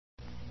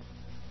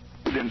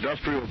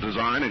Industrial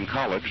design in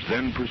college,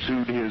 then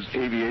pursued his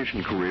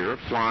aviation career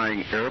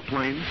flying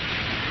airplanes,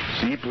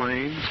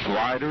 seaplanes,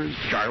 gliders,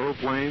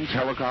 gyroplanes,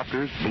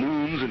 helicopters,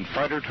 balloons, and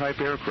fighter-type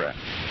aircraft.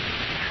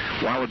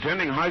 While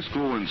attending high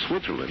school in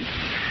Switzerland,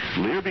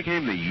 Lear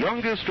became the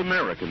youngest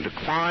American to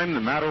climb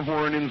the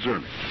Matterhorn in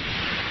Zurich.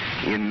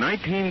 In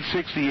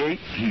 1968,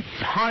 he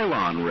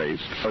pylon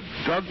raced a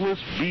Douglas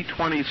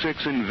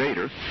B-26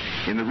 Invader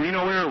in the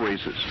Reno Air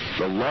Races,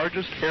 the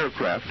largest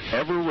aircraft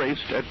ever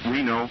raced at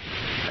Reno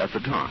at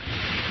the time.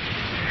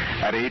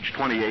 At age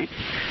 28,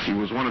 he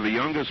was one of the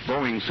youngest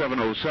Boeing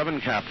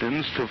 707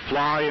 captains to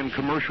fly in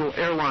commercial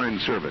airline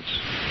service.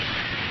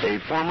 A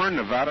former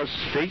Nevada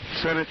State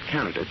Senate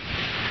candidate,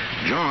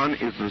 John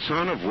is the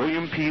son of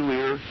William P.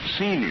 Lear,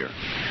 Sr.,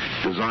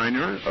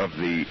 designer of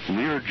the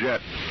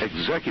Learjet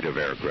executive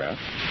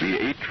aircraft, the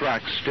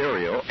 8-track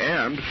stereo,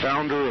 and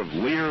founder of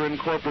Lear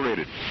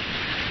Incorporated,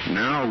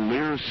 now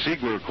Lear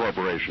Siegler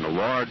Corporation, a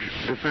large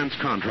defense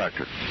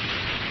contractor.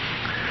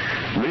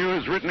 Lear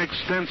has written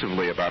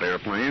extensively about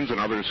airplanes and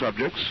other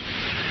subjects,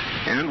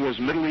 and was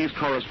Middle East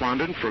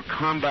correspondent for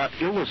Combat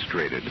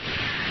Illustrated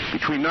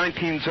between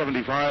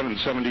 1975 and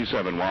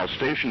 77 while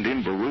stationed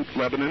in Beirut,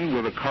 Lebanon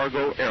with a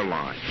cargo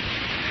airline.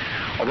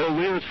 Although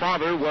Lear's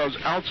father was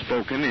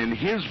outspoken in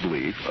his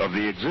belief of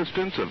the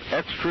existence of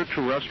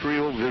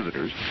extraterrestrial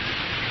visitors,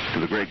 to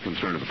the great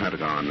concern of the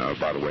Pentagon,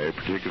 by the way,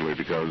 particularly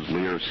because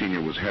Lear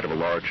Sr. was head of a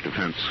large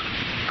defense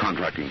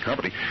contracting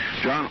company,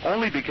 John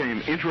only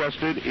became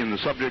interested in the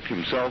subject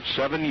himself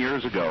 7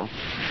 years ago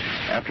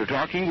after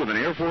talking with an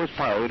Air Force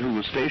pilot who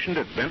was stationed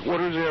at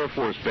Bentwaters Air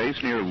Force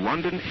Base near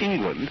London,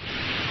 England,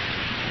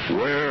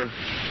 where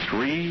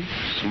 3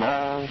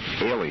 small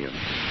aliens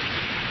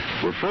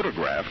were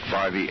photographed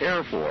by the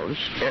Air Force,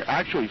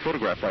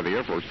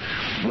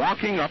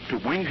 walking up to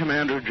Wing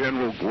Commander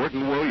General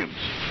Gordon Williams.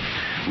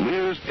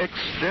 Lear's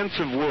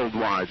extensive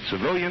worldwide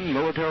civilian,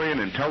 military, and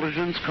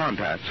intelligence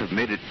contacts have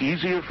made it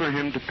easier for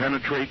him to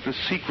penetrate the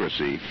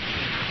secrecy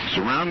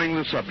surrounding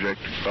the subject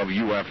of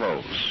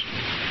UFOs.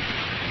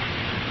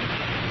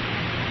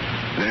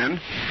 Then,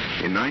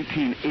 in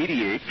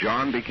 1988,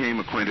 John became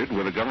acquainted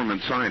with a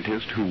government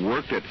scientist who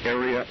worked at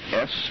Area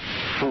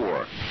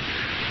S4,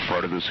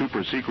 part of the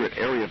super-secret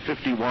Area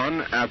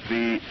 51 at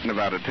the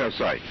Nevada test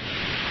site.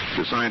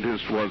 The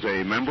scientist was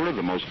a member of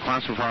the most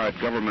classified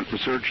government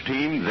research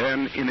team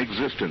then in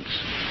existence.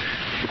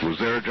 It was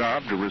their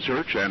job to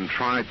research and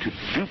try to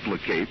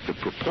duplicate the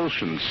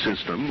propulsion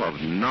system of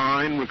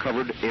 9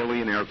 recovered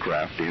alien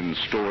aircraft in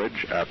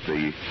storage at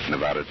the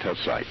Nevada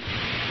test site.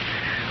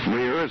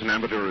 Lear is an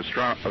amateur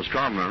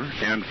astronomer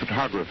and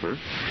photographer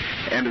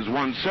and has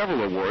won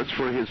several awards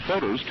for his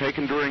photos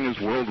taken during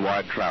his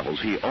worldwide travels.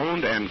 He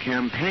owned and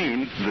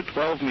campaigned the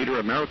 12-meter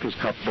America's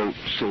Cup boat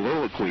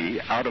Soliloquy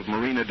out of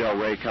Marina del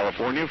Rey,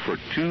 California for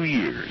 2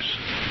 years.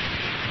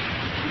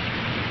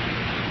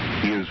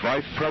 He is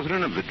vice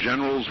president of the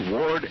General's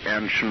Ward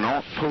and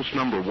Chenault Post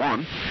No.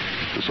 1,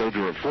 the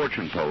Soldier of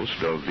Fortune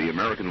Post of the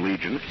American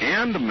Legion,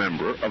 and a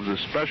member of the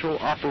Special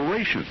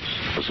Operations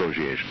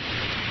Association.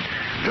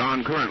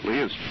 John currently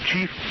is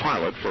chief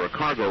pilot for a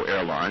cargo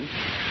airline,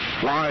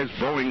 flies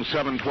Boeing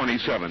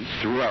 727s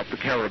throughout the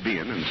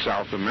Caribbean and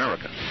South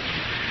America.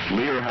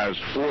 Lear has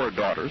 4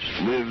 daughters,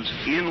 lives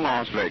in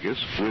Las Vegas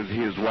with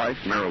his wife,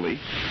 Marilee,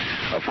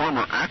 a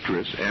former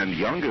actress, and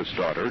youngest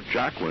daughter,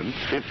 Jacqueline,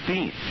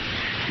 15.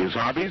 His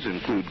hobbies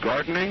include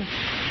gardening,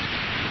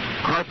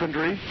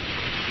 carpentry,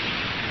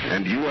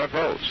 and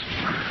UFOs.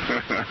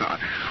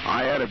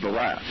 I added the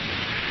last.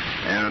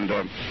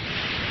 And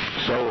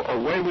so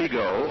away we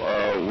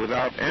go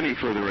without any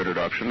further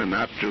introduction, and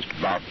that just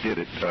about did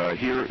it.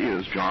 Here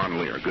is John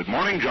Lear. Good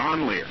morning,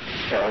 John Lear.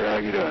 How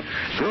are you doing?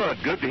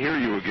 Good to hear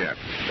you again.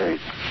 Great.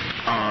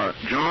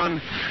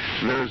 John,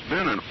 there's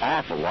been an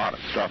awful lot of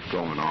stuff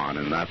going on,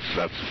 and that's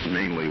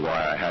mainly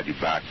why I had you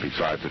back,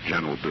 besides the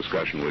general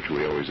discussion, which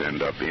we always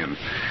end up in.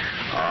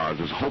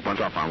 There's a whole bunch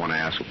of stuff I want to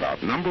ask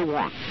about. Number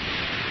one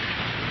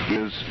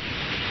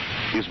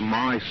is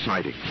my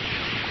sighting.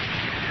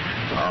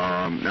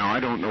 Now, I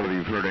don't know whether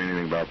you've heard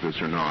anything about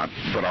this or not,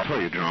 but I'll tell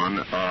you,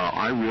 John,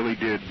 I really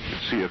did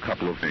see a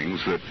couple of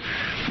things that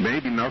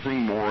maybe nothing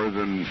more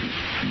than,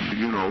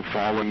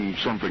 falling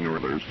something or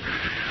others.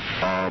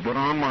 But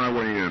on my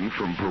way in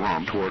from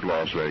Pahrump toward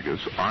Las Vegas,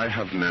 I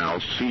have now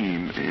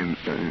seen in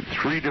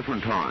 3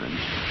 different times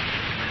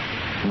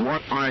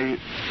what I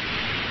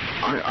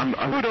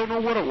really don't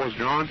know what it was,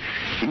 John.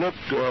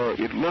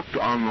 It looked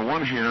on the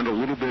one hand a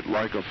little bit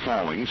like a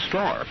falling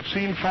star. I've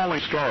seen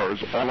falling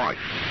stars all life.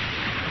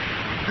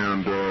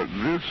 And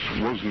this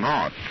was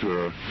not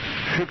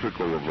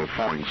typical of a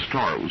falling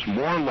star. It was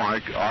more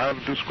like,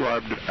 I've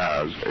described it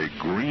as a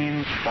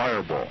green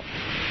fireball,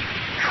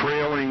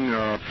 trailing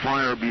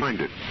fire behind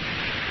it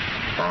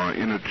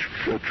in a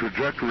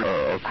trajectory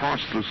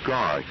across the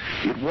sky.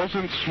 It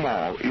wasn't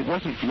small. It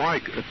wasn't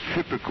like a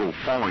typical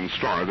falling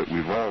star that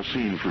we've all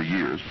seen for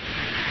years.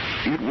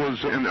 It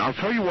was, and I'll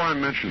tell you why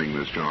I'm mentioning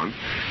this, John.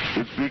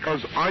 It's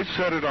because I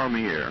said it on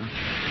the air,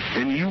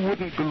 and you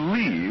wouldn't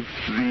believe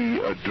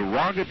the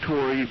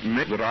derogatory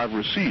mail that I've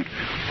received.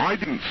 I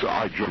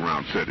joked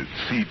around, said it's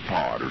seed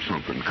pod or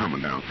something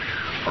coming down,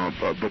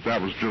 but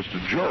that was just a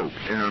joke.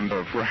 And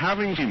for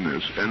having seen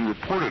this and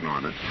reported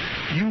on it,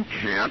 you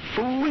can't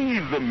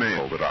believe the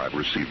mail that I've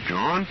received,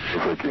 John.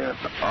 Yes,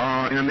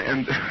 I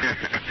can.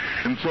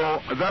 And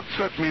so that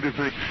set me to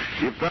think,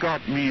 if that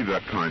got me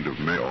that kind of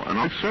mail, and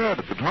I said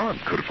at the time,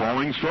 could a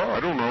falling star, I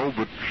don't know,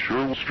 but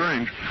sure was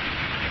strange.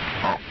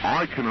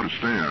 I can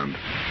understand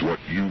what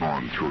you've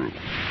gone through.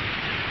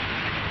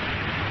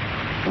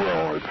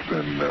 Well, it's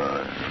been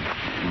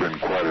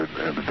quite an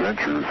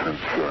adventure since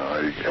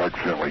I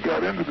accidentally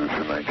got into this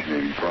in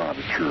 1985.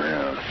 It sure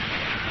has.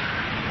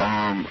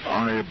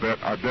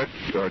 I bet.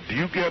 Do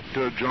you get,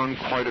 John,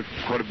 quite a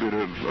bit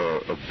of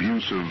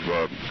abusive?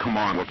 Come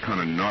on, what kind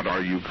of nut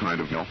are you?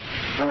 Kind of mail?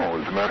 No,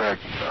 as a matter of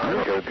fact, I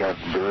don't think I've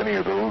gotten any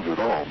of those at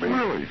all. Maybe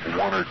really?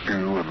 One or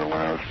two in the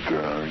last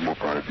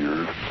 5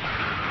 years.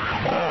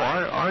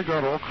 Oh, I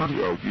got all kinds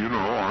of,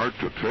 Art,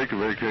 to take a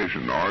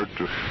vacation. Art,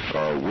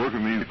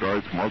 working these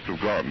nights must have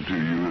gotten to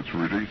you. It's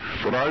ridiculous.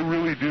 But I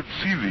really did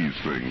see these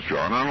things,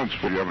 John. I don't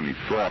suppose you have any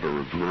thought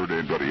or have heard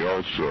anybody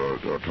else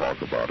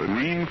talk about it.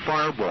 Green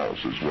fireballs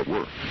is what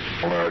were.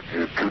 Well,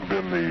 it could have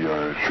been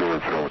the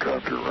sheriff's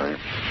helicopter, right?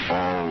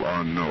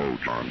 Oh, no,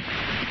 John.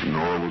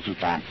 Nor was it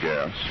swamp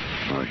gas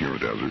here in the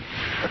desert.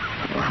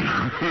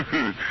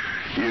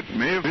 It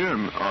may have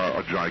been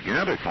a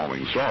gigantic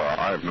falling star.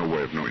 I have no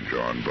way of knowing,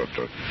 John, but...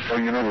 Well,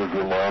 there's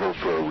a lot of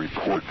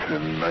reports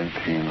in I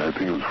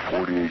think it was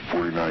 48,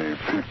 49, and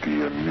 50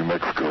 in New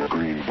Mexico,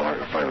 green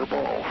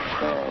fireballs.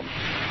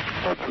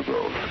 Lots of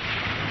those.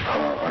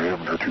 I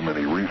haven't heard too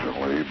many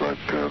recently, but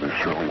there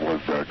certainly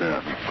was back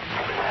then.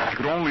 I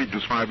could only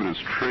describe it as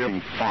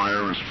trailing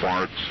fire and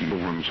sparks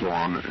and so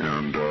on,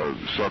 and the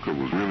sucker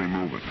was really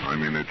moving. I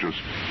mean, it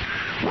just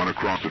went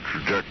across the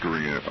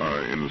trajectory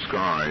in the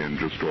sky in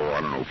just, 4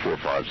 or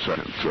 5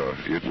 seconds.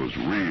 It was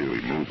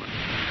really moving.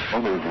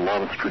 Oh, there's a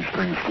lot of strange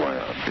things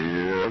flying.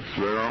 Yes,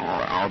 there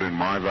are. Out in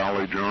my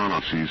valley, John,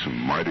 I see some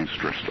mighty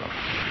strange stuff.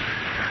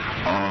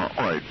 All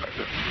right.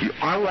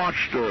 I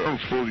watched, I don't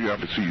suppose you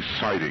happened to see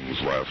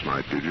Sightings last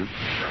night, did you?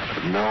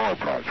 No, I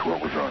thought.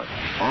 What was on?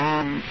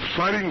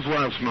 Sightings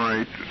last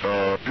night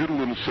did a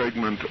little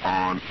segment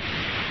on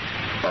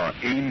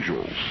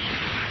angels.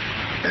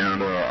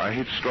 And I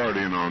hate to start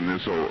in on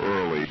this so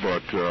early,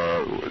 but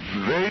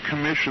they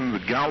commissioned the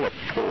Gallup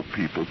poll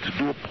people to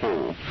do a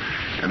poll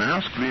and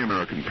ask the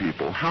American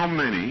people how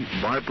many,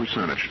 by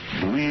percentage,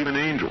 believe in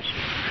angels.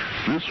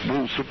 This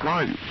will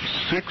surprise you.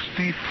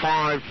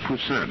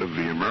 65% of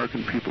the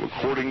American people,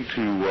 according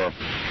to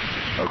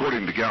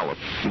Gallup,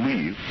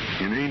 believe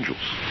in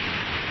angels.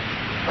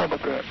 How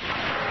about that?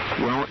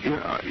 Well,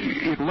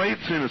 it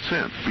relates in a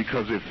sense,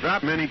 because if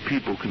that many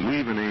people can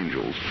believe in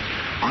angels,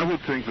 I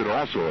would think that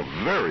also a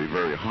very,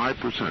 very high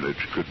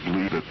percentage could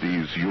believe that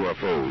these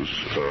UFOs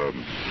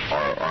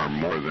are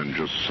more than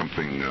just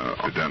something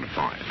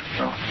identified.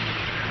 Oh.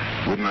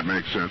 Wouldn't that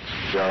make sense?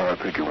 Yeah,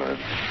 I think it would.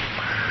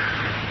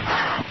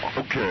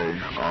 Okay.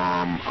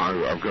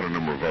 I've got a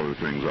number of other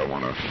things I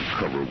want to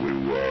cover.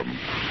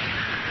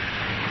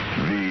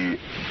 The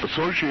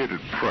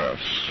Associated Press,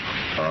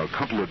 a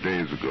couple of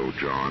days ago,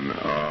 John,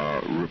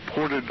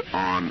 reported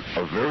on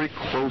a very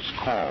close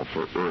call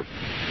for Earth.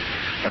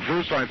 At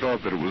first I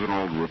thought that it was an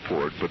old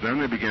report, but then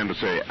they began to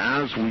say,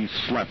 as we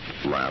slept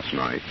last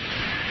night,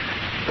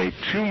 a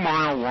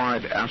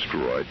 2-mile-wide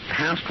asteroid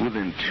passed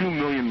within 2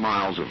 million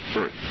miles of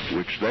Earth,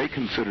 which they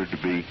considered to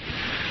be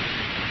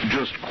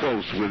just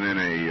close within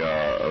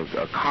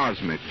a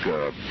cosmic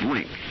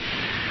blink.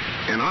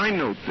 And I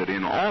note that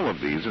in all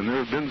of these, and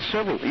there have been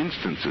several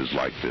instances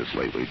like this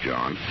lately,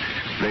 John,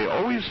 they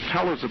always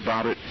tell us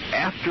about it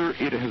after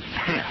it has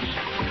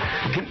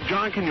passed.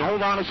 John, can you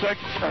hold on a sec?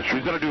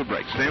 We've got to do a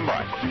break. Stand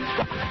by.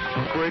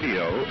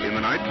 Radio in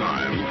the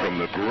nighttime from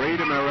the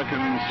great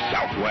American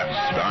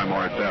Southwest. I'm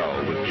Art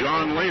Bell with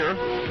John Lear,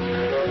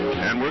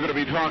 and we're going to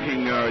be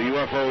talking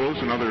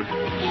UFOs and other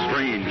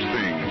strange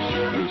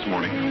things this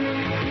morning.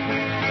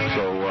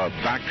 So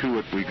back to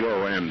it we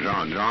go. And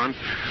John,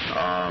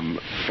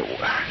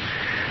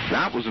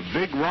 that was a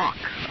big rock.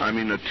 I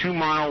mean, a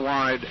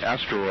 2-mile-wide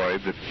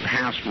asteroid that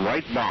passed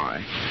right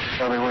by.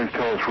 Well, they always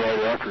tell us right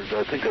after.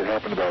 I think that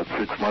happened about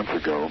 6 months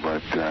ago,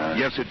 but...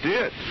 Yes, it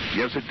did.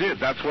 Yes, it did.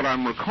 That's what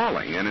I'm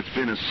recalling. And it's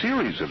been a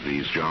series of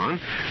these, John.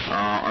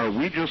 Are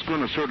we just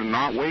going to sort of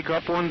not wake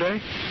up one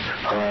day?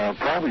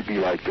 Probably be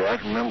like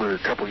that. Remember, a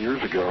couple of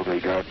years ago, they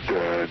got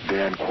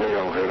Dan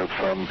Quayle head of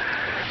some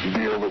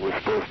deal that was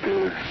supposed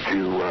to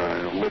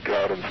look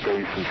out in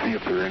space and see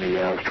if there are any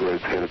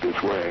asteroids headed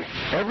this way.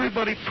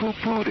 Everybody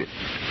poo-pooed it.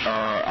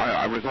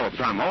 I recall at the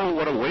time, oh,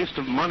 what a waste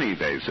of money,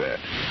 they said.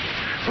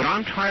 But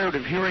I'm tired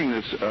of hearing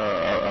this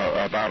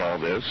about all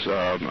this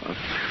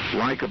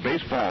like a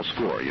baseball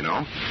score, you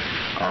know.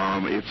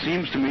 It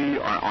seems to me,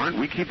 aren't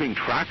we keeping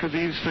track of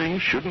these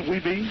things? Shouldn't we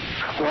be?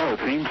 Well, it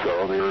seems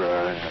so.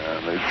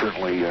 There's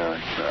certainly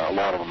a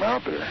lot of them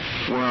out there.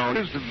 Well,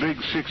 here's the big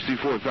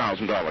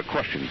 $64,000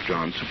 question,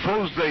 John.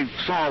 Suppose they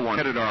saw one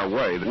headed our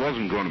way that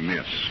wasn't going to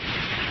miss.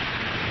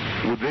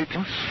 Would they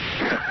tell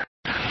us?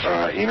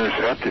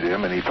 Intercepted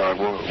him, and he thought,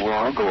 well,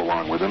 I'll go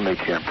along with him. They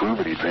can't prove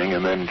anything,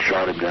 and then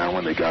shot him down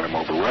when they got him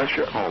over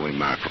Russia. Holy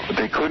mackerel. But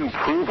they couldn't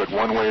prove it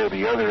one way or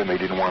the other, and they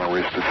didn't want to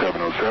risk the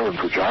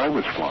 707s, which I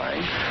was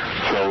flying,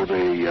 so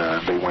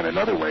they went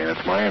another way, and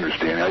it's my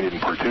understanding. I didn't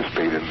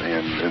participate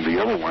in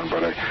the other one,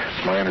 but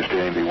it's my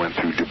understanding they went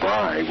through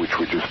Dubai, which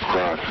would just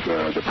cross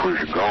the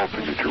Persian Gulf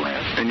into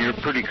Tehran. And you're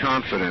pretty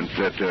confident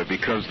that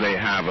because they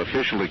have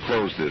officially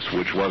closed this,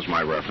 which was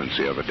my reference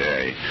the other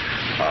day,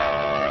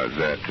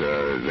 that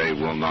they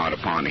will not,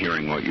 upon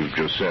hearing what you've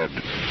just said,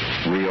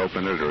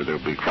 reopen it, or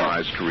there'll be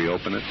cries to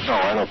reopen it? No,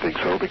 I don't think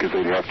so, because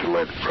they'd have to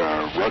let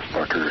Russ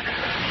Bucker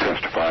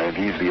testify, and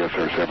he's the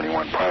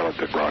SR-71 pilot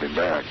that brought him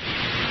back.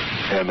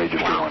 And they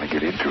just don't want to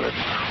get into it.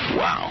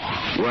 Wow.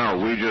 Well,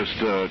 we just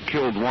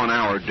killed 1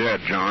 hour dead,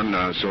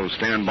 John, so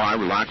stand by,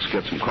 relax,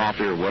 get some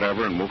coffee or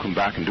whatever, and we'll come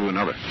back and do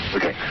another.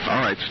 Okay.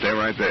 All right, stay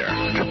right there.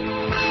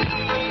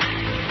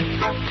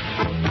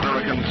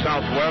 American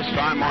Southwest,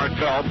 I'm Art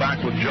Bell,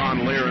 back with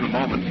John Lear in a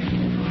moment.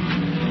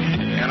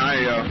 And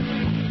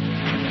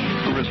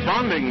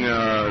responding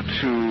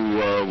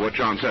to what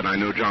John said, I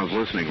know John's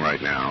listening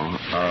right now,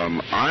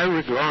 I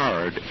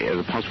regard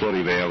the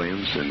possibility of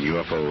aliens and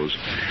UFOs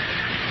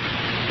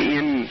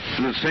in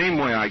the same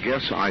way, I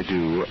guess I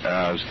do,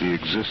 as the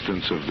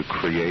existence of the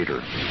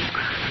Creator.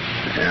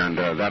 And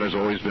that has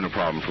always been a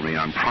problem for me.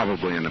 I'm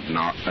probably an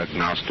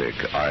agnostic.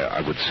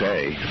 I would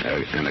say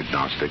an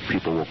agnostic.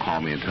 People will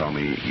call me and tell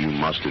me, you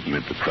must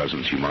admit the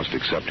presence, you must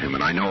accept him.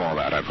 And I know all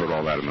that. I've heard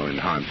all that a million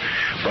times.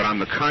 But I'm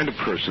the kind of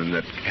person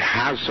that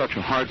has such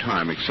a hard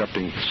time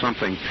accepting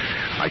something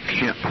I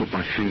can't put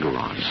my finger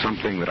on,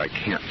 something that I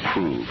can't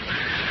prove.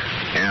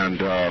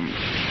 And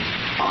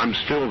I'm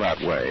still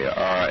that way,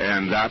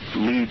 and that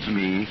leads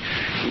me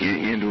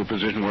into a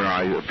position where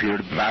I appear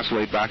to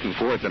vacillate back and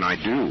forth, and I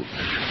do.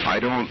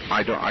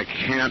 I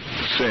can't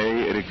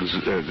say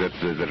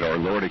that our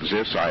Lord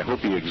exists. I hope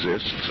He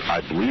exists.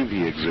 I believe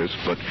He exists,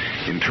 but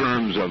in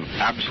terms of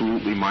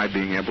absolutely my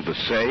being able to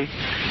say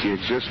He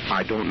exists,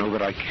 I don't know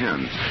that I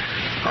can.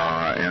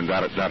 And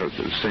that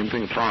the same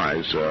thing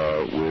applies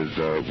with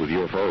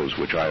UFOs,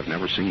 which I have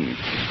never seen.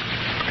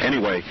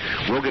 Anyway,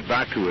 we'll get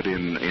back to it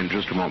in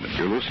just a moment.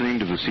 You're listening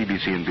to the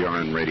CBC and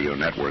BRN radio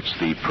networks,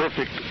 The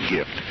Perfect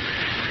Gift.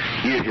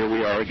 Here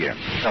we are again.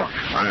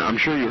 I'm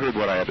sure you heard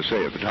what I had to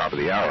say at the top of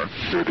the hour.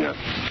 Sure did.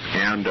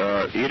 And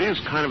it is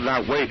kind of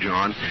that way,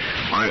 John.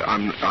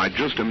 I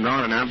just am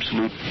not an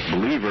absolute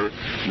believer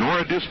nor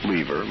a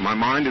disbeliever. My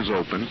mind is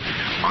open.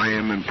 I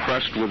am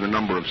impressed with the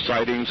number of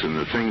sightings and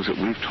the things that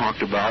we've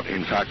talked about.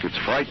 In fact, it's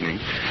frightening.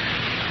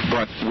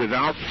 But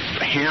without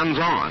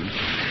hands-on,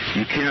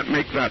 you can't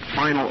make that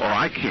final, or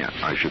I can't,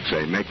 I should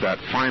say, make that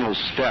final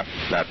step,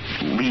 that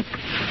leap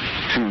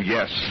to,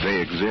 yes,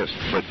 they exist.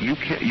 But you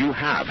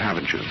have,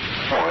 haven't you?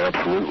 Oh,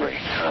 absolutely.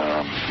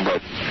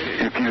 But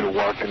if you'd have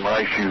walked in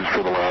my shoes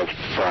for the last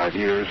 5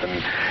 years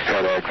and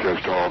had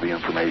access to all the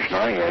information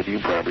I had, you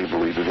probably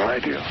believe as I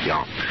do.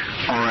 Yeah.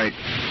 All right.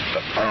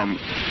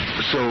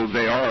 So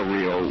they are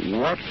real.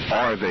 What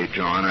are they,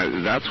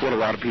 John? That's what a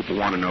lot of people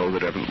want to know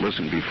that haven't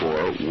listened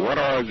before. What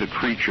are the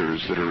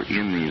creatures that are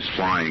in these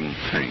flying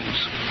things?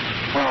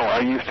 Well, I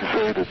used to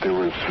say that there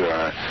was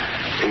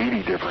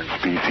 80 different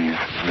species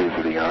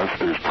visiting us.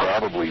 There's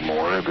probably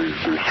more. There's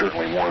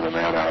certainly more than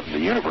that out in the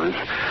universe.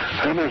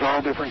 And there's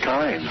all different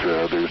kinds.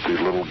 There's the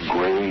little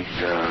gray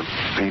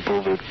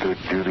people that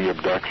do the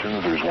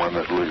abductions. There's ones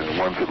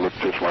that look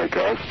just like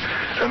us.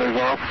 And there's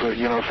also,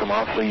 some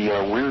awfully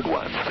weird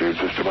ones. There's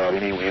just about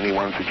any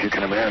ones that you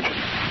can imagine.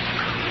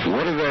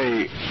 What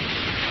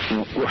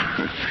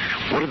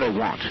do they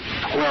want?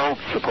 Well,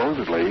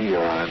 supposedly,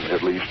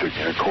 at least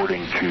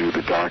according to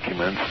the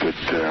documents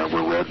that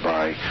were read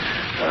by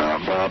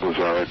Bob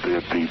Lazar at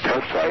the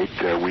test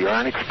site, we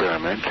are an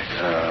experiment.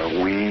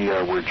 We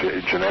were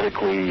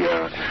genetically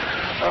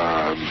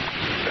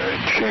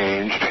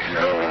changed,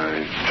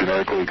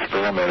 genetically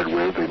experimented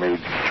with. They made,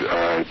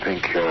 I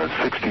think,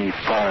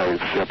 65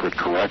 separate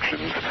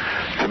corrections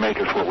to make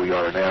us what we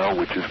are now,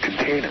 which is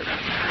containers.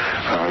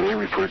 They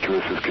refer to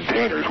us as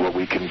containers. What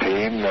we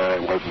contain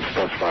wasn't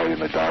specified in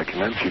the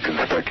documents. You can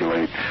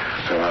speculate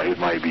it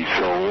might be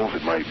souls,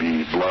 it might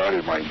be blood,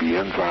 it might be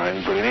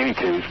enzymes, but in any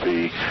case,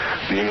 the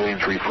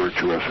aliens refer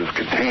to us as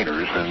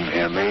containers,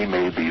 and they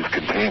made these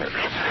containers.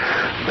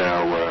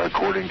 Now,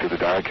 according to the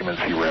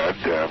documents he read,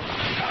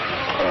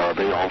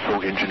 they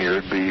also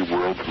engineered the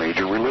world's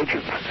major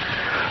religions.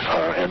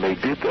 And they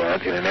did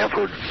that in an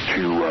effort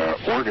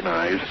to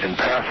organize and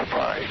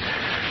pacify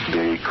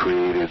They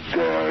created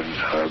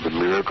the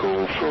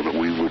miracle so that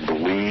we would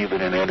believe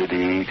in an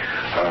entity,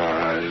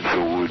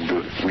 so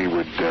we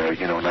would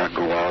not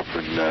go off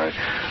and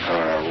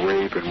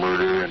rape and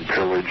murder and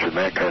pillage and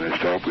that kind of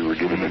stuff. We were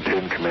given the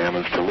Ten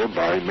Commandments to live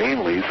by,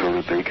 mainly so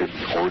that they could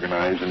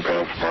organize and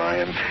pacify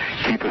and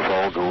keep us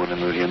all going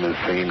in the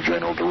same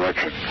general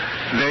direction.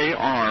 They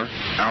are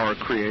our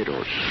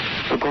creators.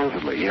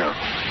 Supposedly, yeah.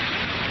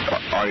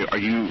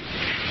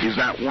 Is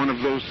that one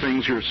of those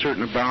things you're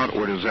certain about,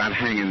 or does that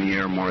hang in the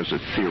air more as a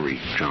theory,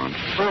 John?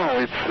 Well,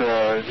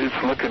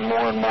 it's looking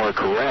more and more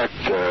correct.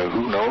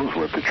 Who knows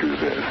what the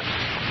truth is?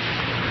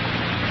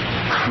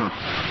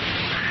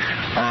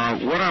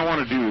 What I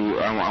want to do,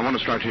 I want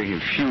to start taking a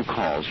few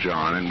calls,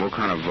 John, and we'll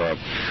kind of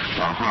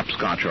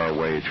hopscotch our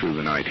way through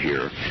the night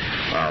here.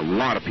 A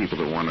lot of people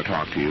that want to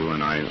talk to you,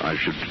 and I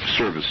should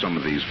service some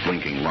of these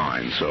blinking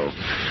lines, so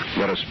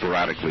let us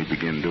sporadically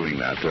begin doing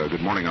that.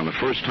 Good morning. On the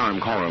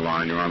first-time caller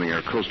line, you're on the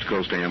air Coast to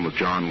Coast AM with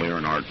John Lear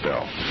and Art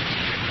Bell.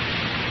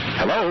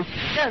 Hello?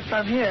 Yes,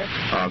 I'm here.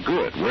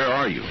 Good. Where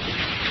are you?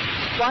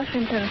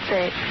 Washington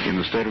State. In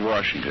the state of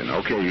Washington.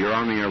 Okay, you're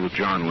on the air with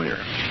John Lear.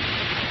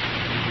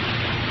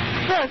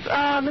 Yes,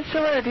 Mr.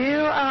 Lear, do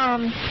you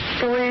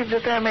believe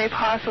that there may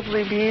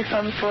possibly be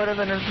some sort of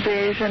an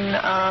invasion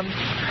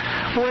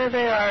where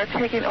they are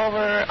taking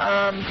over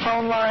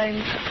phone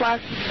lines,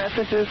 flashing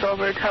messages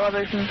over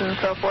televisions and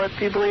so forth?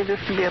 Do you believe this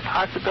can be a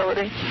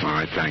possibility? All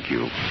right, thank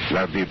you.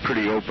 That would be a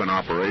pretty open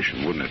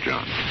operation, wouldn't it,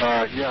 John?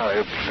 Yeah,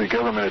 if the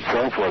government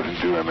itself wasn't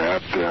doing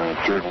that,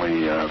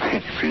 certainly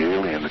the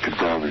aliens could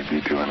probably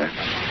be doing it.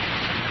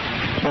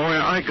 Boy,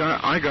 I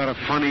got a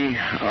funny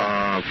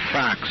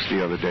fax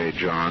the other day,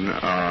 John.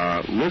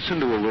 Listen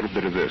to a little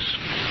bit of this.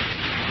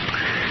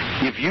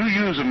 If you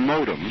use a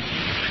modem,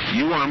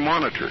 you are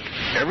monitored.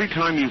 Every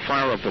time you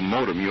fire up a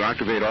modem, you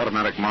activate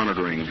automatic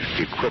monitoring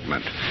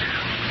equipment.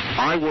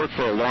 I work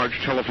for a large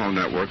telephone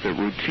network that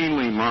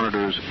routinely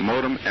monitors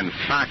modem and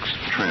fax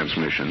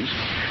transmissions.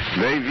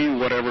 They view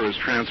whatever is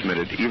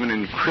transmitted, even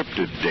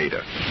encrypted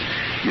data.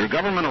 Your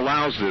government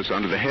allows this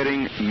under the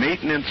heading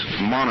Maintenance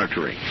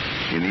Monitoring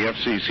in the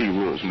FCC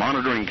rules.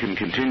 Monitoring can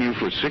continue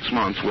for 6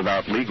 months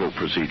without legal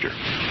procedure.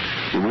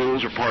 The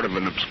rules are part of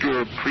an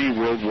obscure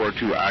pre-World War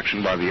II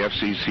action by the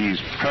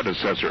FCC's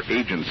predecessor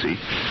agency,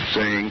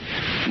 saying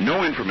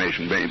no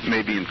information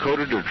may be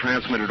encoded or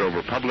transmitted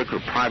over public or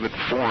private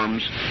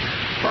forms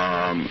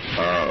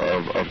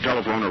of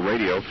telephone or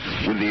radio,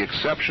 with the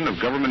exception of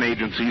government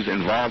agencies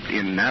involved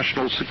in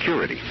national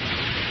security.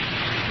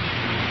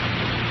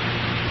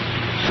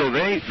 So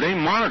they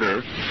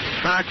monitor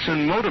fax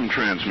and modem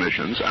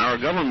transmissions. Our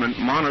government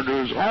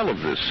monitors all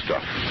of this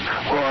stuff.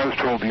 Well, I was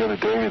told the other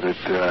day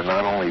that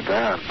not only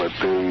that, but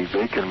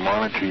they can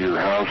monitor your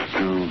house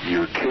through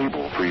your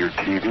cable for your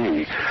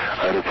TV.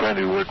 I had a friend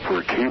who worked for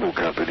a cable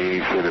company. He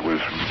said it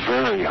was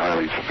very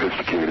highly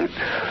sophisticated.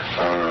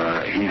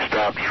 He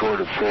stopped short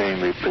of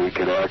saying that they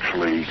could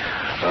actually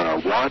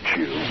watch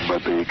you,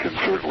 but they can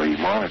certainly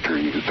monitor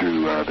you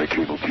through the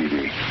cable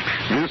TV.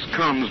 This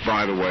comes,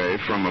 by the way,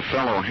 from a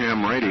fellow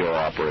ham radio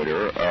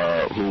operator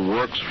who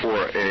works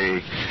for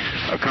a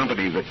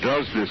company that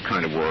does this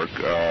kind of work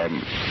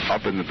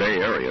up in the Bay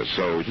Area,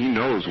 so he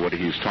knows what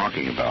he's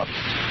talking about.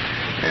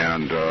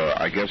 And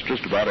I guess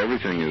just about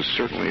everything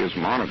certainly is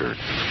monitored.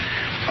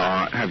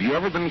 Have you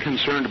ever been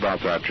concerned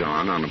about that,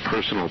 John, on a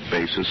personal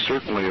basis?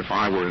 Certainly if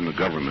I were in the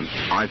government,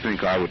 I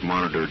think I would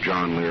monitor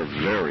John Lear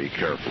very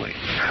carefully.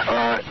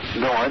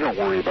 No, I don't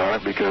worry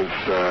about it because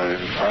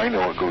I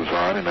know what goes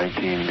on. In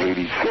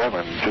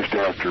 1987, just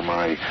after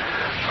my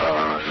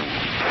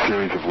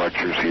series of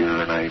lectures here,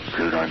 and I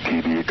appeared on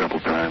TV a couple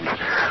times,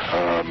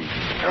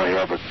 I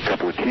have a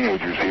couple of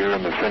teenagers here,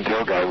 and the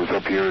Centel guy was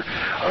up here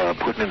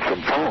putting in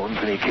some phones,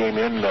 and he came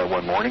in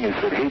one morning and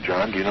said, "Hey,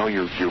 John, do you know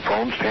your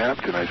phone's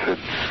tapped?" And I said,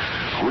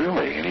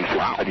 "Really?" And he said,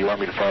 "Wow. Do you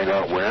want me to find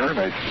out where?" And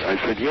I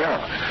said, "Yeah."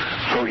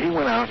 So he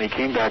went out and he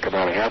came back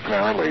about a half an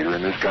hour later,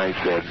 and this guy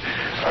said,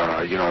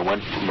 I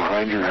went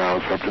behind your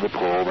house up to the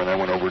pole, then I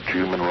went over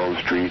to Monroe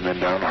Street, and then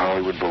down to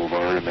Hollywood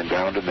Boulevard, and then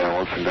down to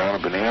Nellis, and down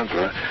to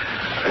Bonanza.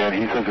 And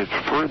he says,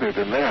 "It's further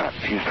than that."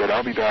 He said,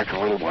 "I'll be back in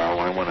a little while.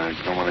 I want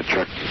to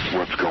check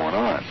what's going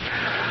on."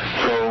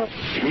 So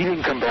he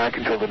didn't come back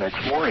until the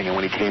next morning, and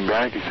when he came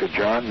back, he said,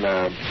 "John,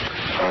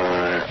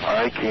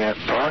 I can't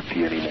talk to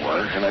you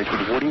anymore." And I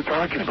said, "What are you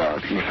talking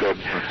about?" He said,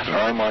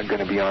 "I'm going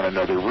to be on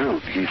another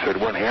route." He said,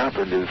 "What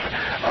happened is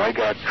I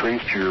got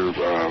traced your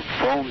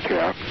phone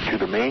tap to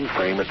the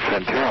mainframe at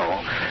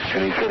Centel,"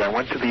 and he said, "I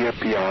went to the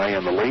FBI,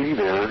 and the lady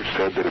there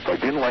said that if I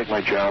didn't like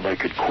my job, I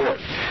could quit."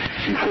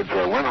 He said,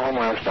 "So I went home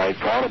last night,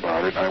 thought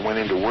about it, I went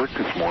into work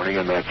this morning,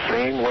 and that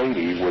same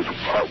lady was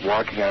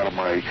walking out of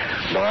my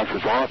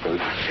boss's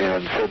office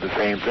and said the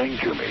same thing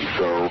to me.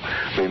 So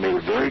they made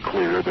it very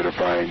clear that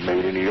if I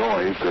made any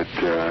noise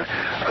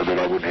that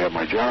I wouldn't have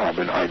my job.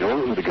 And I know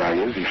who the guy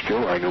is.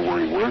 I know where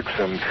he works,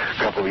 and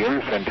a couple of the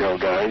other Centel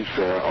guys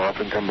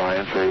often come by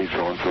and say,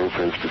 so-and-so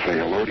says to say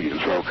hello to you."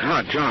 So,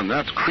 John,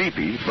 that's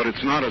creepy, but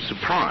it's not a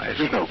surprise.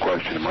 There's no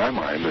question in my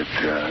mind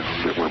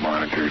that we're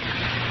monitored.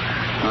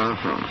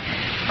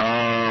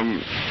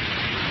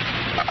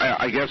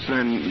 I guess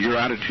then your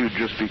attitude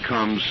just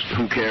becomes,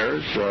 who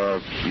cares?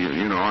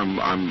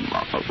 I'm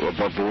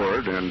above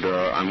board, and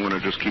I'm going to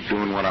just keep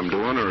doing what I'm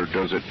doing, or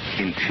does it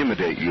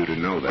intimidate you to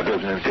know that? It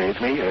doesn't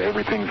intimidate me.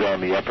 Everything's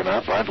on the up and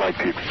up. I'd like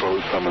to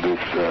expose some of this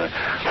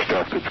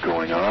stuff that's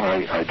going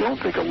on. I don't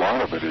think a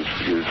lot of it is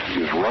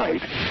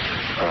right,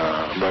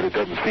 but it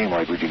doesn't seem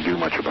like we can do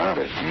much about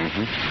it.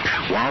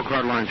 Mm-hmm.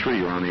 Wildcard Line 3,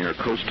 you're on the air,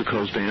 Coast to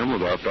Coast AM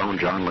with Outbound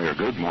John Lair.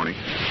 Good morning.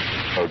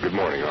 Oh, good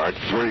morning, Art.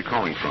 Where are you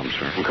calling from,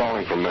 sir? I'm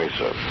calling from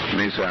Mesa.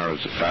 Mesa,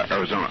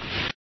 Arizona.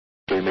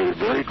 They made it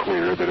very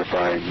clear that if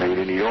I made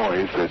any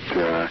noise that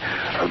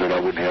I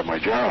wouldn't have my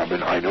job.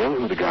 And I know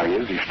who the guy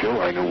is.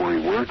 I know where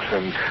he works.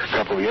 And a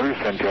couple of the other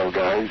Centel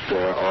guys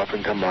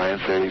often come by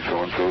and say,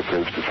 so-and-so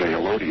says to say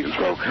hello to you.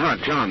 So,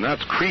 John,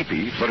 that's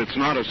creepy, but it's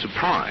not a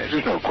surprise.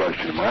 There's no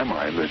question in my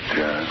mind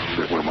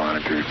that we're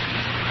monitored.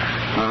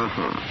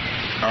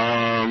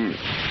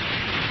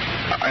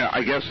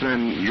 I guess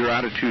then your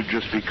attitude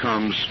just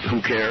becomes,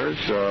 who cares?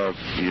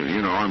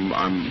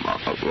 I'm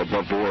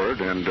above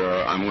board, and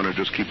I'm going to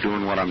just keep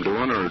doing what I'm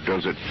doing, or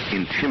does it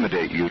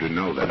intimidate you to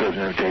know that? It doesn't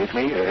intimidate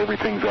me.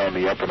 Everything's on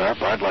the up and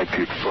up. I'd like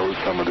to expose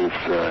some of this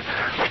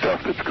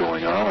stuff that's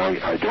going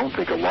on. I don't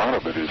think a lot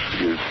of it is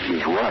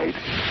right,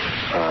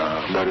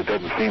 but it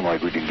doesn't seem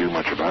like we can do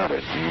much about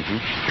it. Mm-hmm.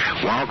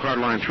 Wildcard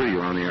Line 3,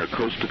 you're on the air,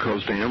 Coast to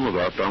Coast AM with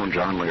Outbound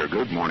John Lair.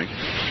 Good morning.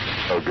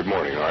 Oh, good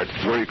morning, Art.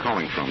 Where are you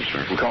calling from,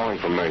 sir? I'm calling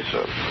from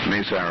Mesa.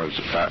 Mesa,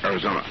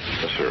 Arizona.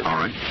 Yes, sir. All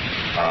right.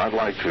 I'd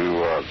like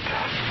to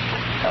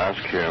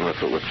ask him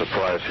if it would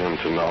surprise him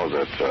to know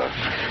that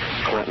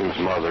Clinton's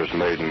mother's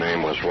maiden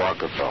name was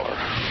Rockefeller,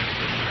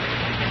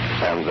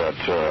 and that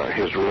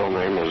his real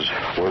name was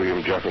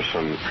William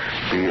Jefferson,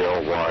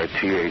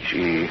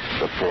 B-L-Y-T-H-E,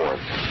 the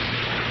Fourth.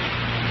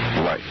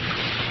 Right.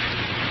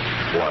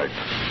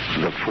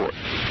 The Fourth.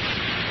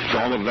 Is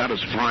all of that a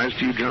surprise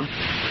to you, John?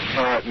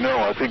 No,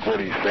 I think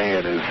what he's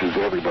saying is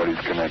everybody's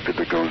connected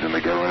that goes in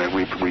the government.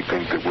 We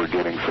think that we're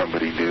getting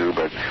somebody new,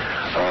 but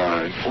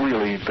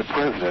really the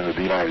President of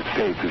the United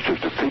States is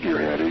just a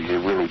figurehead. It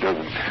really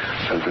doesn't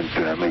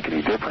make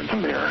any difference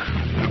in there.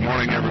 Good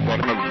morning,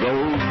 everybody. One of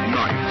those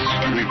nights,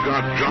 we've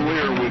got John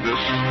Lair with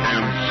us,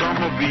 and some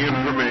of the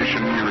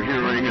information you're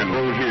hearing and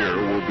will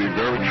hear will be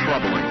very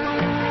troubling,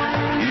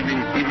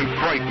 even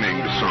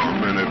frightening to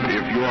some. And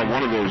if you are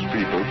one of those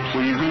people,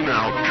 please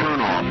now turn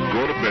off,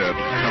 go to bed,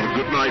 have a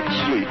good night's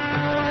sleep,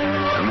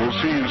 and we'll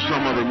see you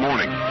some other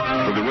morning.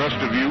 For the rest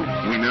of you,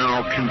 we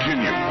now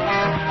continue.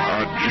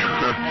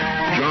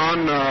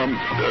 John,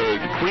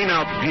 clean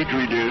out the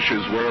Petri dish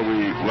is where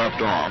we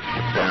left off.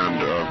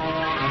 And,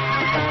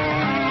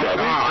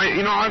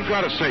 I've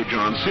got to say,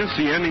 John, since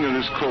the ending of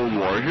this Cold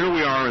War, here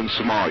we are in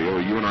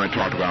Somalia. You and I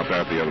talked about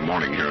that the other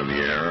morning here in the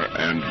air.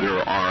 And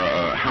there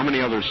are how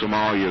many other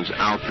Somalias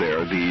out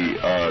there?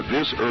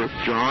 This Earth,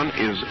 John,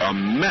 is a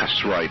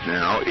mess right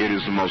now. It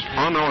is the most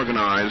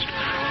unorganized,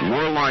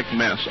 warlike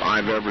mess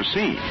I've ever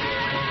seen.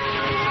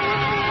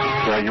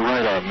 Yeah, you're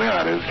right on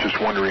that. I was just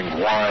wondering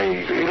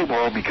why. It'll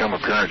all become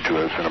apparent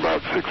to us in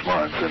about 6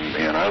 months,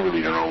 and I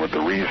really don't know what the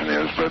reason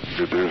is, but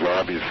there's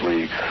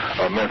obviously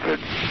a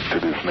method to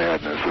this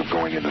madness of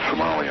going into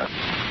Somalia.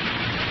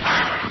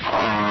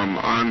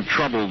 I'm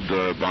troubled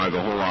by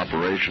the whole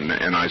operation,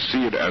 and I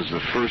see it as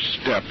the first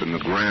step in the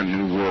grand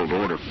New World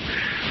Order.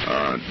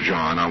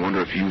 John, I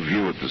wonder if you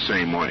view it the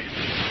same way.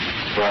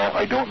 Well,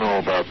 I don't know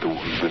about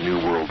the New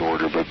World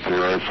Order, but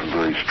there are some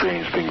very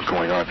strange things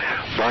going on.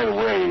 By the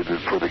way,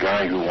 for the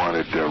guy who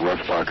wanted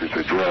Rusbacher's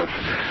address,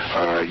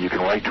 you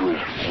can write to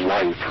his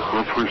wife.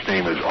 Her first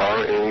name is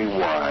R-A-Y-E-L-A-N,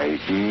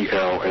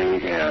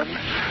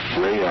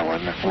 Ray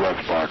Ellen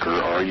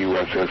Rusbacher,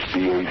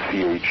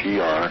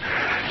 R-U-S-S-B-A-C-H-E-R,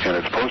 and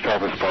it's Post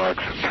Office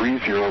Box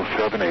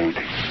 3078,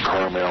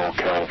 Carmel,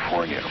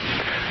 California.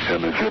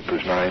 And the zip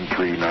is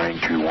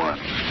 93921.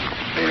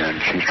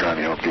 And she's trying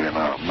to help get him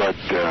out. But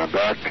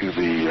back to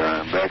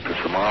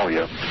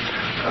Somalia,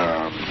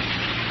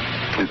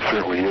 it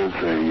certainly is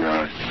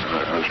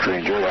a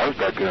strange area. I was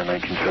back there in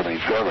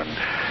 1977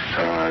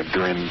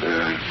 during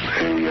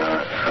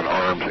an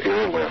arms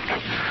airlift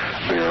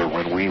there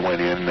when we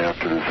went in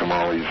after the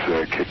Somalis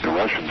kicked the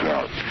Russians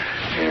out.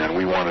 And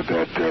we wanted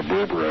that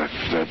Berbera,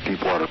 that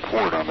Deepwater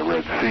port on the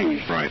Red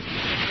Sea. Right.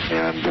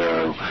 And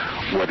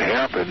what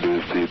happened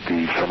is that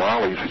the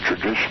Somalis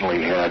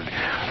traditionally had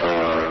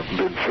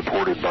been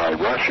supported by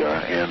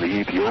Russia, and the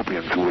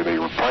Ethiopians, who they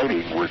were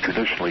fighting, were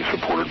traditionally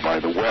supported by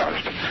the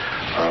West.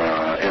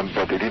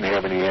 But they didn't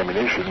have any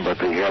ammunition, but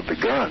they had the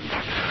guns.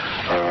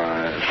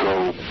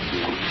 So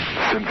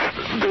since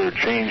they're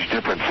changed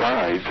different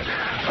sides,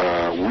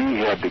 we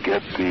had to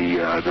get the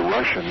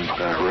Russian,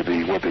 or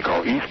what they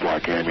call East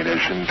Bloc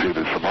ammunition to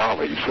the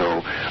Somalis.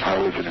 So I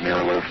was in an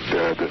airlift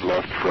that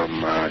left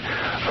from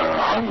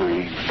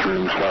Hungary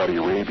through Saudi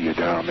Arabia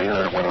down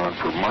there. It went on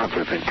for months,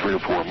 I think 3 or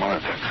 4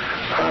 months,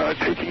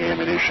 taking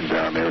ammunition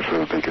down there so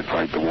that they could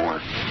fight the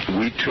war.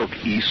 We took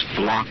East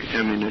Bloc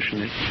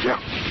ammunition? Yeah.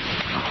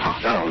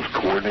 No, it was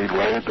coordinated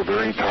right at the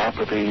very top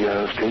of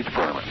the State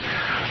Department.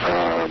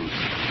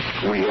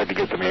 we had to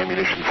get them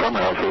ammunition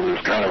somehow, so there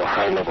was kind of a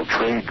high-level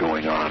trade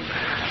going on.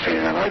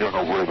 And I don't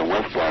know where the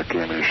West Block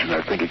ammunition,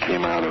 I think it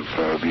came out of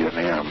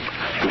Vietnam.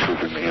 This was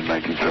in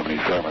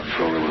 1977,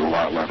 so there was a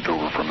lot left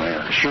over from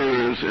there.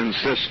 Sure is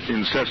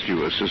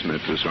incestuous, isn't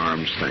it, this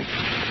arms thing?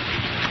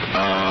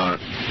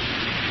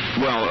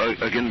 Well,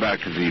 again,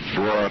 back to the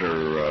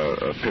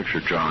broader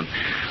picture, John.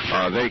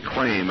 They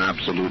claim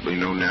absolutely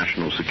no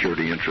national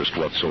security interest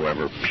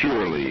whatsoever,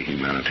 purely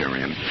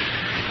humanitarian.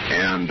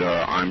 And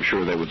I'm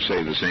sure they would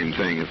say the same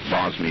thing if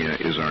Bosnia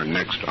is our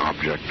next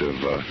object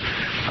of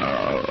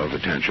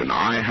attention.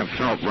 I have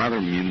felt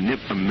rather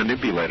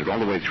manipulated all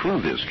the way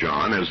through this,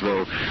 John, as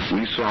though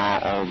we saw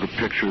all the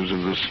pictures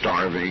of the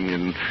starving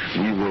and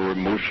we were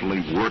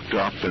emotionally worked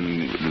up,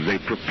 and they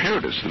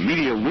prepared us. The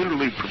media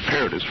literally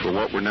prepared us for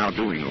what we're now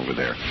doing over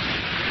there.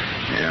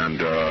 And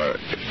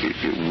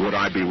would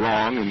I be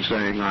wrong in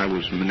saying I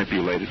was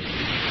manipulated?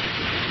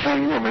 Well,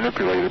 you were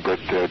manipulated, but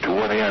to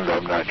what end,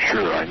 I'm not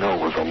sure. I know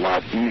it was a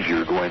lot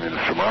easier going into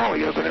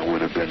Somalia than it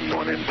would have been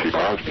going into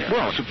Bosnia.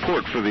 Well,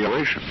 support for the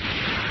elation.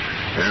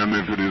 And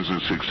if it is a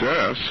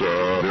success,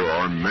 there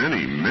are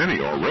many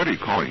already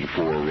calling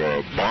for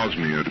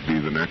Bosnia to be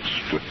the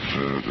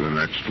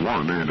next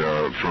one.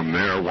 And from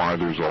there, why,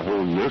 there's a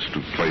whole list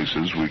of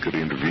places we could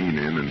intervene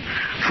in and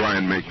try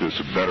and make this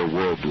a better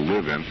world to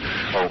live in.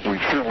 Well, we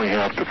certainly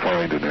have to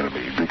find an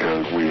enemy,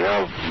 because we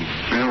have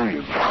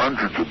billions,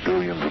 hundreds of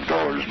billions of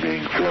dollars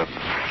being spent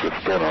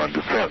on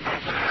defense.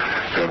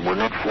 And we're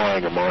not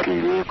flying a Mach 8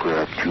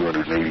 aircraft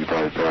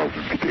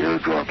 285,000 feet to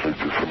airdrops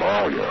into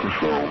Somalia.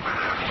 So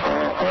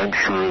I'm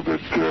sure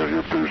that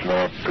if there's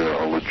not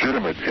a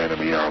legitimate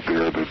enemy out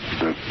there,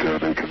 that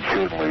they can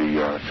certainly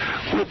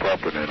whip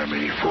up an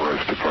enemy for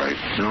us to fight.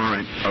 All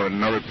right.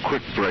 Another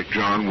quick break,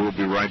 John. We'll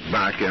be right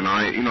back. And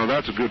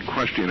that's a good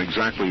question.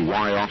 Exactly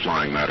why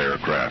offline that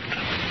aircraft?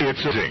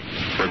 It's a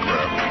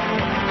aircraft.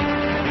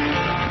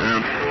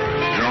 And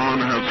John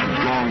has some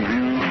strong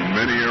views in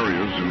many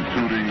areas,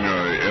 including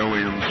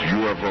aliens,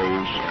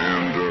 UFOs,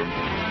 and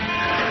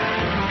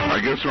I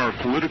guess our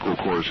political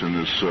course in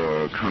this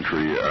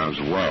country as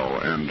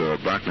well. And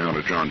back now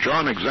to John.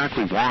 John,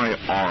 exactly why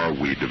are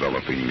we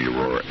developing the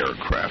Aurora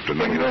aircraft? And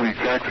the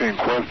exact same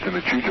question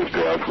that you just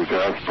asked was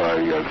asked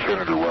by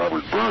Senator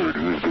Robert Byrd,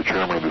 who is the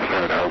chairman of the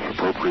Senate House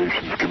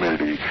Appropriations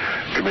Committee.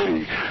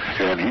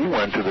 And he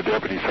went to the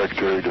Deputy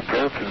Secretary of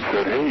Defense and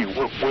said, hey,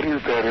 what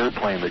is that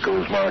airplane that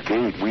goes Mach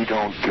 8? We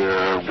don't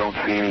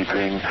see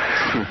anything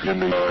in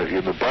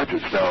the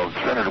budgets. Now,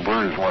 Senator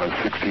Byrd is one of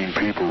 16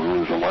 people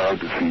who is allowed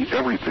to see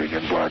everything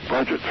in black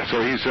budgets.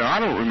 So he said, I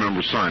don't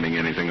remember signing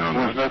anything on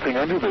that. There's nothing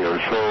under there.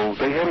 So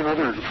they had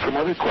some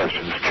other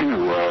questions,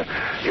 too.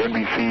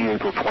 NBC,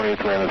 April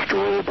 20th, ran a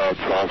story about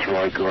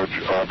saucer-like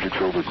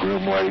objects over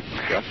Groom Lake.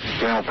 Yep.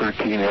 Channel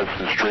 13 has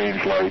some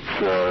strange lights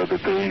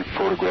that they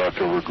photographed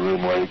over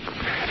Groom Lake.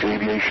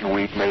 Aviation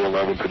Week, May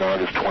 11th and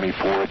August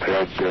 24th,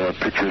 had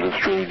pictures of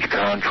strange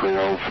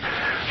contrails.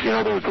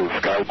 There were those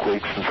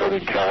skyquakes in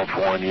Southern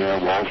California.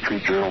 Wall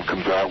Street Journal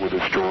comes out with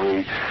a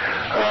story.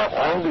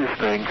 All these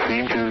things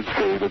seem to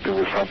say that there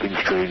was something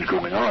strange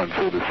going on.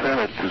 So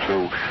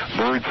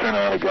Byrd sent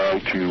out a guy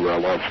to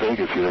Las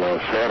Vegas here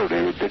last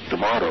Saturday with Dick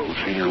D'Amato,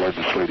 senior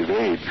legislative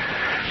aide,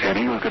 and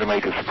he was going to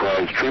make a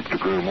surprise trip to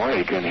Groom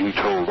Lake, and he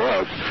told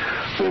us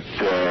that,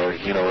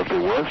 if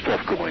there was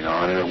stuff going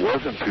on and it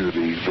wasn't through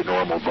the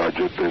normal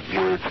budget, that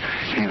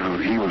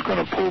he was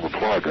going to pull the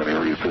plug on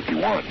Area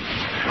 51.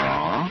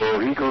 So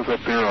he goes up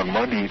there on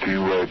Monday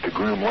to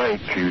Groom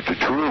Lake to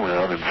tour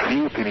around and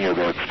see if any of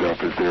that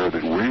stuff is there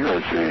that we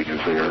are saying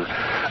is there,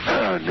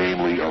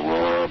 namely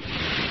Aurora,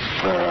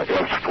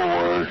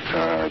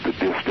 S4, the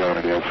disc down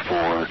at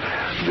S4,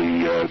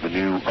 the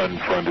new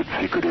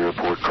unfunded secret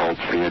airport called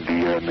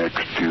Sandia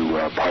next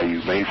to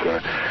Paiute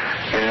Mesa.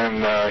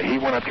 And he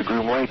went up to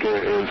Groom Lake.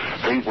 As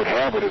fate would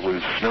have it, it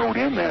was snowed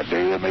in that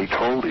day, and they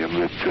told him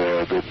that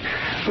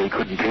they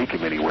couldn't take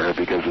him anywhere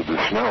because of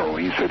the snow.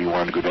 He said he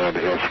wanted to go down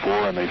to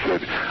S4, and they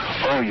said,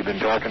 oh, you've been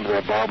talking to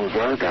that Bob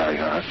Lazar guy,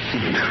 huh?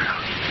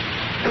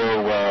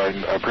 So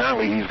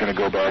apparently he's going to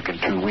go back in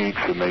 2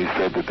 weeks, and they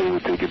said that they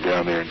would take him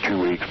down there in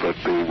 2 weeks, but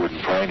they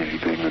wouldn't find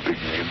anything.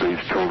 They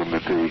told him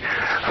that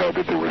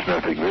there was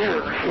nothing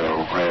there.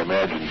 So I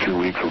imagine 2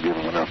 weeks will give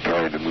him enough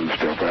time to move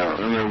stuff out.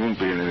 And there won't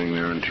be anything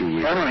there in 2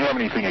 weeks. I don't have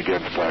anything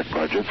against black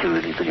budgets or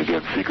anything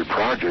against secret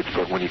projects,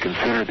 but when you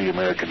consider the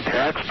American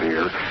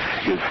taxpayer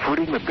is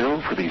footing the bill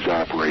for these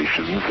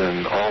operations,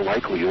 and all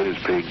likelihood is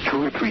paying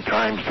 2 or 3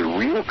 times the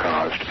real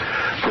cost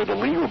for the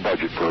legal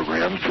budget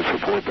programs to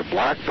support the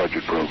black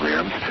budget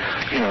programs,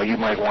 you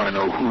might want to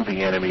know who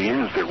the enemy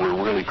is that we're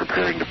really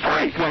preparing to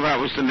fight. Well, that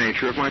was the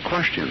nature of my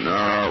question.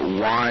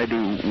 What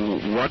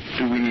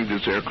do we need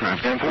this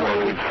aircraft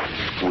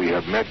for? We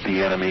have met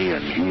the enemy,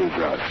 and he is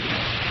us.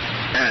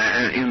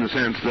 In the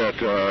sense that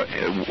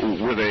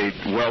with a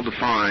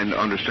well-defined,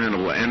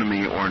 understandable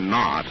enemy or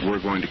not, we're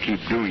going to keep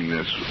doing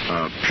this,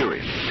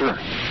 period. Sure.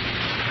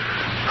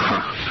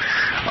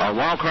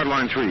 Wildcard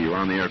Line 3, you're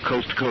on the air,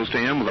 Coast to Coast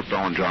AM with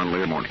Updahl and John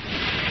Lear. Morning.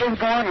 Good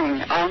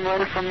morning. I'm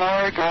Lynn from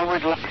Mark. I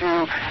would like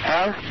to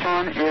ask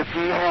John if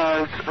he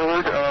has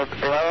heard of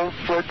L.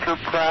 Fletcher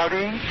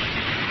Prouty.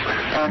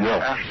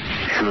 Yeah,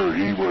 sure.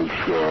 He was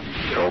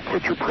L.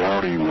 Fletcher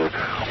Prouty, one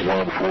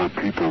of the 4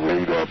 people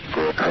laid up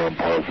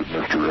composite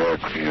Mr.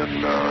 X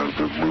in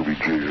the movie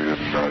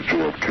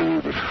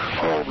JFK that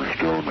Oliver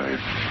Stone made.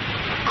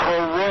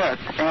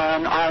 Correct.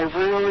 And I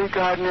really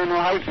got an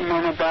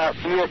enlightenment about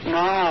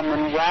Vietnam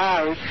and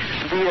why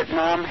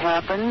Vietnam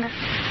happened.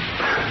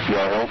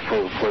 Yeah,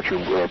 L. Fletcher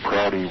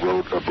Prouty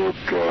wrote a book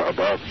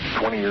about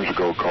 20 years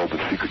ago called The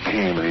Secret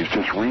Team, and he's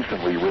just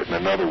recently written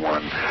another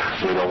one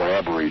that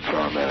elaborates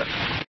on that.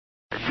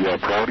 Yeah,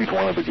 Prouty's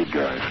one of the good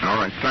guys. All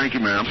right, thank you,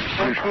 ma'am.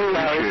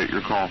 Appreciate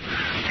your call,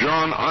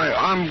 John.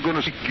 I'm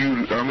going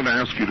to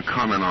ask you to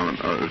comment on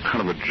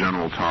kind of a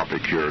general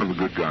topic here. One of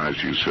the good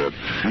guys, you said,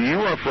 the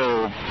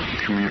UFO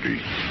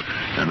community,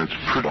 and it's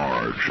pretty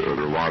large. There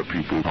are a lot of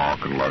people who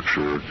talk and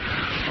lecture.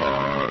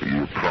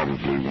 You're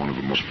probably one of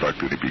the most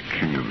respected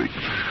community,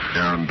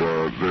 and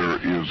there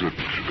is an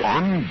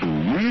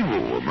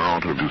unbelievable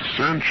amount of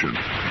dissension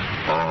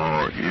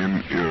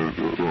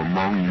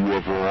among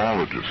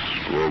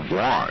UFOologists.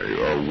 Why?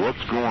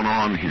 What's going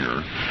on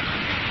here?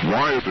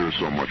 Why is there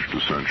so much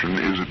dissension?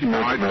 Is it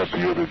not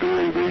the other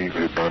day they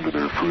had gone to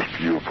their first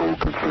UFO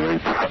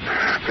conference,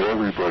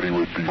 everybody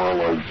would be more or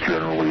less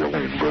generally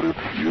aligned, but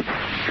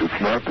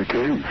it's not the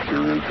case.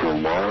 There is a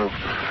lot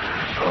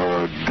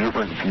of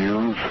different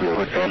views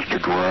as to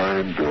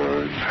grind.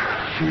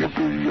 You have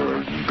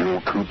the Bill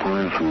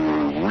Coopers who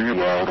are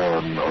real out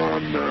on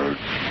the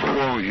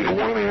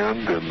one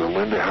end, and the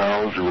Linda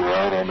Howes who are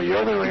out on the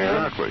other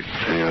end. Exactly.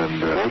 And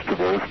most of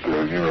us,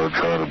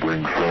 trying to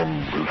bring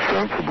some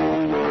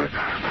sensible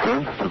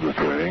sense to the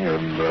thing,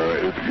 and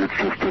it's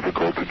just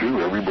difficult to do.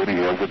 Everybody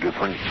has a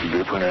different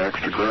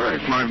axe to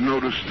grind. I've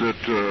noticed that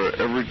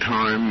every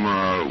time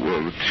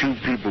the 2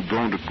 people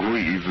don't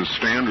agree, the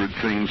standard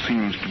thing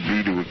seems to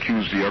be to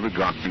accuse the other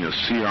guy of being a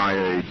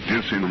CIA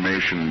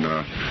disinformation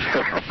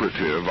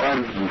operative. That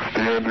is the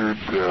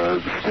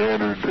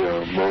standard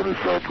modus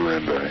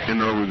operandi. In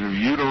other words, if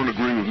you don't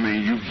agree with me,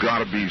 you've got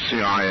to be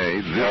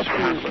CIA. This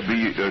has to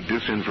be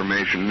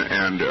disinformation,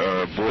 and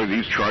boy,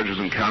 these charges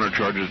and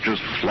countercharges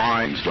just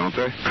fly, don't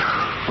they?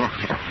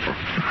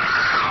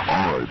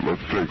 All right,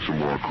 let's take some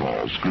more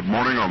calls. Good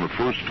morning on the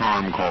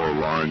first-time caller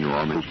line. You're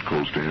on the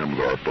Coast to AM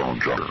with our phone,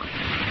 John.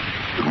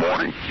 Good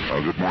morning.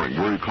 Good morning.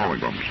 Where are you calling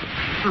from, sir?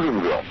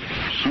 Susanville.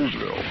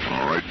 Susanville.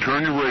 All right.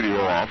 Turn your radio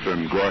off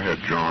and go ahead.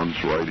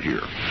 John's right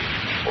here.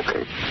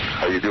 Okay.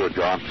 How you doing,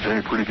 John?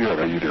 Hey, pretty good.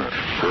 How you doing?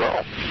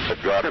 Well, I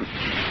got him.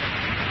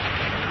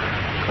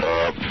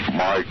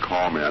 My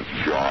comment,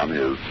 John,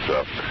 is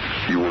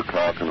you were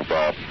talking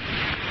about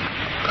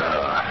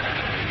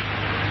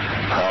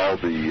how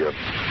the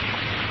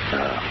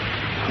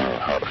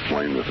how to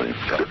explain this thing.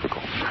 It's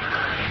difficult.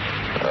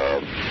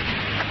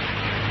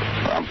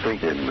 I'm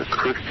thinking the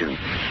Christian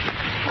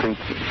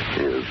thinking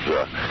is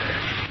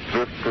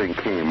this thing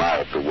came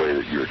out the way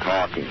that you're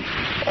talking.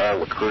 All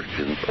the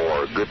Christians,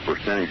 or a good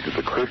percentage of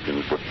the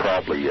Christians, would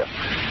probably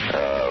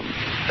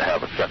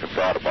have a second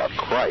thought about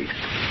Christ.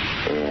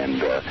 And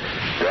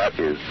that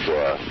is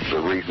the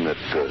reason that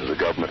the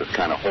government is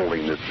kind of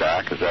holding this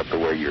back. Is that the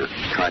way you're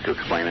trying to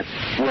explain it?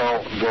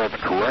 Well, that's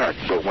correct.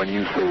 But when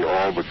you say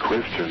all the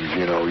Christians,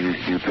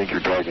 you think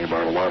you're talking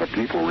about a lot of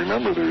people.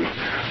 Remember, there's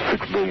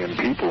 6 billion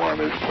people on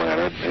this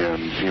planet,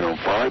 and,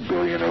 5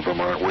 billion of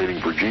them aren't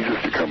waiting for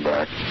Jesus to come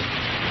back.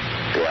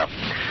 Yeah.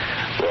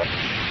 Well,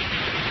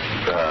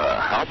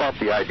 how about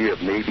the idea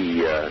of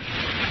maybe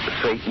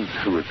Satan,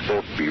 who is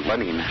supposed to be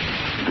running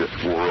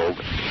this world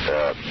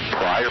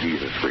prior to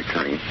Jesus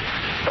returning,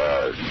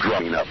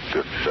 drumming up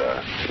this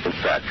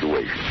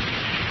infatuation?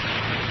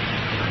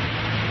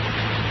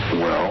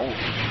 Well,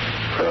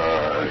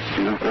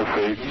 is there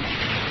Satan?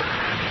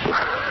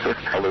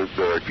 Well,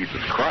 there's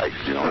Jesus Christ.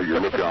 You're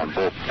looking on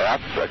both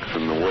aspects,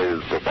 and the way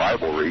the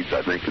Bible reads,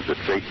 I think, is that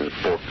Satan is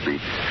supposed to be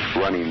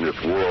running this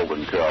world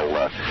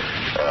until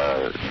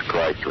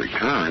Christ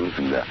returns,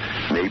 and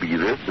maybe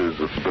this is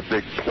the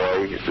big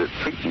play that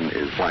Satan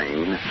is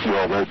playing.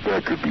 Well,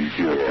 that could be,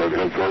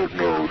 yeah. As Art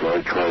knows,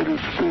 I try to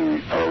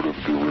stay out of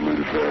the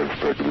religious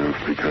aspect of this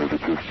because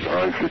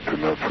I stick to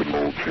nuts and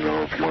bolts. If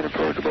you want to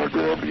talk about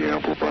gravity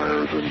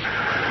amplifiers and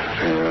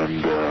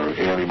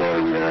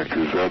antimatter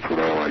reactors, that's what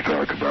I like to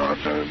talk about.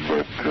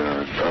 But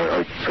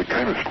I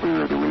kind of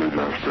clear the religious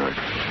aspect.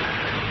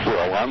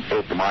 Well, I'm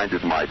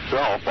open-minded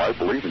myself. I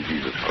believe in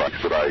Jesus Christ,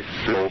 but I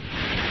still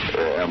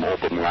am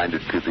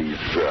open-minded to these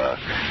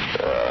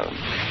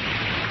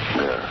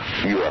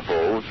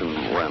UFOs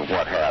and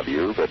what have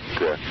you. But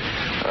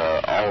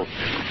I'll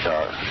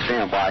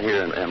stand by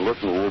here and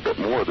listen a little bit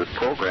more of this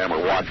program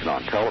or watch it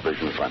on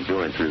television as I'm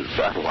doing through the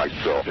satellite.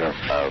 So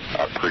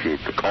I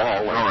appreciate the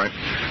call. All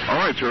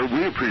right, sir.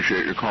 We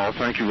appreciate your call.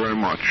 Thank you very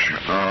much.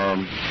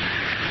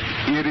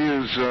 It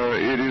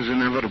is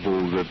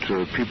inevitable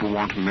that people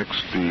want to mix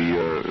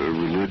the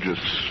religious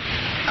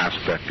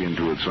aspect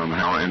into it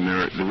somehow, and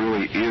there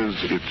really is.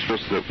 It's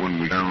just that when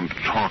we don't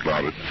talk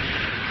about it,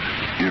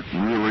 it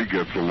really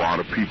gets a lot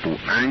of people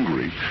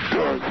angry,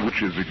 which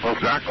is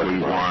exactly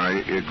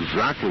why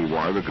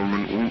the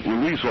government won't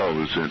release all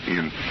this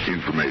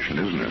information,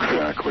 isn't it?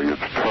 Exactly.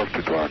 It's tough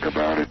to talk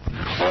about it.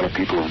 A lot of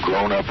people have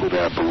grown up with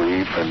that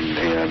belief, and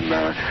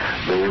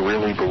they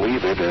really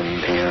believe it,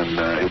 and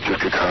it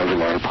just could cause a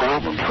lot of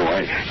problems. So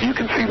you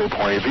can see the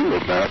point of view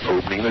of not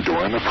opening the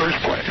door in the first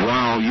place.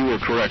 Well, you are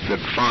correct that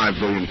 5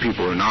 billion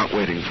people are not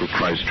waiting for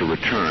Christ to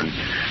return.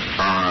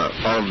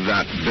 Of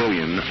that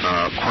billion,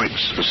 quite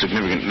a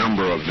significant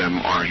number of them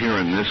are here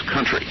in this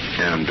country,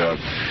 and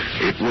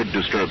it would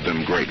disturb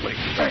them greatly.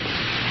 Thanks.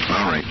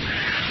 All right.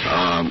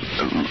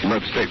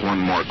 Let's take one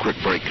more quick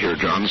break here,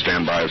 John.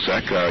 Stand by a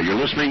sec. You're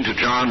listening to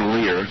John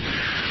Lear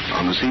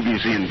on the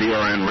CBC and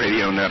BRN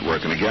radio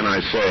network. And again, I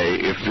say,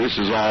 if this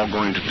is all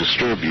going to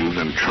disturb you,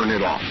 then turn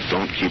it off.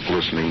 Don't keep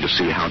listening to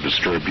see how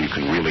disturbed you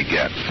can really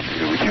get.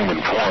 The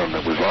human form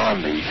that was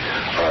on the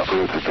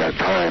Earth at that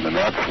time, and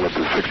that's what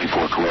the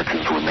 64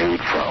 collections were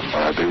made from.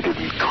 They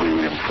didn't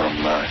create them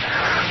from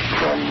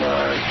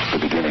the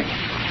beginning.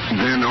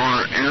 Then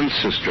our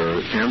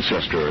ancestors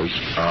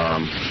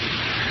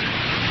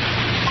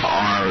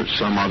are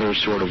some other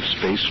sort of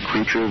space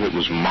creature that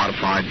was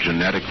modified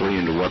genetically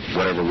into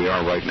whatever we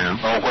are right now?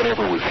 Oh,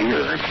 whatever was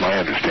here. It's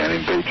my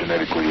understanding they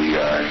genetically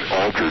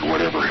altered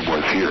whatever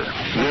was here.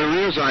 There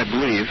is, I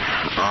believe,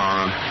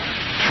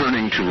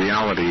 turning to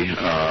reality,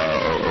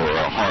 or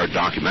a hard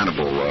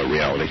documentable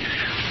reality,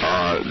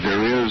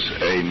 there is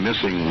a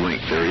missing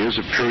link. There is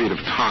a period of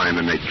time,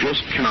 and they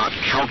just cannot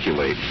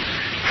calculate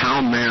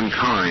how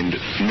mankind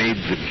made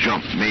the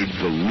jump, made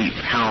the leap,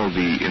 how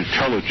the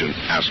intelligent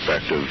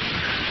aspect of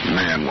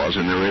man was.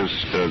 And there is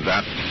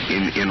that,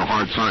 in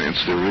hard science,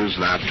 there is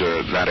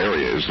that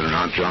area, is there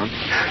not, John?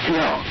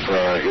 Yeah,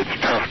 it's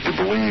tough to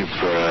believe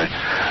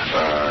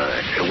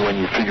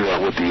when you figure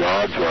out what the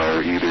odds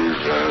are. Either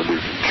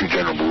there's two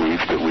general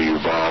beliefs that we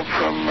evolved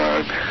from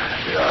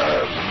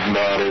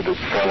matter that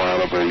fell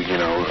out of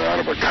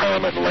a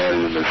comet and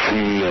landed in the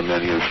sea, and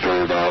then you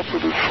started off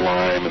with a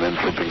slime, and then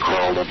something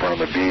crawled up on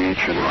the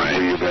beach, and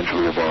we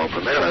eventually evolved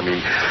from there. I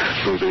mean,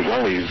 so there's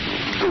only,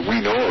 that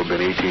we know of,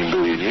 in 18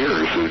 billion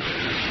years.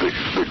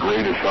 The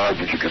greatest odds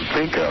that you can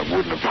think of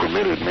wouldn't have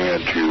permitted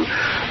man to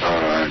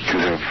have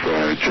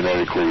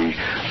genetically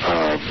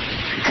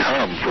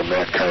come from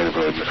that kind of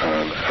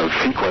a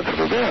sequence of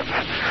events.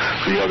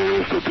 The other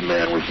is that the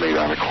man was made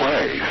out of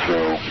clay.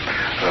 So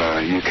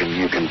you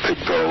can pick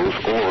those,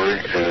 or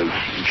as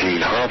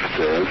Gene Huff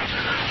says,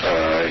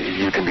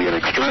 you can be an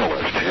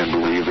externalist and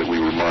believe that we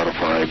were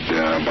modified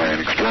by an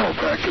external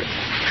factor.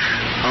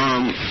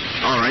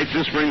 All right,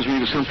 this brings me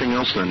to something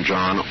else then,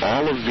 John.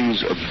 All of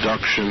these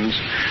abductions,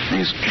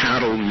 these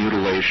cattle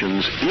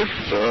mutilations,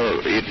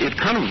 it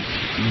kind of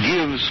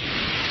gives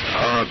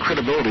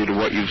credibility to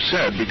what you've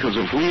said, because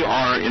if we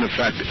are, in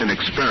effect, an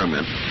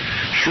experiment,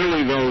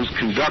 surely those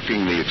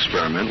conducting the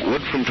experiment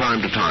would, from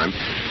time to time,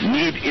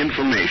 need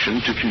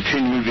information to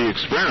continue the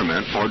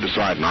experiment, or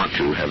decide not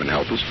to, heaven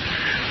help us.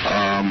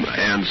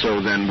 And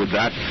so then would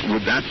that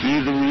be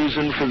the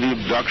reason for the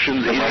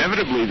abductions?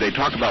 Inevitably, they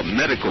talk about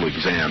medical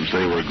exams.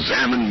 They were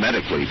examined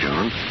medically,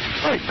 John.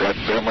 Right.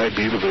 That might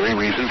be the very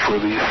reason for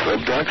these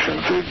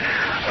abductions.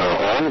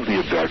 All of the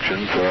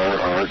abductions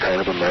are kind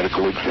of a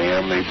medical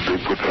exam. They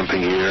put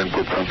something here and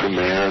put something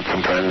there.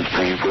 Sometimes it's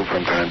painful,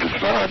 sometimes it's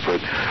not.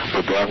 But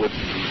that would,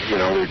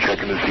 they're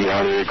checking to see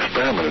how their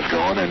experiment is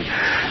going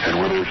and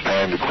whether it's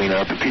time to clean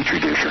out the petri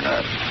dish or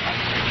not.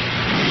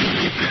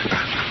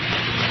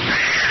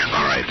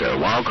 All right,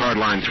 Wildcard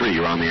Line 3,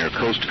 you're on the air,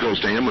 Coast to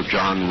Coast AM with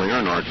John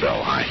Lear and Art Bell.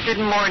 Hi. Good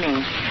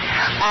morning.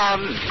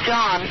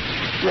 John,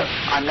 yes.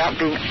 I'm not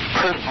being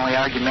personally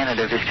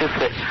argumentative. It's just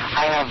that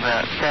I have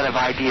a set of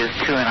ideas,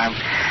 too, and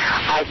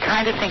I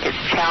kind of think it's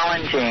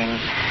challenging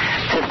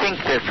to think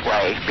this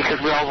way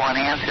because we all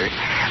want answers.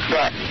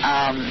 But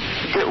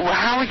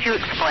how would you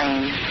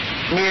explain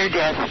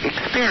near-death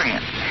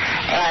experience?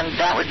 And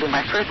that would be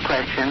my first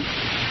question.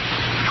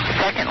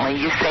 Secondly,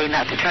 you say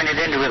not to turn it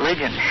into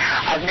religion.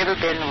 I've never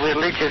been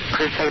religious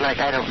per se, like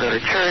I don't go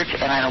to church,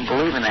 and I don't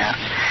believe in that.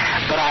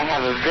 But I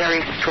have a very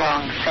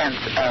strong sense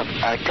of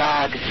a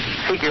God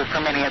figure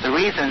for many other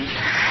reasons.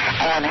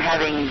 And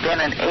having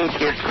been an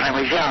atheist when I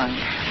was young,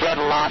 read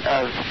a lot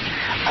of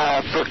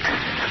books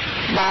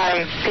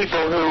by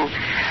people who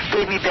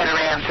gave me better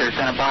answers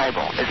than a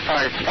Bible as far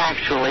as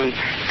factually,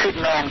 could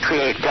man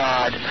create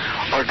God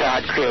or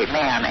God create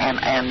man?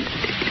 And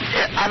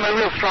I'm a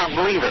real strong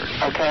believer,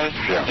 okay,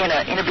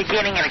 in a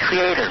beginning and a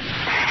creator.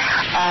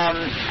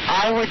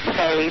 I would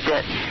say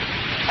that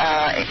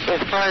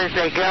as far as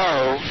they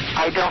go,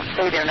 I don't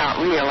say they're not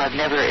real. I've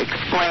never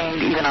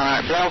explained, even on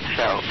Art Bell's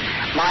show,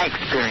 my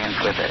experience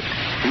with it.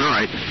 All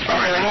right.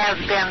 There has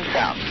been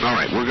some. All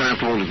right, we're going to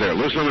have to hold it there.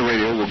 Listen on the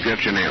radio, we'll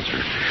get you an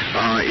answer.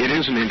 It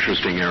is an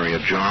interesting area,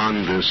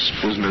 John, this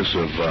business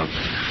of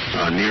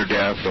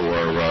near-death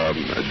or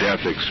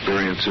death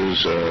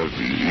experiences,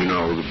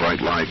 the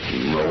bright light,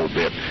 the whole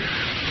bit.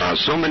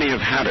 So many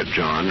have had it,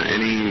 John.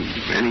 Any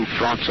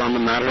thoughts on the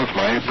matter? It's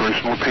my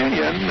personal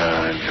opinion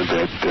that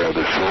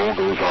the soul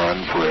goes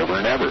on forever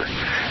and ever.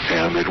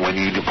 And that when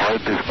you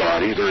depart this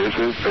body, there is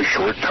a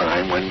short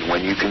time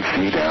when you can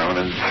see down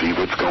and see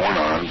what's going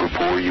on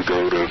before you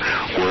go to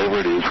wherever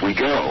it is we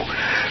go.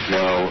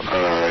 Now,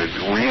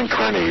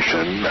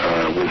 reincarnation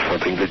was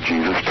something that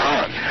Jesus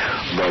taught.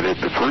 But at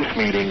the first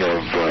meeting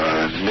of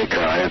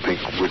Nicaea, I think,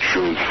 which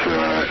was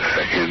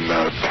in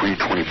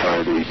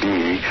 325 AD,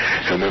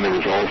 and then there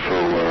was also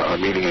a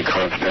meeting in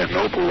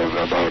Constantinople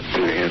about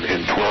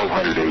in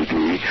 1200 AD,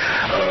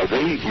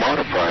 they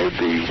modified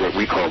what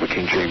we call the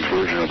King James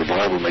Version of the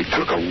Bible, and they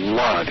took a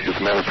lot. As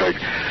a matter of fact,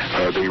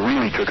 they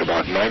really took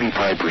about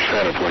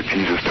 95% of what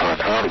Jesus taught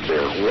out of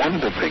there. One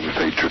of the things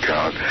they took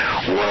out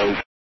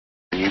was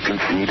you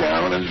can see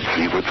down and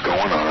see what's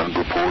going on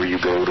before you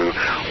go to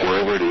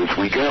wherever it is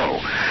we go.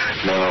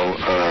 Now,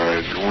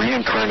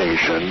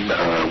 reincarnation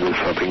was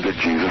something that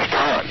Jesus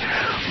taught.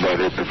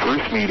 But at the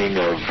first meeting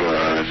of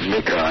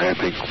Nicaea, I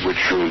think, which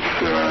was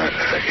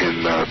in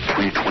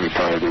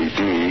 325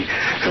 AD,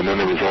 and then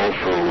there was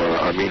also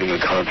a meeting in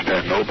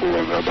Constantinople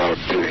about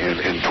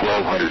in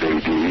 1200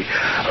 AD,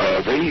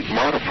 they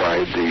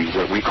modified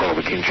what we call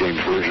the King James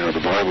Version of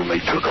the Bible, and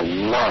they took a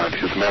lot.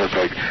 As a matter of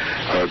fact,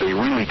 they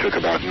really took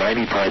about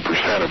 95%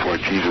 of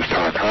what Jesus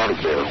taught out of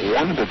there.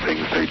 One of the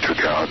things they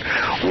took out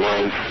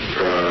was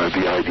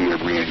the idea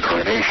of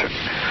reincarnation.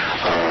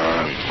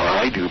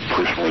 I do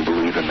personally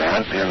believe in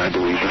that, and I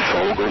believe the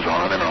soul goes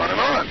on and on and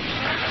on.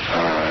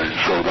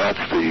 So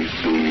that's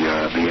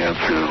the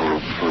answer,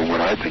 or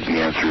what I think the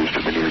answer is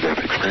to the near-death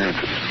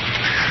experiences.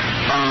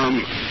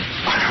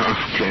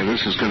 Okay,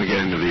 this is going to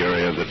get into the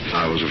area that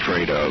I was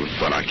afraid of,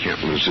 but I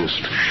can't resist.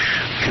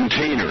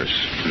 Containers,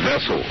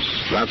 vessels,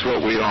 that's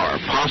what we are.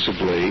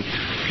 Possibly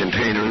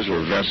containers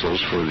or vessels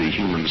for the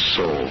human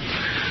soul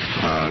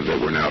that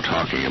we're now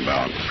talking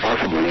about.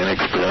 Possibly in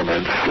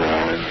experiments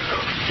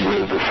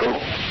with the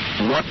soul.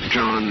 What,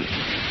 John,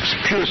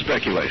 pure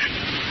speculation,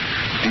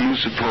 do you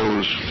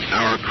suppose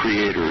our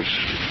creators,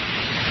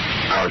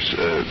 our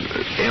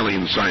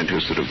alien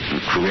scientists that have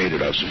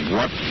created us,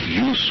 what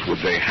use would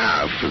they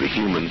have for the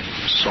human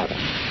soul?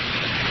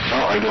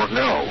 Well, I don't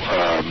know.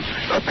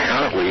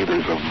 Apparently,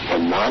 there's a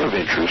lot of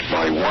interest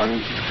by one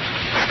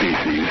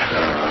species,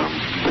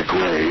 the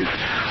Greys,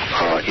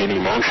 in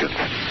emotions.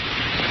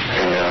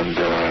 And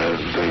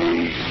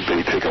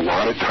they take a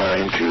lot of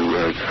time to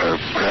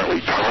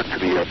apparently talk to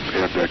the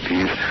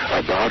abductees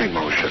about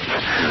emotions.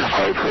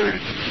 I've heard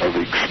of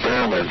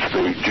experiments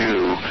they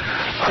do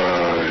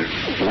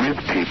with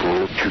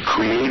people to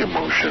create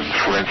emotions.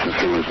 For instance,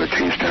 there was a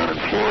case down in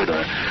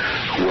Florida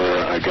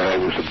where a guy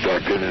was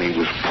abducted and he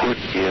was put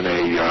in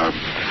a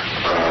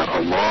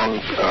long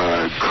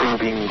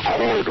curving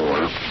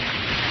corridor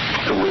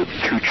with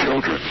two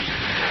children.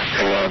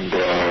 And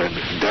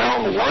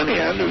down one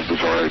end, as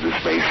bizarre as this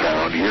may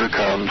sound, here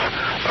comes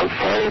a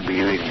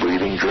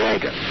fire-breathing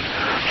dragon.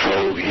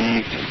 So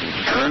he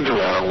turns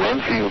around,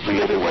 runs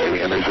the other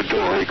way, and there's a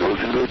door. He goes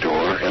into the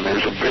door, and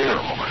there's a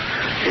barrel.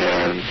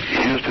 And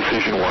his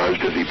decision was,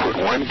 does he put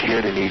one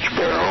kid in each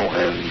barrel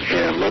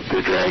and let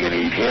the dragon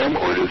eat him,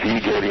 or does he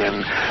get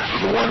in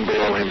the one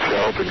barrel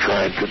himself and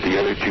try and put the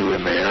other two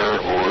in there,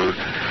 or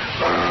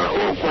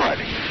what?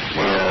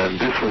 And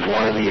this was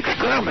one of the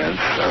experiments,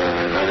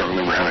 I don't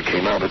remember how it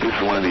came out, but this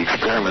is one of the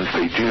experiments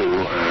they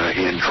do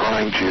in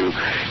trying to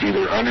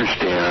either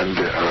understand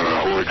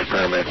or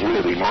experiment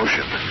with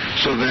emotions.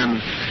 So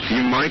then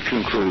you might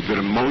conclude that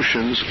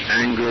emotions,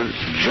 anger,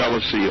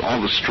 jealousy,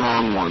 all the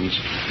strong ones,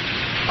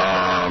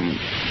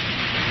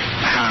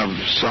 have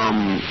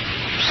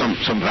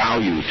some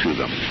value to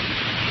them.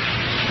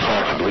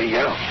 Possibly,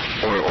 yeah.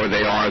 Or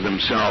they are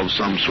themselves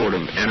some sort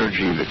of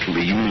energy that can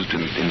be used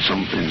in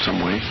some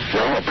way?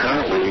 Well,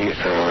 apparently,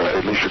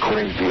 at least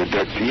according to the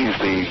abductees,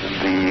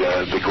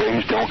 the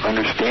Greys don't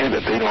understand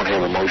it. They don't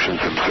have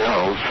emotions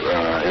themselves,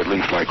 at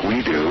least like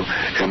we do,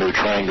 and they're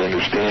trying to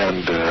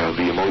understand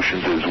the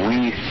emotions as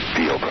we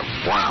feel them.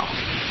 Wow.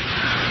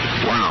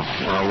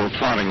 We're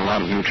plotting a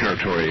lot of new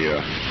territory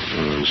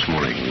this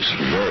morning. It's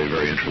very,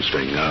 very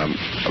interesting.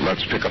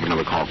 Let's pick up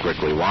another call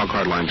quickly.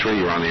 Wildcard line 3,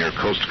 you're on the air,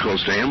 Coast to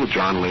Coast AM with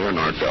John Lear and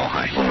Art Bell.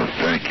 Hi. Well,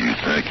 thank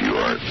you,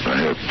 Art. I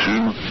have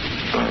two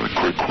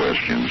quick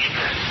questions,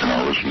 and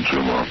I'll listen to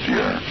them off the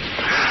air.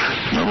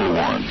 Number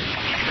one,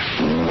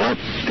 what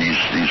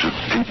these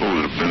people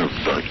that have been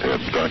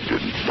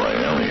abducted by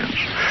aliens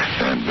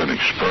and been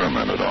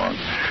experimented on,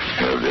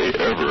 have they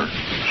ever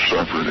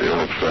suffered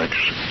ill effects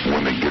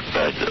when they get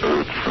back to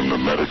Earth from the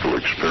medical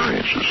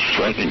experiences?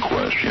 Second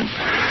question,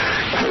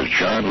 has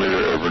John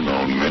Lear ever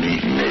known many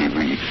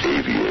Navy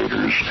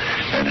aviators,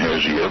 and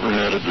has he ever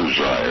had a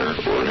desire,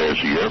 or has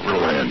he ever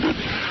landed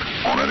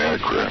on an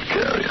aircraft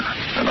carrier?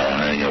 And I'll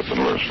hang up and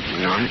listen.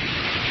 All right.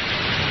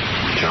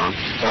 John?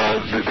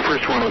 The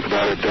first one was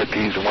about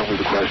abductees, and what was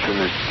the question?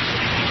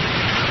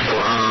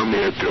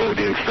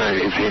 The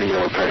experience, any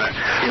effect.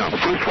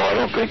 First of all, I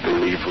don't think they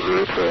leave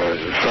Earth.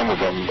 Some of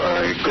them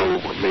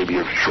go maybe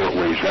a short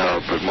ways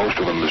out, but most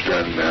of them is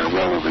done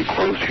relatively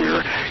close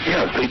here.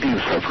 Yes, they do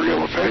suffer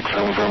ill effects.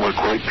 Some of them are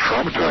quite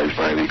traumatized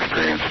by the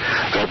experience.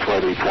 That's why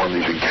they form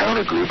these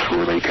encounter groups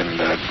where they can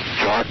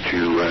talk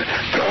to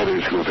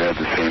others who have had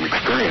the same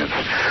experience.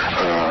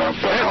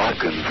 But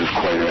Hawkins is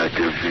quite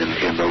active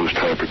in those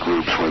type of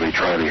groups where they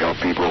try to help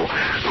people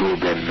who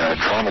have been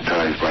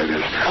traumatized by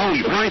this. Oh,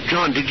 right,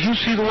 John. Did you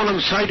see the one on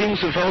the sightings,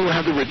 the fellow who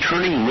had the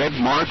returning red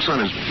marks on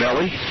his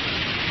belly?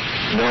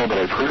 No, but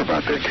I've heard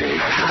about that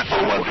case,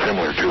 or one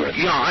similar to it.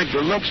 Yeah,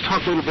 let's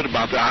talk a little bit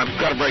about that. I've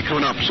got a break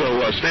coming up,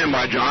 so stand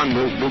by, John.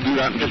 We'll do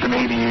that in just a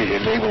minute.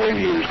 Naval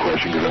Aviator's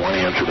question, because I want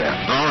to answer that.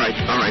 All right.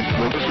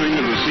 We're listening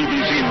to the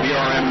CBC and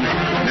BRN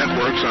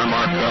networks. I'm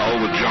Mark Bell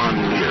with John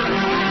Lear.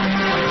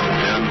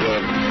 And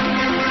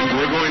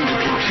we're going to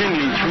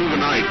continue through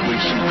the night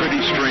with some pretty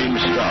strange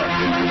stuff.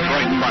 If you're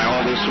frightened by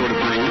all this sort of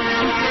thing,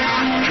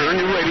 turn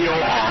your radio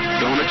off.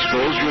 Don't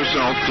expose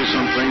yourself to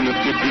something that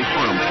could be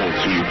harmful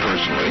to you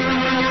personally.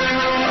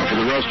 For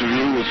the rest of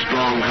you with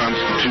strong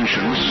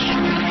constitutions,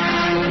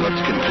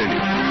 let's continue.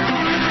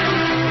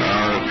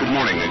 Good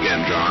morning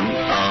again, John.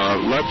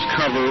 Let's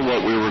cover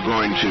what we were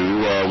going to.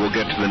 We'll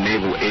get to the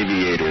naval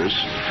aviators.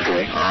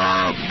 Okay.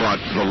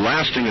 But the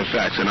lasting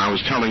effects, and I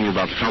was telling you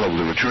about the fellow with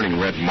the returning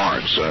red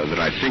marks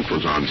that I think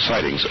was on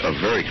sightings, a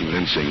very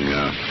convincing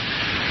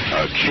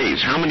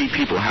case. How many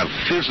people have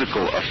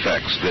physical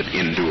effects that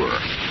endure?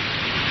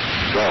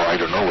 Well, I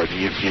don't know. What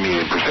you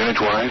mean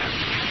percentage-wise?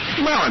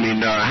 Well, I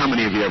mean, how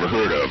many have you ever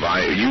heard of?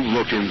 You've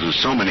looked into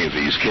so many of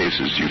these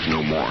cases, you'd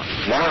know more.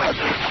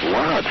 Lots.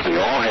 They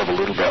all have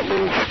that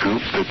little scoop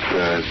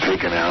that's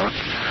taken out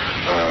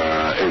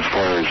as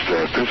far as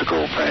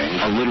physical things.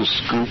 A little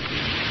scoop?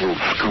 A little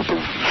scoop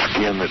of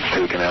skin that's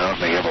taken out,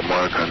 and they have a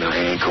mark on their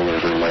ankle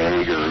or their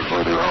leg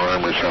or their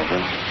arm or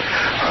something.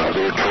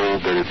 They're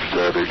told that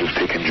they're just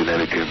taking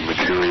genetic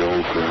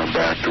materials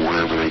back to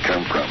wherever they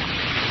come from.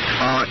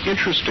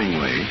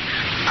 Interestingly,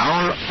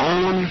 our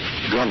own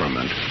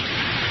government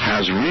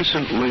has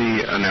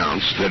recently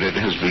announced that it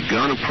has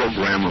begun a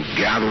program of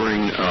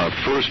gathering,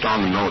 first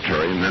on the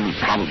military and then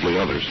probably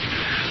others,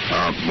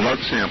 blood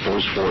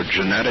samples for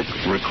genetic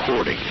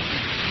recording.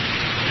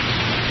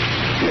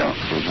 Yeah.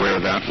 Aware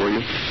of that, were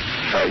you?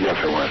 Yes,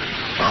 I was.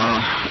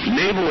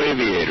 Naval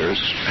aviators,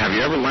 have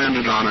you ever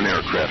landed on an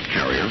aircraft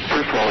carrier?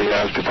 First of all, he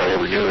asked if I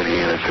ever knew any,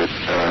 and I said,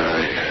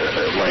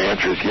 my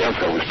answer is yes.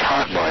 I was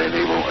taught by a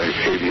naval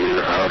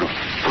aviator how to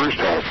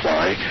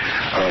fly.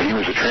 He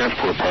was a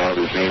transport pilot.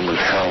 His name was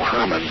Hal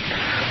Herman.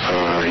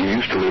 He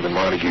used to live in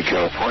Montague,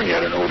 California. I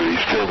don't know whether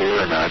he's still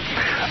there or not.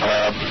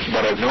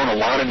 But I've known a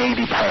lot of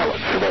Navy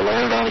pilots. Have I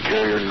landed on a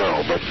carrier?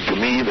 No. But to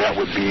me, that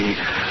would be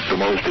the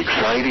most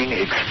exciting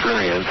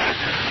experience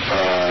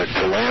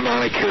to land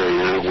on a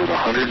carrier with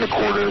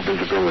 125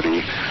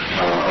 visibility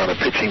on a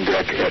pitching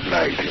deck at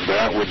night.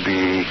 That would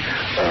be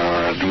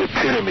the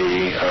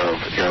epitome of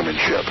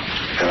airmanship.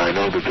 And I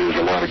know that there's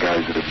a lot of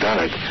guys that have done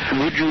it.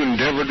 Would you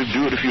endeavor to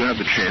do it if you had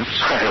the chance?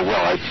 Well,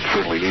 I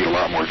certainly need a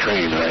lot more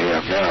training than I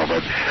have now,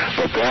 but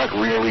that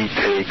really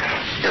takes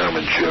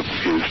airmanship,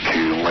 is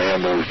to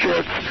land those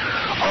jets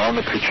on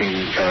the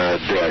pitching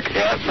deck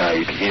at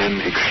night in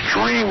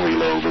extremely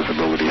low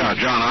visibility. Yeah,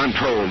 John, I'm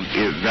told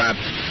that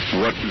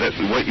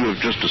what you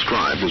have just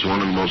described is one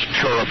of the most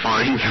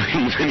terrifying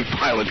things any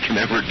pilot can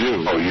ever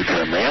do. Oh, you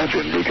can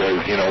imagine,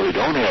 because, they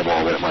don't have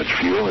all that much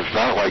fuel. It's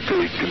not like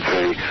they can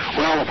say,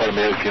 well, if I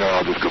miss,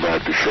 I'll just go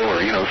back to shore.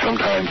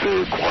 Sometimes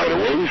they're quite a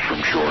ways from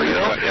shore,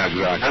 Yeah,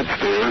 exactly.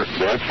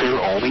 That's their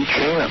only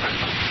chance.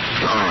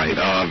 All right,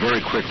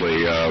 very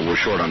quickly, we're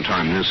short on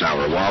time this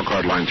hour.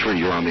 Wildcard Line 3,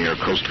 you're on the air,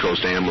 Coast to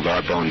Coast AM with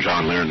Art Bell and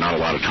John Lear. Not a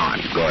lot of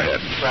time. Go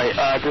ahead. Right,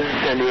 this is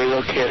San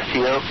Diego,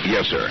 KSTO.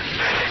 Yes, sir.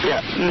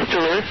 Yeah, Mr.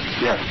 Lear?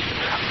 Yes.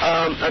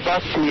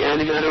 About the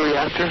antimatter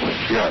reactor?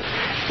 Yes.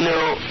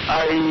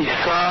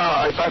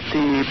 I got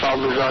the Bob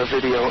Lazar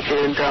video,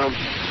 and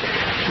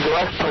the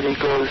last part he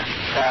goes,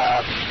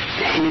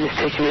 heat is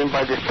taken in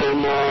by the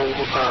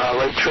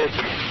thermoelectric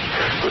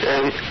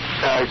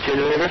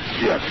generator?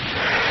 Yes.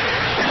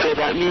 So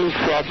that means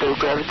that the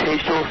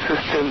gravitational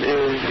system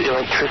is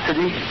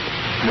electricity?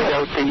 Is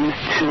that what they use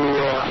to...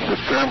 The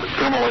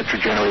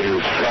thermoelectric generator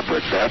is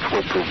separate. That's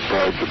what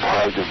provides the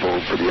positive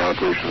volt for the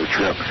operation of the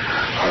trip.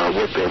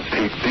 What the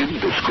tape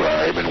didn't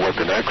describe, and what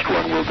the next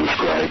one will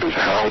describe, is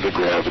how the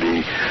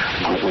gravity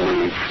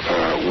wave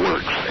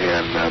works.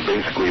 And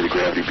basically the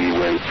gravity B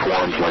wave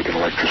forms like an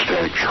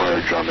electrostatic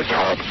charge on the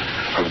top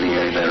of the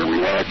antimatter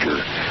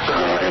reactor.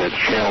 And it's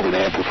channeled and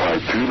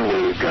amplified through the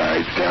wave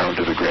guides down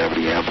to the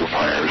gravity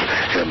amplifiers.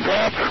 And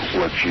that's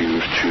what's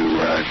used to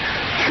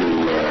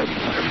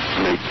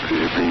make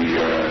the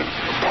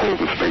pull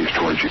the space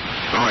towards you.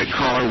 All right,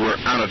 caller, we're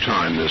out of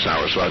time this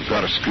hour, so I've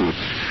got to scoot.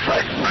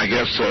 Right. I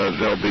guess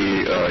there'll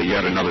be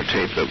yet another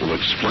tape that will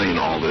explain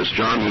all this.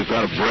 John, we've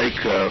got a break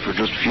for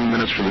just a few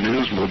minutes for the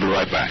news, and we'll be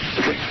right back.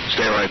 Okay.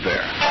 Stay right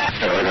there.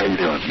 All right, how you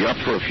doing? You up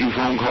for a few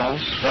phone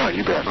calls? Oh,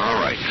 you bet. All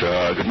right.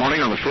 Good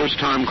morning on the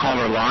first-time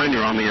caller line.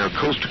 You're on the air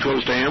Coast to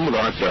Coast AM with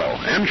Art Bell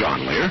and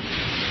John Lear.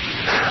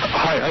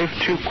 Hi, I have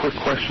two quick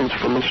questions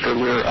for Mr.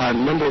 Lear.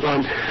 Number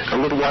one, a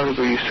little while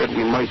ago you said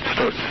we might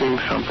start seeing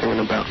something in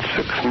about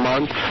 6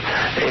 months.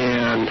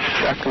 And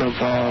second of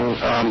all,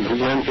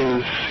 when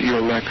is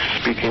your next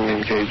speaking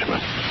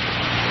engagement?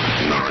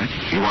 All right.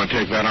 You want to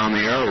take that on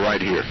the air or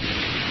right here?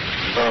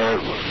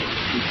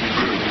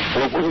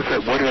 What was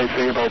that? What did I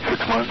say about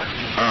 6 months?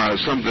 We'll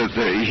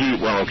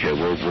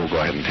go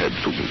ahead and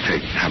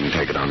have him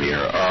take it on the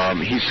air.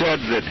 He said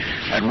that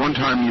at one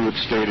time you had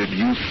stated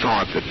you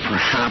thought that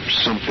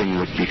perhaps something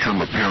would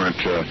become apparent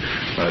to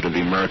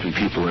the American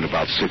people in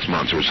about 6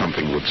 months, or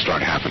something would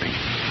start happening.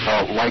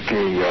 Like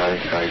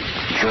a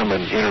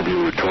German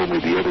interviewer told me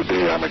the other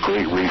day, I'm a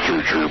great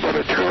researcher, but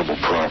a terrible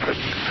prophet.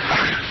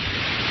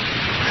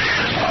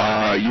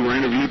 You were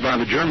interviewed by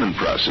the German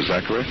press, is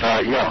that correct?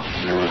 Yeah.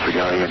 There was a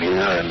guy in here,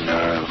 and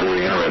a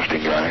very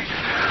interesting guy.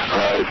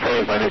 As far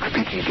as my next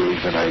speaking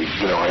engagement, I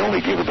only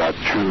give about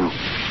 2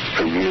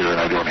 a year, and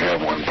I don't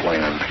have one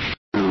planned.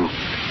 2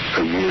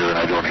 a year, and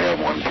I don't have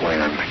one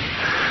planned.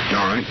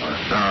 All right.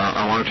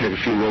 I want to take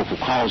a few local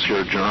calls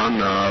here, John.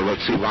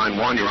 Let's see, line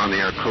 1, you're on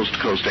the air Coast to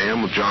Coast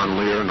AM with John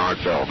Lear and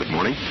Art Bell. Good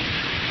morning.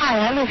 Hi,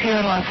 I live here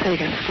in Las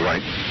Vegas. Right.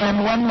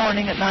 And one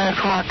morning at 9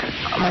 o'clock,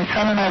 my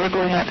son and I were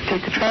going out to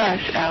take the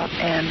trash out,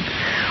 and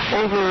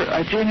over a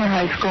junior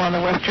high school on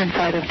the western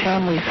side of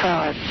town, we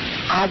saw an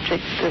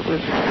object that was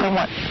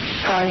somewhat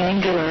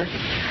triangular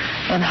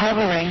and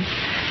hovering,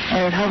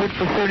 and it hovered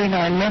for 39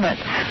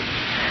 minutes.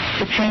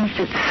 It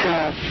changed its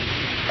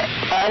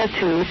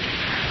attitude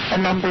a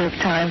number of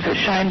times. It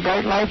shined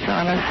bright lights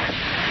on us,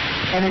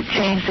 and it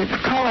changed its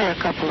color a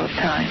couple of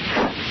times.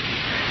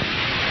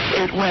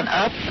 It went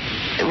up.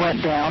 It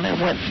went down. It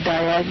went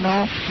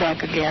diagonal,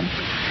 back again.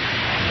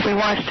 We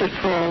watched it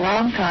for a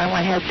long time.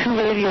 I had 2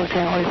 radio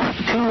towers,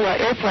 2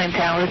 airplane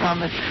towers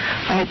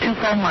I had 2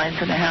 phone lines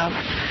in the house.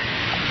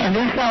 And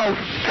these fellows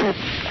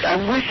I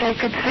wish I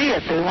could see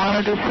it. They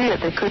wanted to see it.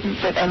 They couldn't,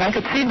 and I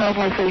could see North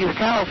Las Vegas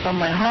Tower from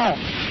my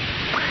home.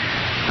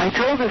 I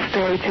told this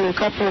story to a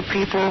couple of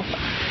people,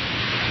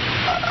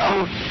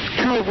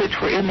 2 of which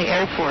were in the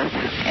Air Force,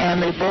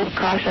 and they both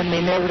cautioned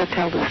me never to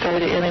tell the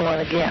story to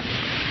anyone again.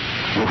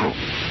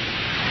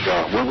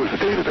 What was the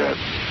date of that?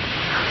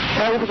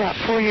 That was about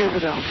 4 years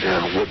ago.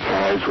 And what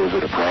size was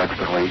it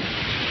approximately?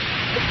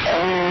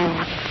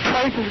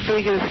 Twice as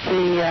big as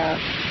the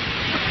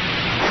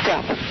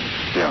stuff.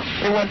 Yeah.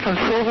 It went from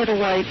silver to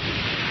white.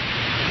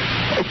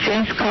 It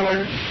changed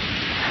color.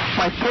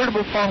 My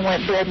portable phone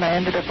went dead, and I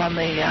ended up on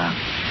the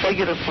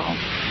regular phone.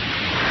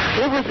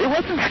 It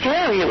wasn't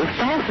scary. It was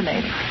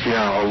fascinating.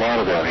 Yeah, a lot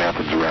of that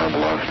happens around the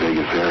Las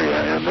Vegas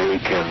area, and they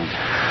can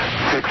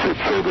fix it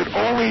so that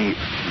only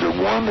the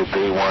one that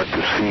they want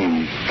to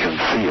see can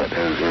see it.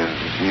 And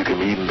you can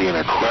even be in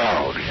a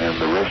crowd,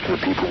 and the rest of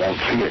the people won't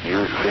see it. And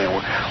you're saying,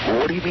 well,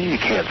 what do you mean you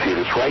can't see it?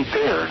 It's right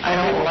there. I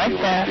don't like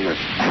that. I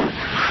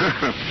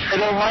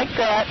don't like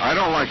that. I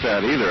don't like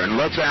that either, and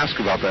let's ask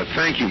about that.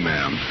 Thank you,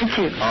 ma'am. Thank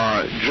you.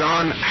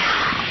 John,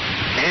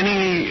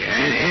 any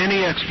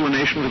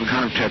explanation for the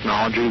kind of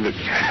technology that...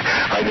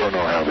 I don't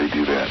know how they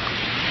do that.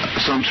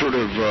 Some sort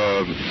of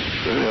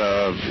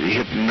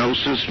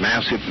hypnosis,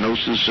 mass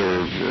hypnosis,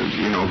 or,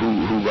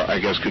 who I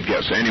guess could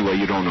guess. Anyway,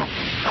 you don't know.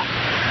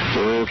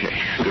 Okay.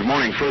 Good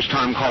morning.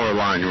 First-time caller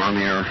line. You're on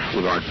the air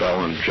with Art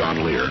Bell and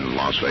John Lear in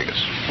Las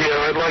Vegas.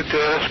 Yeah, I'd like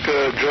to ask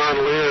John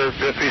Lear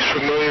if he's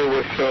familiar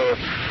with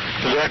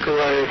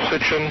Zecharia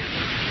Sitchin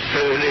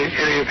and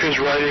any of his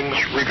writings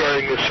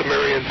regarding the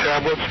Sumerian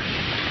tablets.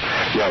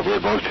 Yeah, I've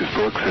read most of his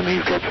books, and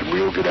he's got some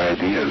real good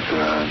ideas.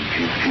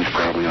 He's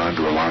probably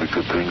onto a lot of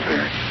good things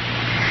there.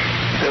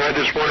 And I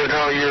just wondered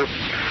how your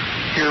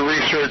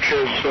research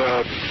is,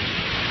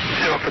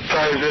 if it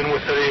ties in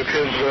with any of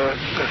his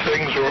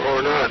things or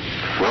not.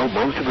 Well,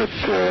 most of it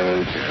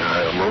ties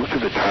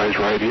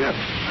right in.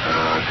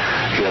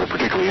 He had a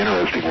particularly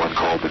interesting one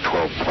called The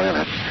 12th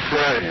Planet.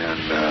 Right.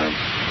 And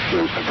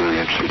there's some very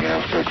interesting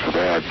aspects of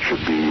that.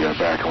 Should be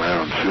back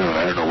around soon.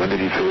 I don't know, when did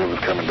he say it was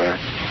coming back?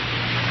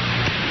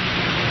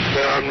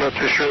 Yeah, I'm not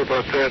too sure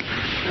about that.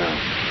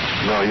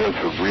 Yeah. No, he has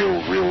a real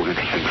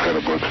interesting set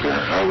of books there.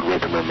 I would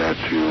recommend that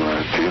to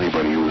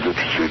anybody who is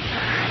interested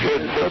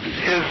in the subject.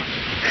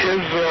 His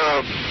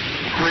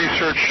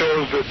research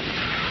shows that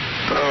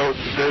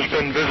there's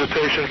been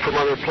visitation from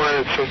other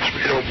planets since,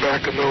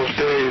 back in those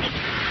days.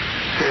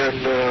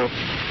 And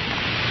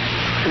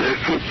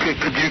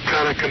could you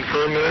kind of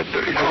confirm that?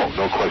 Oh,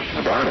 no question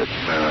about it.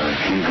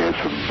 He has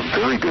some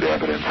very good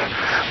evidence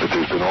that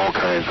there's been all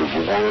kinds of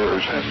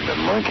wars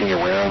and monkeying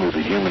around with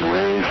the human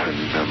race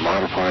and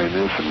modifying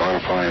this and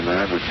modifying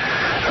that.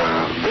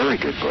 Very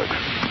good books.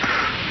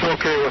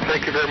 Okay, well,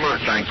 thank you very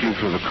much. Thank you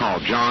for the call.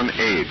 John,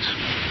 AIDS.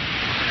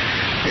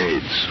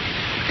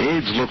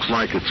 AIDS looks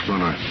like it's going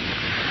to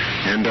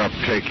end up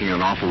taking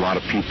an awful lot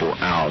of people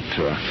out,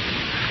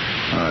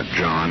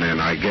 John,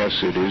 and I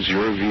guess it is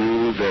your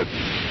view that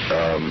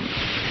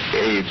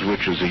AIDS,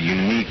 which is a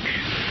unique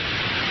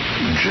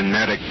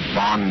genetic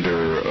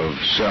bonder of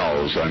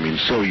cells, I mean,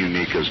 so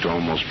unique as to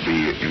almost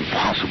be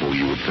impossible,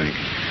 you would think,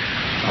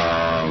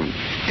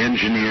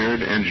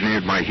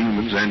 engineered by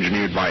humans,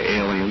 engineered by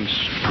aliens,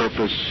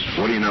 purpose,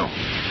 what do you know?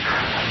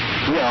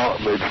 Well,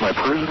 it's my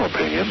personal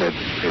opinion that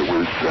it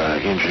was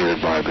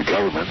engineered by the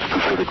government,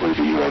 specifically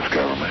the U.S.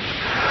 government.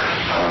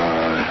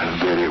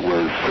 That it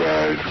was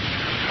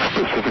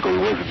specifically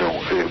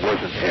it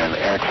wasn't an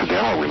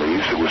accidental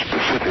release. It was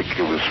specific.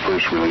 It was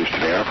first released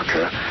in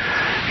Africa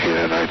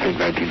in, I think,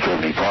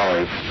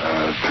 1975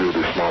 through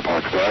the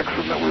smallpox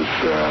vaccine that was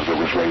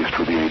laced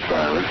with the AIDS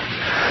virus,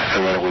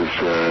 and then it was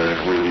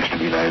released in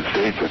the United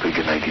States, I think,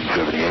 in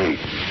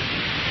 1978.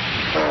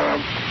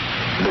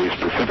 They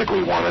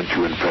specifically wanted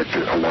to infect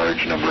a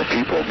large number of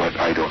people, but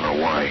I don't know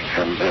why,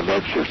 and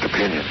that's just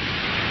opinion.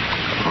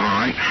 All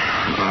right.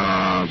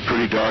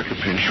 Pretty dark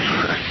opinion.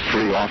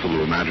 Pretty awful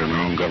to imagine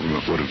our own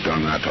government would have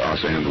done that to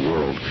us and the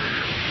world.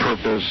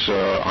 Purpose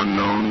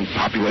unknown,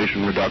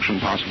 population reduction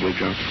possibly,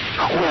 John?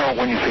 Well,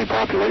 when you say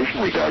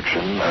population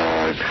reduction,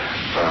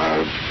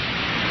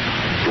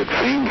 it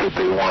seems that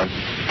they want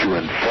to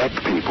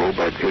infect people,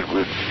 but it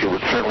would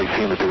certainly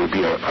seem that there would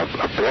be a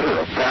better,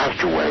 a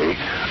faster way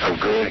of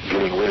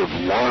getting rid of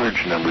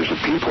large numbers of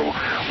people.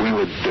 We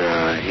would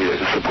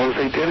suppose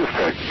they did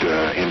infect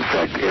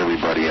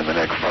everybody in the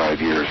next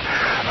 5 years.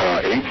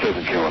 AIDS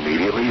doesn't kill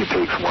immediately. It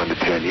takes 1 to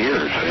 10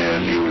 years,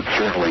 and you would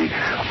certainly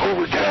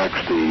overtax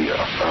the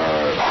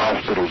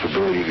hospital's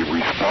ability to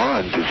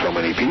respond to so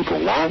many people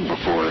long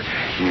before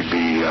you'd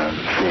be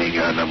seeing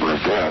a number of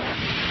deaths.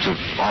 It's an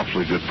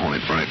awfully good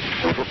point, right?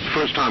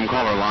 First-time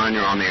caller line,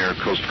 you're on the air,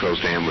 Coast to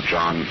Coast AM with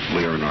John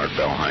Leonard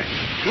Bell. Hi.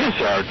 Yes,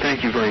 Howard,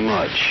 thank you very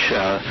much.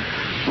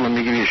 Let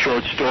me give you a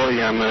short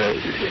story. I'm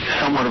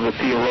somewhat of a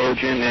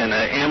theologian and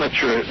an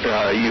amateur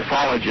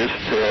ufologist.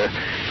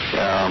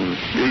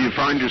 Do you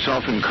find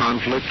yourself in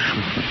conflict?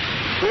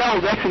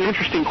 Well, that's an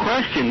interesting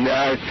question.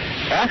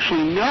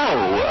 Actually,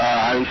 no.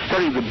 I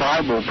studied the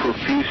Bible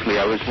profusely.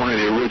 I was one of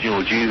the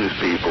original Jesus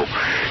people,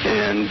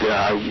 and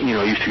I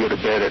used to go to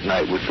bed at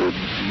night with the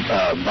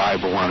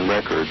Bible on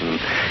record,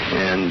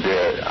 and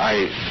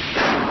I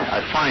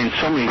find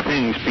so many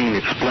things being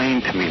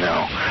explained to me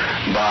now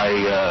by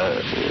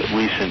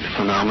recent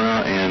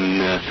phenomena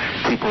and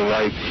people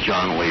like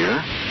John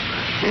Lear.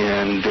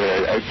 And,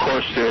 of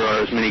course, there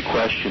are as many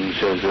questions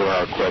as there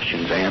are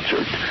questions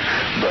answered.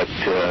 But,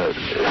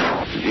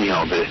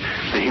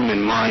 the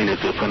human mind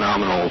is a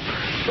phenomenal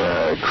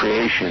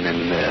creation.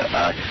 And,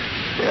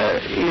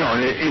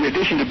 in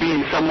addition to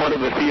being somewhat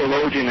of a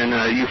theologian and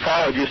a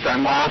ufologist,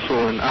 I'm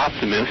also an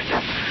optimist.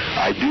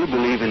 I do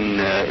believe in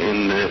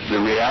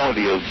the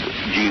reality of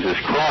Jesus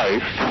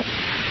Christ.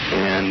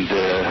 And,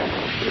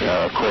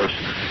 of course,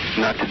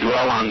 not to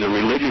dwell on the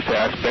religious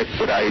aspect,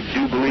 but I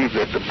do believe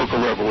that the book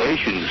of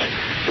Revelations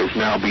is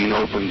now being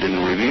opened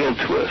and revealed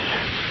to us.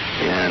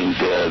 And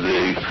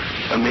the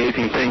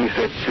amazing things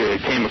that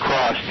came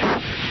across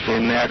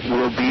in that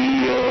will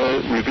be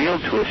revealed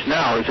to us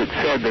now, as it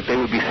said that they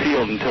would be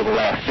sealed until the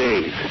last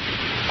days.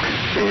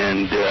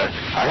 And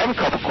I have a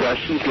couple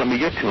questions. Let me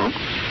get to them.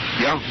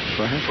 Yeah,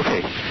 go ahead.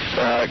 Okay.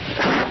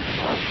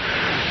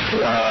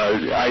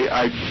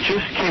 I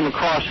just came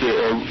across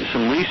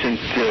some recent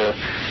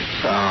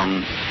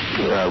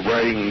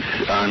writings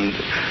on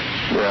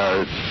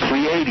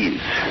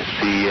Pleiades,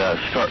 the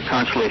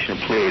constellation of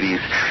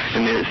Pleiades,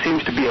 and there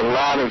seems to be a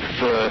lot of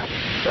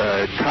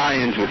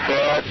tie-ins with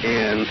that,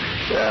 and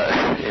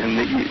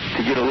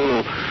to get a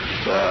little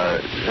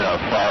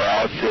far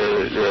out,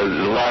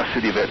 the lost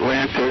city of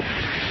Atlantis.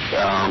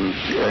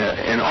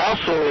 And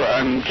also,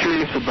 I'm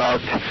curious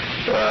about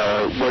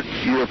what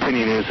your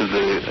opinion is of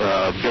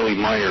the Billy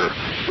Meier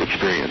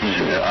experience.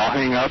 I'll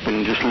hang up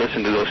and just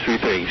listen to those three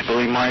things: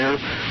 Billy Meier,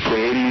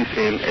 Pleiades,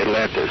 and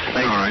Atlantis.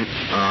 Thank you. All right.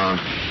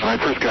 When I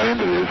first got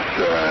into this,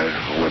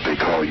 what they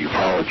call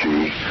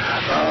ufology,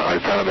 I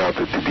found out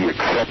that to be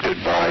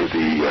accepted by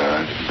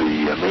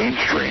the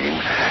mainstream,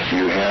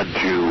 you had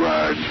to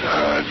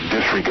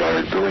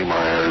disregard Billy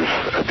Myers,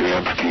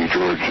 Adamski,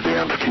 George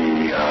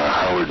Adamski,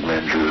 Howard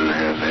Menger,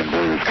 and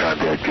various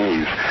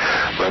contactees.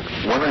 But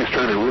when I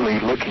started really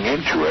looking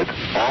into it,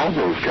 all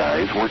those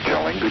guys were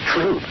telling the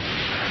truth.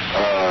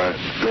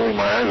 Billy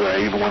Myers,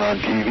 I even went on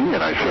TV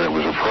and I said it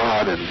was a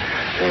fraud, and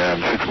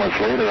 6 months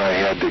later I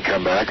had to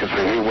come back and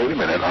say, hey, wait a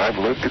minute, I've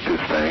looked at this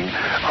thing.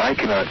 I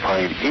cannot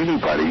find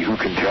anybody who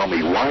can tell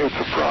me why it's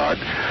a fraud.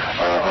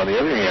 On the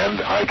other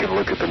hand, I can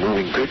look at the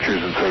moving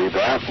pictures and say,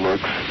 that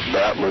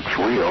looks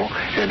real,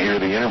 and hear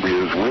the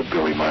interviews with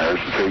Billy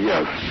Myers and say,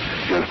 yes,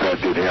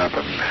 that did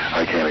happen.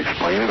 I can't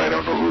explain it. I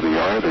don't know who they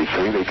are. They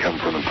say they come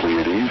from the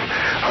Pleiades.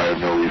 I have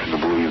no reason to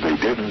believe they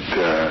didn't.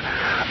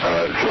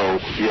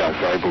 So, yes,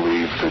 I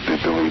believe that the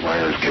Billy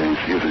Myers case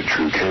is a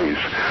true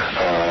case.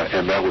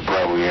 And that would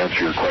probably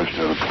answer your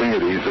question of the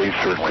Pleiades. They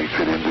certainly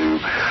fit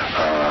into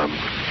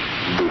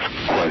this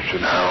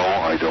question.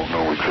 How? I don't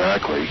know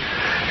exactly.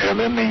 And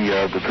then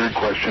the third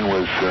question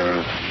was,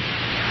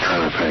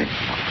 trying to think.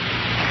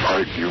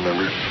 Art, do you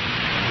remember?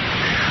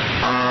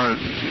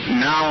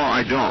 Now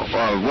I don't.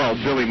 Well,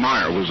 Billy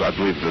Meyer was, I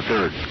believe, the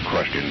third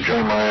question,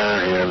 John. Billy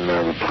Meyer and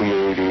the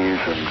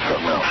Pleiades and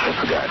something else. I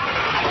forgot.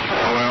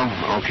 Well,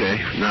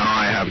 okay. Now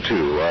I have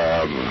two.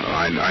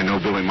 I know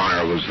Billy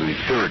Meyer was the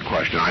third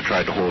question. I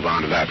tried to hold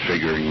on to that,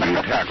 figuring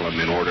you'd tackle them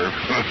in order.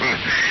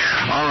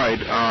 All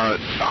right.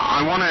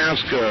 I want to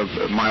ask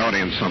my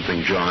audience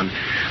something, John.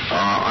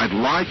 I'd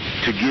like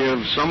to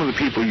give some of the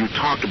people you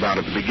talked about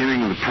at the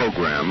beginning of the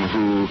program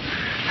who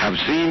have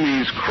seen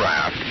these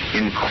craft,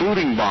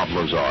 including Bob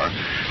Lazar,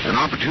 an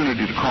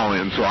opportunity to call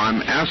in. So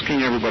I'm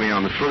asking everybody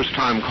on the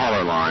first-time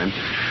caller line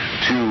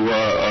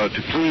to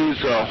please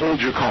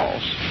hold your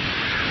calls.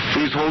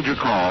 Please hold your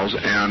calls,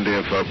 and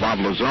if Bob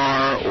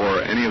Lazar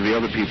or any of the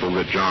other people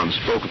that John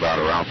spoke about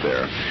are out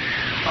there,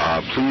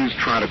 please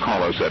try to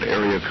call us at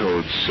area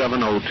code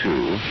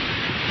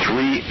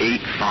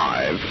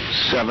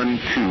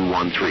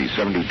 702-385-7213,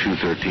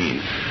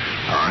 7213.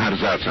 How does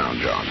that sound,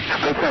 John?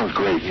 That sounds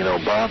great. You know,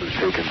 Bob has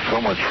taken so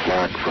much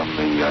flack from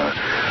the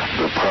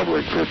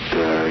public that,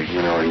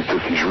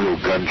 he's real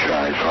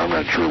gun-shy, so I'm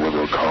not sure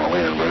whether he'll call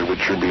in, but it would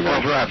sure be nice.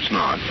 Well, perhaps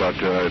not, but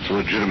it's a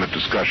legitimate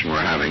discussion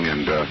we're having,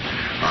 and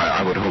I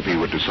would hope he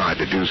would decide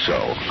to do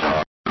so.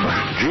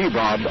 Gee,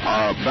 Bob,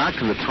 back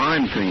to the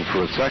time thing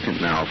for a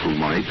second now, if we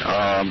might.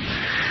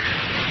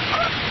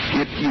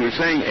 You were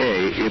saying,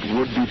 it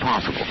would be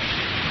possible.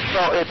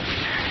 Well,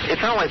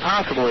 it's not only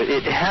possible,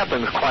 it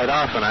happens quite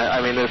often.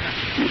 I mean, this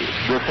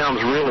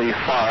sounds really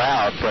far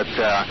out, but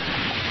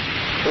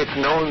it's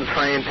known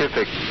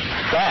scientific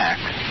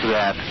fact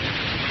that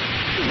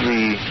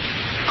the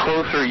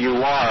closer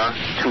you are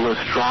to a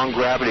strong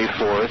gravity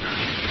force,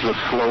 the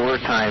slower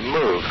time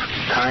moves.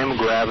 Time,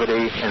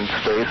 gravity, and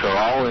space are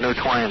all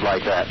intertwined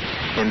like that.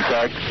 In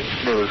fact,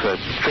 there was a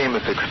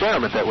famous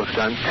experiment that was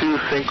done. 2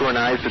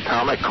 synchronized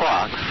atomic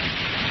clocks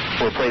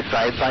were placed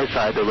side by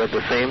side. They were at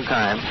the same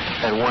time,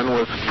 and one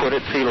was put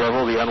at sea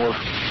level, the other was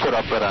put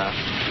up at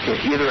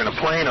either in a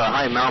plain or a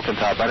high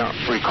mountaintop. I don't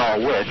recall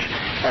which.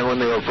 And when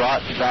they were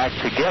brought back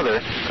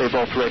together, they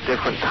both were at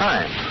different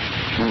times.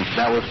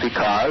 That was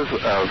because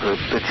of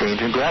the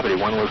change in gravity.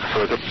 One was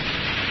further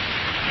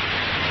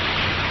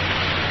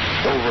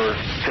over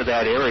to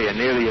that area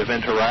near the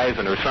event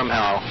horizon, or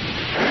somehow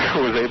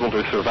was able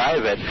to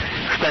survive it,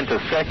 spent a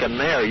second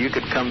there. You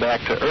could come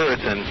back to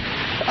Earth and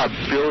 1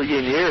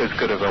 billion years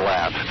could have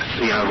elapsed.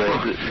 You know,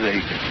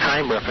 the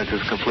time reference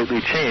is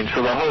completely changed.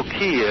 So the whole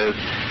key is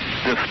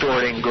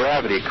distorting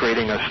gravity,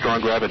 creating a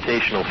strong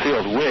gravitational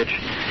field, which,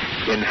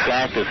 in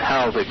fact, is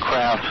how these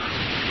crafts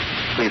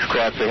they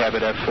have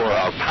at S4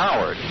 are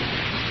powered.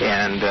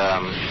 And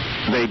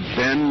they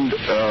bend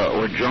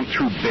or jump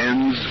through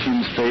bends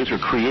in space or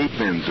create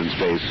bends in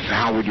space.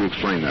 How would you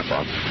explain that,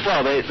 Bob?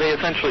 Well, they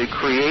essentially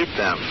create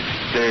them.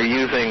 They're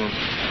using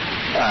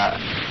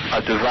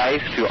a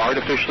device to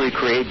artificially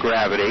create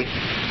gravity.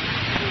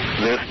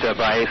 This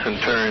device, in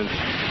turn,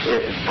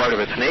 part of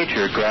its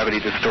nature, gravity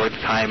distorts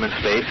time and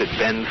space. It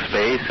bends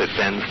space. It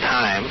bends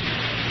time.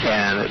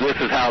 And this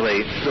is how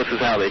they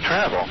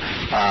travel.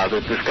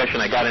 The discussion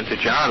I got into,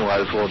 John,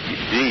 was, well,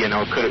 gee, is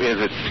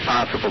it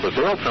possible to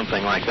build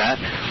something like that?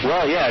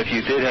 Well, yeah, if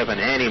you did have an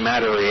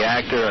antimatter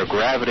reactor, a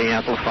gravity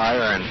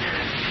amplifier, and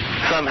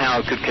somehow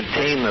it could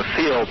contain the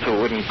field so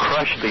it wouldn't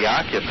crush the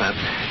occupant.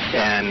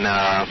 And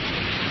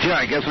yeah,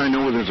 I guess I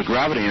know where there's a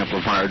gravity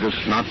amplifier,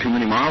 just not too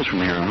many miles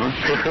from here, huh?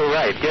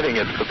 Right, getting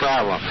it's the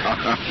problem.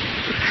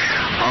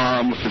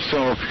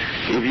 So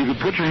if you could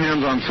put your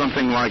hands on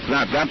something like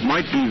that, that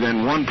might be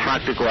then one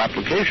practical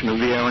application of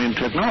the alien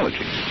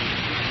technology.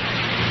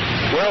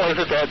 Well, is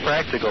it that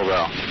practical,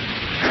 though?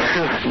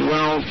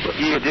 Well,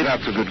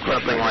 that's a good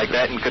question. Something like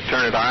that, and could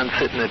turn it on,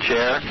 sit in a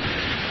chair,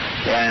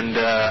 and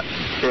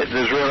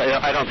there's really,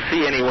 I don't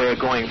see any way of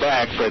going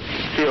back, but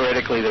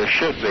theoretically there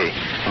should be.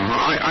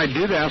 I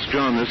did ask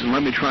John this, and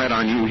let me try it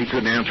on you. He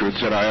couldn't answer it,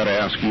 said I ought to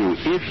ask you.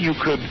 If you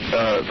could,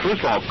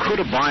 first of all, could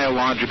a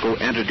biological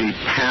entity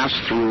pass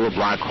through a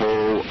black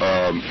hole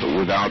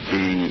without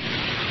being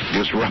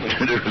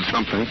disrupted or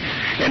something?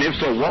 And if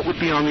so, what would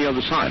be on the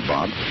other side,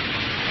 Bob?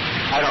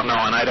 I don't know,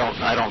 and I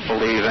don't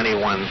believe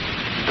anyone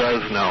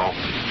does know.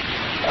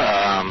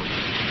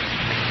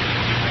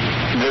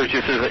 There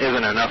just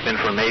isn't enough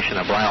information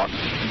about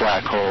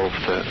black holes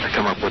to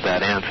come up with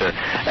that answer.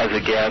 As a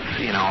guess,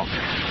 you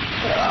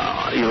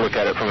look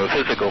at it from a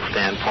physical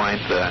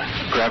standpoint, the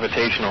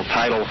gravitational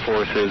tidal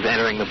forces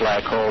entering the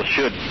black hole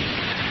should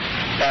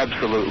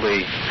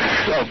absolutely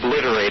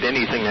obliterate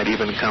anything that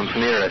even comes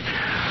near it.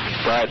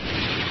 But,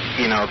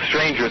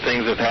 stranger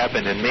things have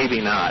happened, and maybe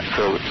not.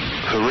 So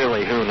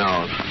really, who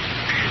knows?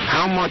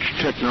 How much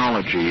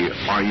technology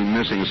are you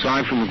missing,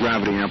 aside from the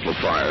gravity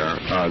amplifier,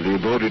 the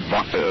ability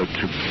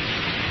to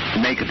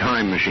make a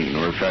time machine,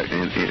 or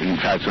in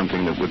fact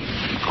something that would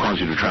cause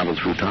you to travel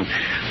through time?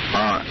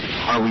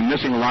 Are we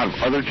missing a lot of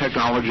other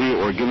technology,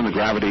 or given the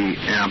gravity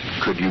amp,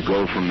 could you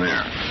go from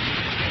there?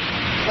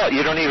 Well,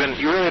 you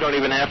really don't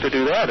even have to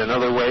do that.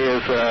 Another way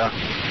is,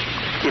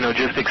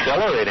 just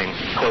accelerating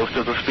close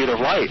to the speed of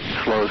light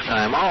slows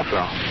time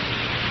also.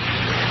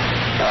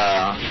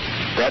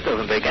 That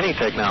doesn't take any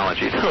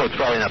technology, so it's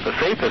probably not the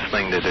safest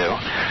thing to do.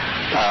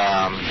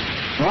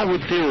 What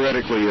would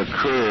theoretically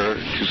occur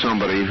to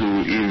somebody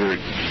who either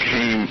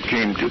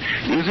came to...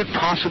 Is it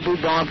possible,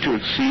 Bob, to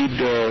exceed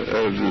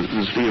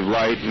the speed of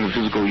light in the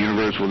physical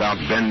universe without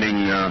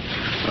bending,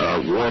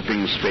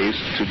 warping space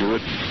to do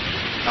it?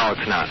 No,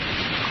 it's not.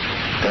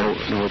 No,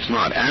 it's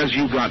not. As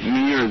you got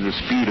near the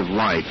speed of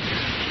light,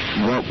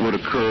 what would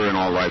occur in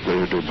all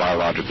likelihood to a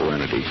biological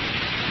entity?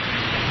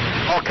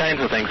 All kinds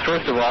of things.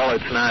 First of all,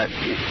 it's not...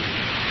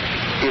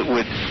 It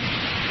would...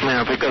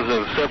 because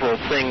of several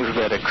things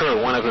that occur,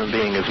 one of them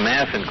being is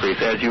mass increase.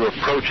 As you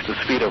approach the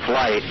speed of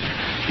light,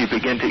 you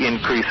begin to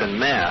increase in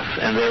mass,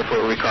 and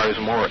therefore it requires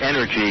more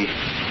energy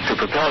to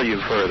propel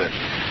you further,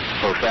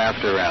 or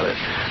faster, rather.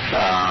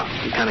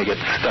 You kind of get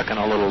stuck in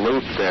a little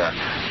loop there.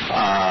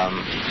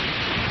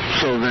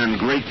 So then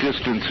great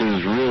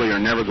distances really are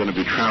never going to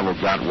be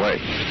traveled that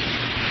way?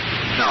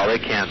 No, they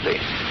can't be.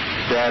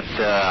 That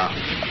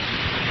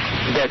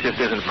just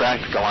isn't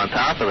practical. On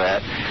top of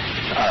that,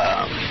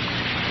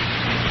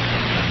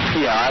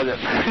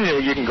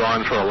 you can go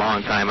on for a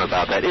long time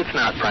about that. It's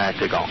not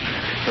practical.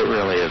 It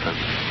really isn't.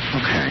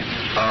 Okay.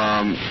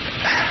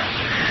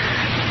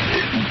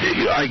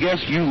 I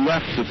guess you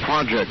left the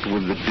project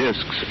with the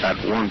discs at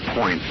one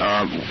point.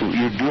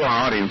 You do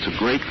our audience a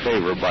great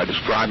favor by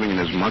describing in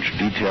as much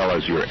detail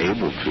as you're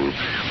able to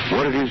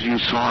what it is you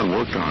saw and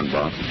worked on,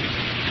 Bob.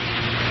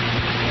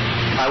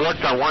 I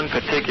worked on one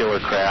particular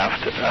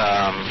craft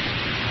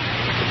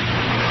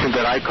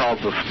that I called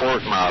the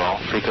sport model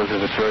because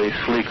of its very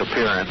sleek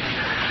appearance.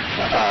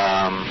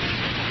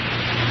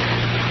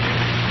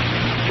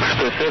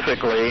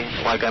 Specifically,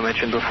 like I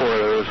mentioned before,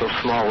 there was a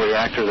small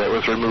reactor that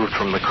was removed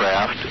from the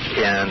craft,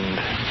 and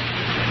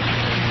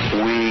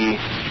we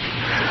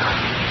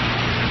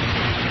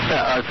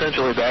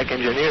essentially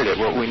back-engineered it.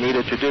 What we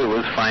needed to do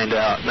was find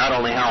out not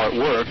only how it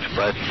worked,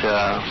 but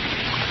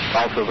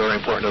also very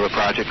important to the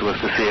project was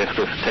to see if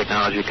this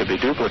technology could be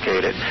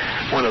duplicated.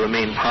 One of the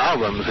main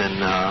problems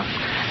in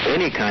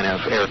any kind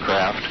of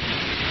aircraft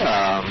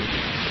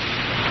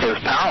is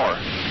power.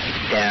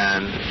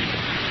 And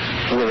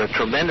with a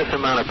tremendous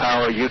amount of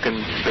power, you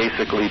can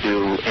basically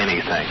do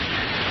anything.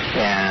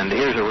 And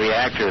here's a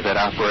reactor that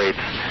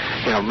operates,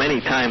 many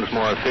times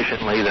more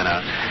efficiently than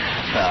a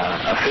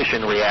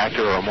fission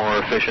reactor, or more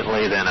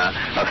efficiently than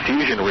a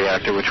fusion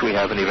reactor, which we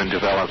haven't even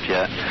developed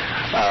yet,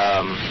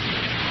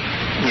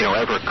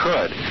 ever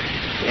could.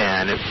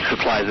 And it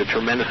supplies a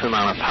tremendous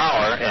amount of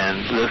power,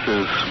 and this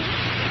is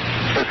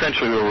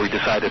essentially where we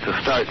decided to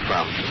start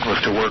from, was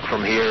to work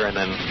from here and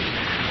then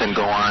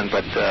go on.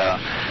 But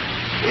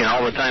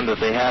all the time that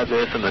they had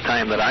this and the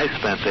time that I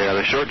spent there,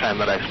 the short time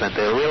that I spent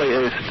there, really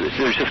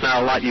there's just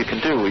not a lot you can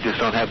do. We just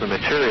don't have the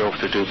materials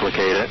to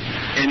duplicate it.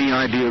 Any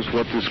ideas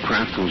what this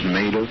craft was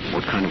made of?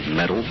 What kind of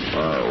metal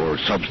or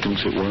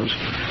substance it was?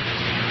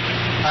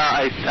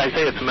 I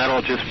say it's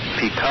metal just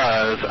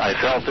because I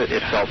felt it.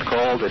 It felt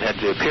cold. It had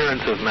the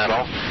appearance of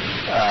metal.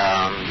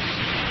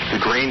 The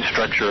grain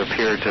structure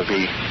appeared to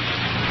be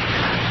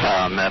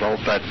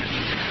metal, but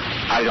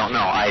I don't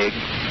know.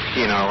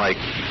 Like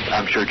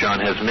I'm sure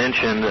John has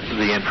mentioned,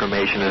 the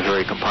information is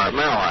very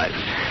compartmentalized.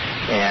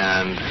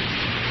 And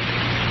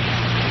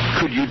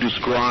could you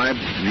describe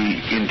the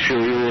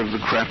interior of the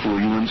craft? Were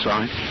you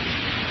inside?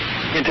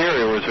 The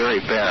interior was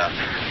very bare.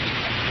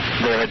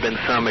 There had been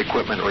some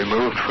equipment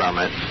removed from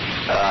it.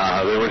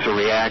 There was a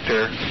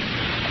reactor.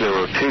 There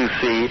were 2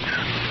 seats.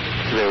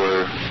 There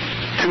were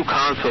 2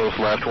 consoles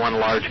left, one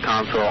large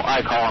console.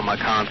 I call them a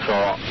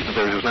console.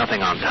 There was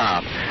nothing on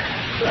top.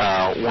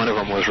 One of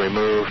them was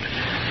removed.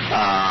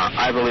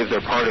 I believe they're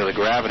part of the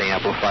gravity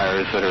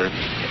amplifiers that are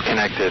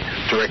connected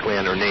directly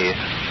underneath.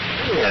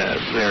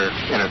 They're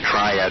in a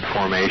triad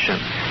formation.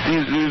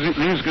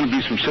 These are going to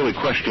be some silly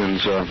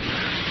questions,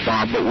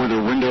 Bob, but were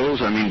there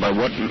windows? I mean, by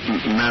what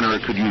manner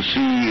could you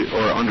see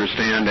or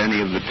understand any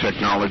of the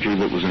technology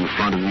that was in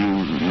front of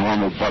you,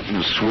 normal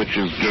buttons,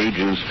 switches,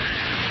 gauges,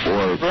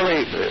 or...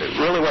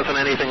 Really wasn't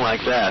anything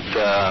like that.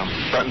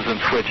 Buttons and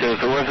switches.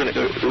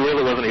 It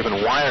really wasn't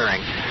even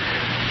wiring.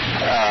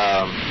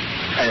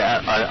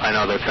 I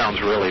know that sounds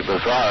really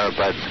bizarre,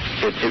 but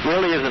it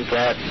really isn't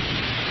that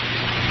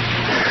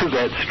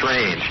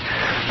strange.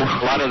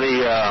 A lot of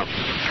the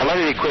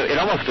equipment, it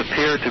almost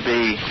appeared to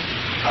be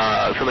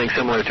something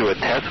similar to a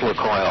Tesla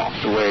coil.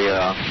 The way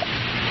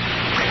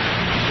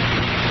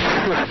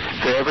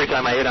so every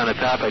time I hit on a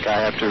topic,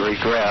 I have to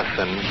regress.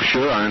 And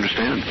sure, I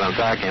understand what I'm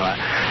talking about.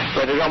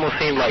 But it almost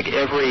seemed like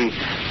every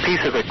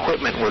piece of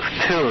equipment was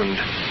tuned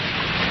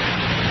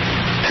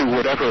to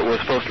whatever it was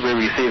supposed to be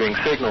receiving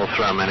signals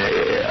from, and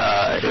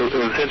it was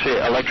essentially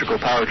electrical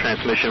power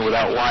transmission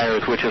without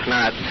wires, which is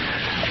not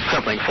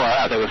something far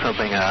out. That was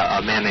something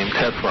a man named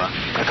Tesla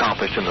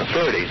accomplished in the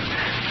 30s.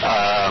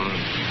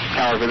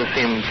 However, this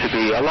seemed to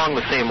be along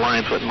the same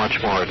lines, but much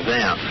more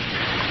advanced.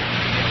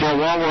 Well,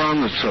 while we're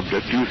on the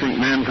subject, do you think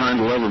mankind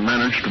will ever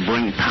manage to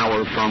bring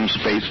power from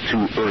space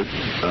to Earth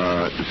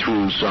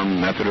through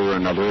some method or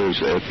another?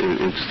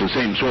 It's the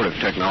same sort of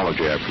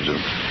technology, I presume.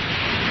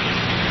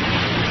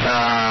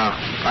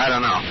 I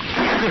don't know.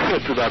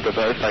 It's about the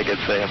best I could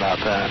say about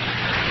that.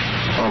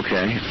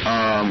 Okay.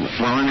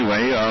 Well,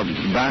 anyway,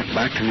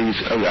 back to these.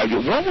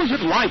 What was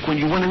it like when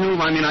you went into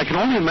them? I mean, I can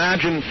only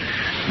imagine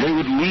they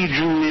would lead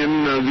you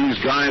in, these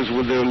guys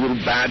with their little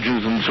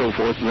badges and so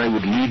forth, and they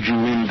would lead you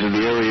into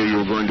the area you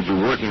were going to be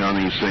working on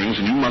these things,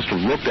 and you must have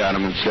looked at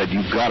them and said,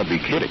 "You've got to be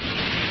kidding."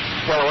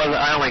 Well,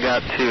 I only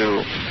got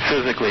to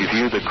physically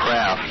view the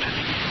craft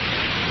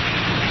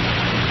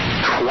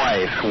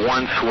twice.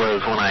 Once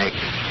was when I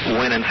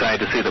went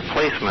inside to see the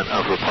placement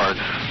of the parts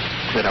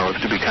that I was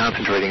to be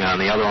concentrating on.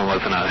 The other one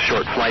was in a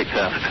short flight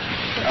test.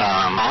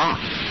 A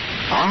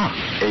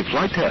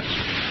flight test.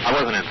 I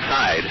wasn't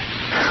inside.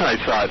 I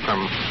saw it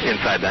from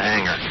inside the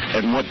hangar.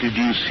 And what did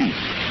you see?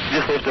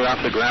 Just lifted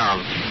off the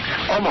ground,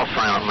 almost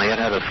silently.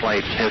 It had a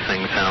slight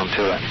hissing sound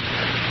to it.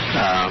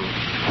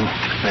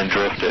 Then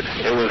drifted.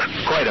 It was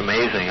quite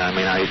amazing. I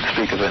mean, I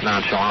speak of it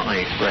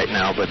nonchalantly right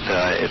now, but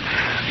it's,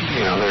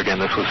 there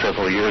again, this was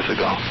several years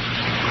ago.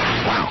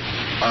 Wow.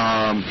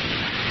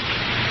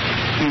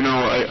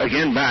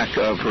 Again, back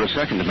for a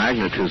second to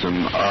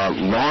magnetism,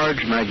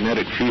 large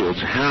magnetic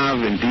fields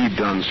have indeed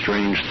done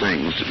strange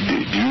things.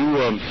 Do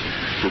you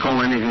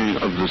recall anything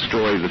of the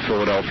story of the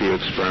Philadelphia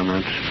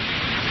experiment?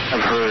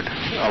 I've heard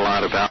a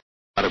lot about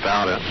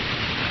it.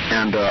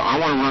 And I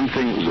want to run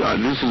things.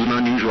 This is an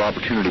unusual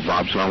opportunity,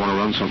 Bob, so I want to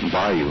run something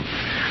by you.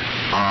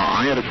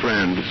 I had a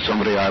friend,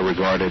 somebody I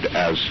regarded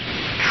as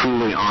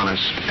truly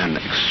honest and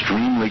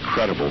extremely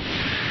credible,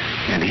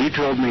 and he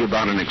told me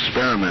about an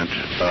experiment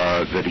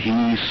that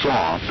he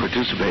saw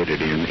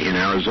participated in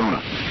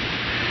Arizona,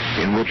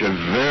 in which a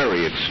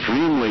very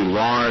extremely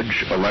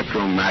large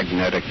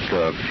electromagnetic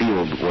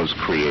field was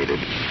created.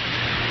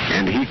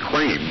 And he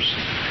claims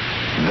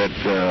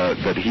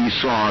that he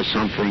saw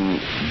something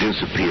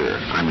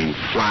disappear. I mean,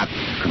 flat,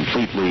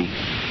 completely,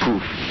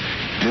 poof,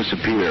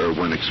 disappear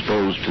when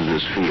exposed to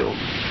this field.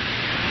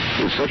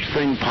 Is such a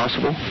thing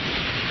possible?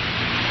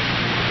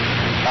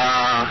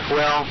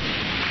 Well,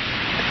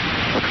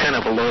 it's kind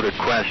of a loaded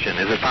question.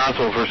 Is it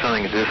possible for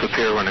something to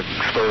disappear when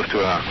exposed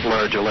to a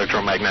large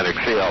electromagnetic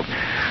field?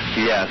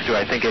 Yes. Do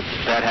I think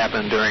that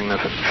happened during the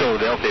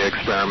Philadelphia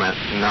experiment?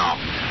 No.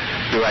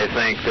 Do I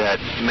think that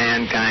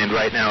mankind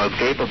right now is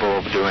capable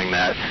of doing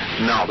that?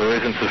 No. There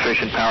isn't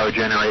sufficient power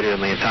generated in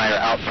the entire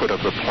output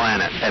of the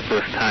planet at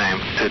this time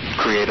to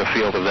create a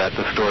field of that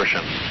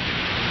distortion.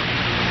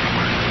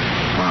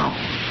 Wow.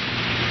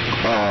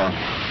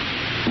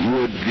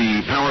 Would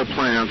the power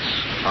plants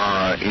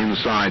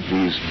inside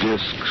these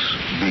disks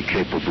be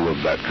capable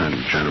of that kind of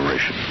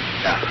generation?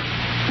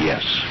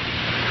 Yes.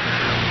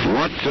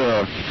 What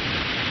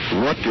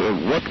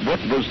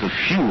was the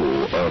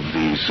fuel of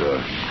these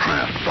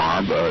craft,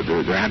 Bob?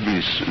 There had to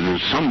be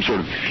some sort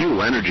of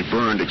fuel, energy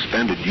burned,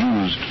 expended,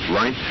 used,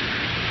 right?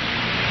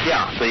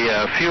 Yeah,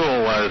 the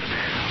fuel was,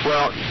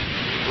 well,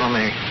 let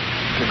me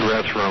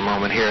digress for a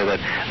moment here, that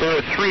there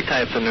are three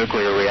types of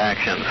nuclear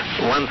reactions.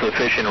 One's the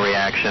fission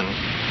reaction,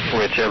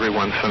 which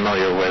everyone's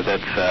familiar with.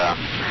 It's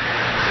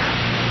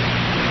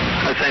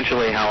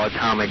essentially how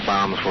atomic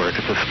bombs work.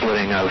 It's a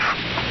splitting of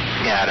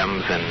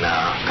atoms and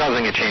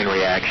causing a chain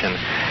reaction.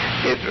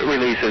 It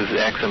releases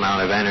X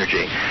amount of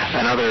energy.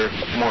 Another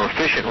more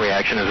efficient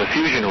reaction is a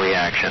fusion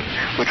reaction,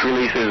 which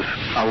releases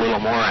a little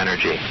more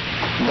energy.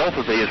 Both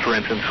of these, for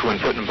instance, when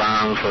putting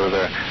bombs, whether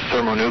the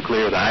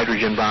thermonuclear, the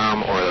hydrogen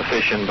bomb, or the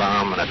fission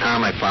bomb, an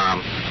atomic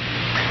bomb,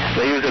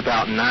 they use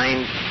about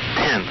 0.9%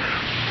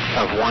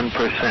 of 1%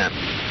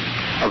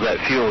 of that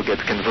fuel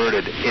gets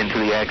converted into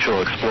the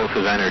actual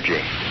explosive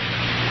energy.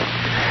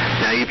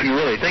 Now, if you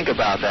really think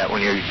about that,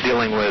 when you're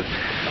dealing with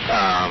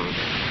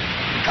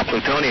a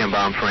plutonium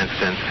bomb, for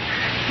instance,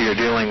 you're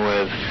dealing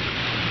with,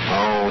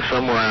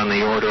 somewhere on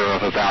the order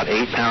of about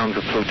 8 pounds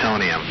of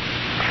plutonium,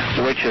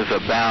 which is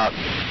about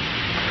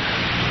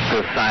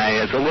the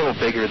size, a little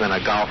bigger than a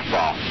golf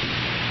ball.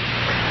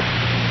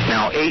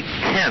 Now,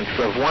 0.8%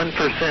 of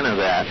 1% of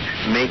that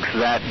makes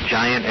that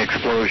giant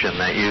explosion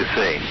that you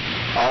see.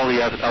 All the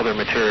other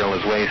material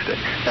is wasted.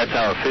 That's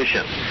how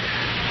efficient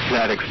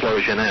that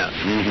explosion is.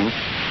 Mm-hmm.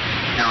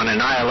 Now, an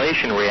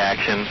annihilation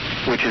reaction,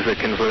 which is a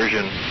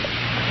conversion,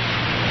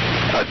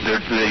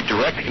 the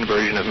direct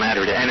conversion of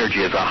matter to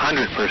energy, is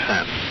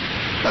 100%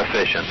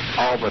 efficient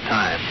all the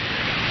time.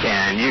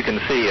 And you can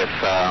see if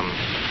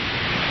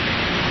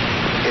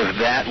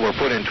that were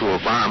put into a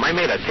bomb. I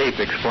made a tape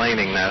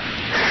explaining this,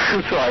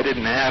 so I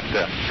didn't have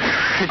to.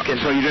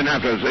 So you didn't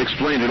have to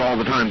explain it all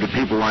the time to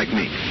people like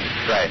me.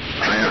 Right.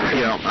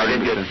 I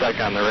didn't get stuck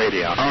on the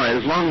radio. All right.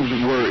 As long as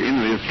we're in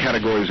the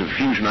categories of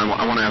fusion,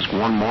 I want to ask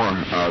one more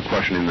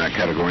question in that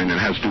category, and it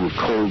has to do with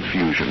cold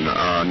fusion.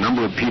 A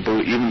number of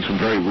people, even some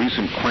very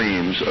recent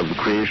claims of the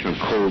creation of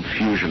cold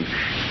fusion.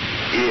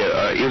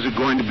 Is it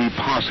going to be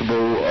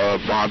possible,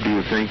 Bob, do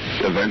you think,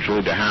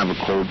 eventually to have a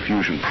cold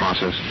fusion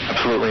process?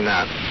 Absolutely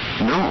not.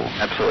 No.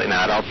 Absolutely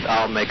not.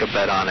 I'll make a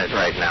bet on it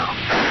right now.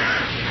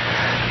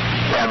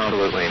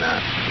 Absolutely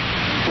not.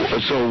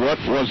 So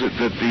what was it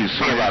that these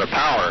Talking about a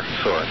power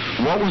source.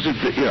 What was it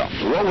that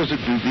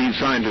these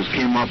scientists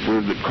came up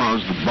with that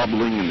caused the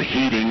bubbling and the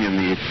heating and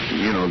the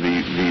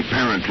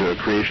apparent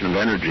creation of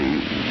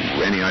energy?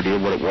 Any idea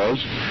what it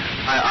was?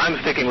 I'm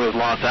sticking with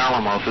Los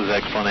Alamos'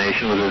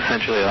 explanation. It was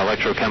essentially an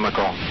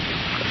electrochemical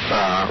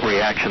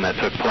reaction that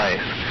took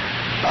place.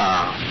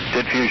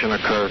 Did fusion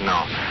occur?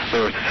 No.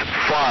 There was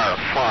far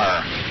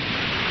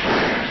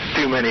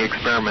too many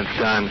experiments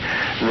done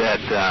that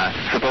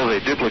supposedly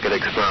duplicate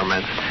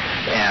experiments,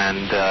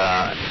 and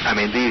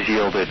these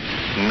yielded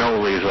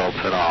no results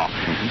at all.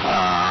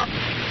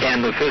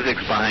 And the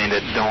physics behind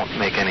it don't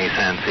make any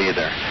sense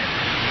either.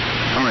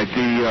 All right.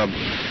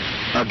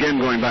 Again,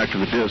 going back to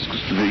the discs,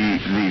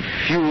 the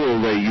fuel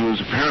they use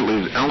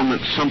apparently is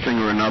element something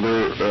or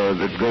another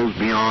that goes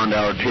beyond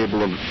our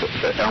table of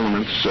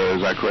elements.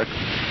 Is that correct?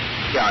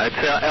 Yeah,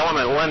 it's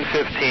element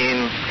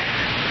 115.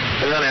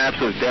 It's not an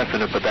absolute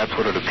definite, but that's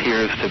what it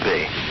appears to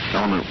be.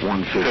 Element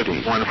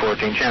 115.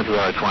 114. Chances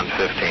are it's 115.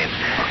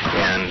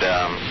 And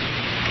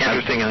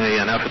interestingly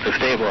enough, it's a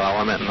stable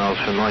element, and those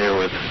familiar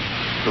with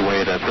the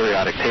way the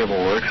periodic table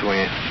works, the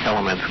way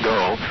elements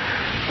go,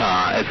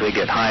 as they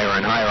get higher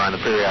and higher on the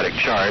periodic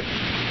chart,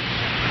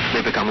 they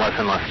become less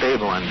and less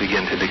stable and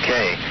begin to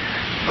decay.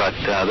 But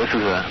this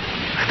is a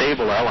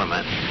stable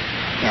element.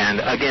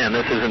 And again,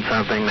 this isn't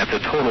something that's a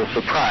total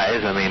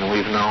surprise. I mean,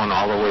 we've known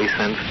all the way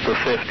since the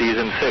 50s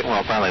and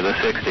probably the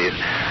 60s,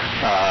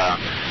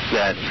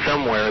 that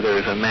somewhere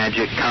there's a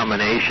magic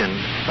combination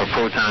of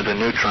protons and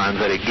neutrons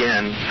that,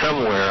 again,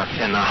 somewhere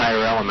in the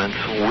higher elements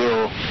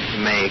will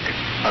make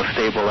a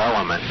stable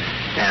element.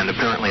 And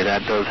apparently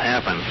that does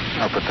happen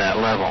up at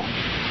that level.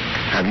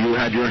 Have you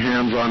had your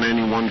hands on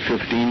any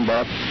 115,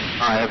 Bob?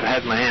 I have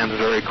had my hands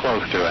very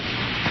close to it.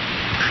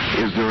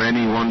 Is there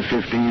any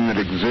 115 that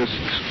exists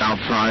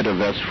outside of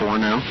S4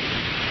 now?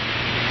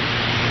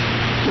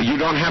 You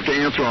don't have to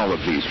answer all of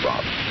these,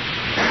 Bob.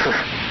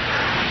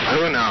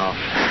 Who knows?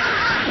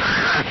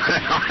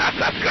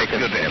 That's a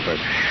good answer.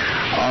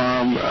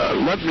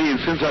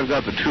 Since I've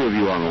got the two of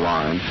you on the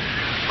line,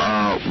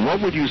 what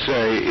would you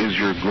say is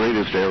your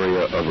greatest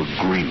area of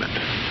agreement,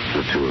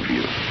 the two of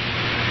you?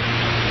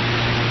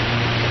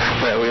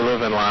 Well, we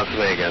live in Las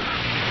Vegas.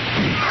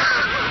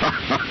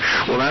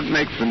 Well, that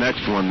makes the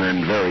next one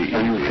then very easy.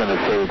 Are you going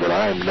to say that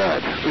I'm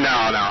nuts?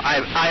 No.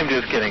 I'm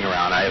just kidding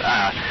around.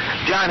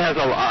 John has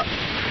a lot.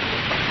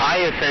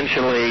 I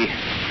essentially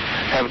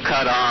have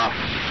cut off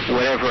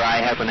whatever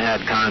I haven't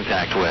had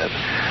contact with.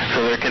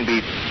 So there can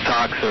be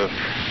talks of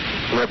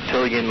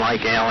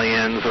reptilian-like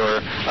aliens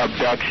or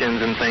abductions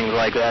and things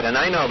like that. And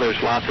I know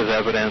there's lots of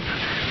evidence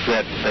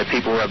that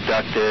people were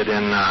abducted,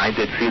 and I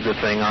did see the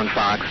thing on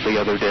Fox the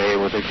other day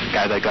with a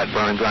guy that got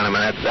burns on him,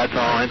 and that's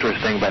all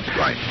interesting, but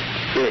right.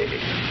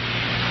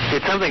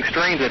 It's something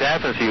strange that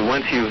happens to you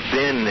once you've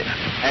been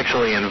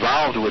actually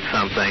involved with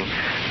something.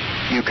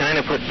 You kind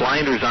of put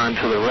blinders on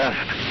to the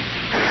rest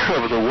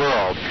of the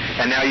world,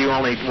 and now you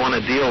only want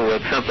to deal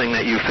with something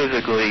that you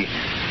physically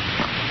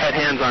had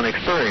hands-on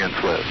experience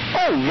with.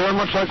 Oh, very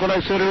much like what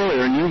I said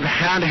earlier, and you've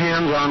had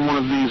hands on one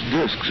of these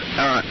discs.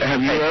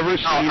 Have you ever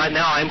seen...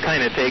 Now I'm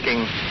kind of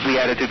taking the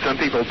attitude some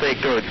people take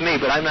towards me,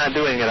 but I'm not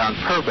doing it on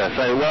purpose.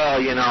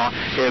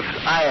 If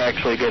I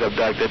actually get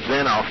abducted,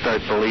 then I'll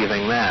start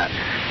believing that.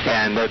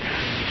 And that's...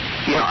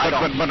 I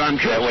don't but I'm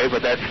that way,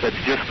 but that's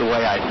just the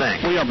way I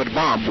think. Well, yeah, but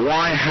Bob,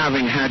 why,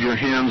 having had your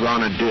hands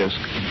on a disc,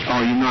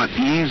 are you not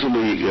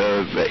easily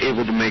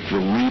able to make the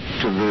leap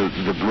to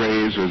the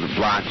grays or the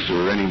blacks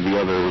or any of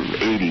the other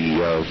 80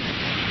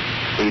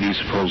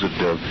 supposed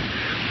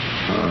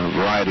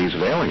varieties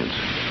of aliens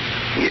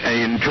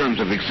in terms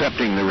of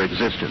accepting their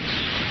existence?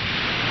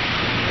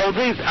 Well,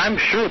 I'm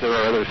sure there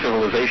are other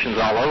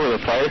civilizations all over the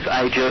place.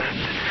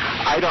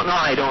 I don't know.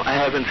 I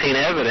haven't seen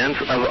evidence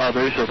of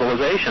other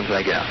civilizations,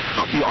 I guess.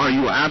 Are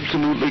you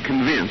absolutely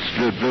convinced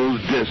that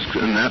those discs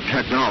and that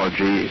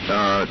technology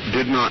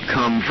did not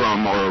come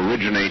from or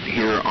originate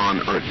here on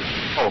Earth?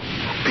 Oh,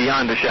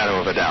 beyond a shadow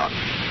of a doubt.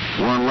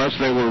 Well, unless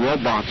they were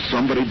robots,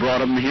 somebody brought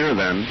them here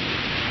then.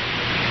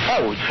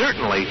 Oh,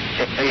 certainly.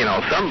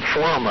 Some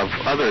form of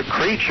other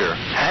creature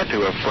had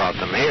to have brought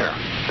them here.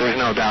 There's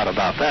no doubt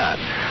about that.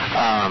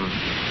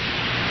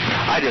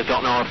 I just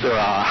don't know if there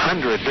are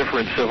 100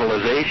 different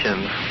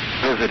civilizations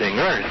visiting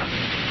Earth.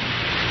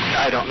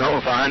 I don't know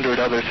if 100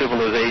 other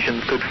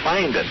civilizations could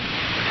find it.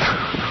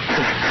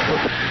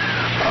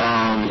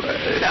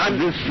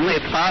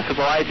 It's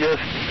possible. I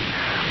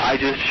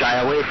just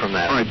shy away from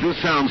that. All right, this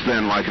sounds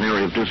then like an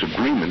area of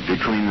disagreement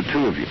between the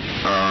two of you.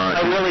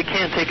 I really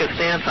can't take a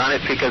stance on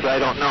it because I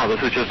don't know.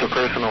 This is just a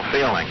personal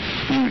feeling.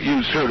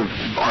 You sort of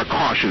are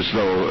cautious,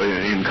 though,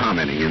 in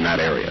commenting in that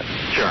area.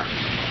 Sure.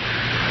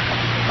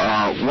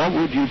 What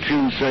would you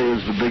two say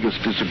is the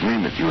biggest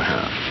disagreement you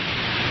have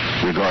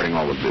regarding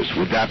all of this?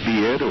 Would that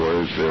be it,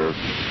 or is there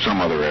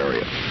some other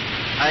area?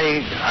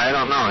 I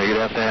don't know. You'd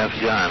have to ask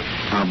John.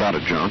 How about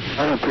it, John?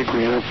 I don't think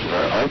we have.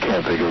 I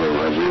can't think of a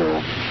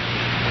real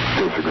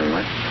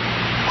disagreement.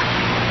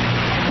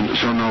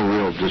 So no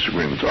real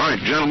disagreements. All right,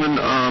 gentlemen,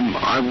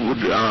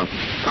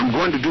 I'm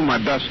going to do my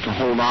best to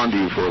hold on to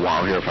you for a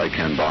while here if I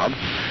can, Bob,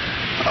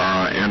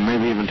 and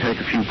maybe even take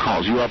a few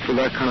calls. You up for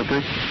that kind of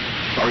thing?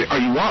 Are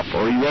you up,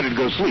 or are you ready to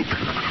go sleep?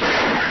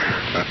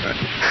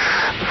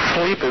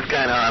 Sleep is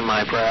kind of on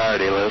my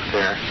priority list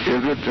here.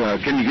 Is it?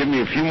 Can you give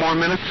me a few more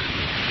minutes?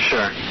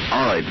 Sure.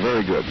 All right,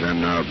 very good.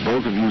 Then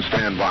both of you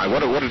stand by.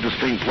 What a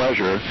distinct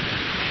pleasure,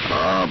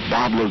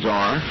 Bob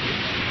Lazar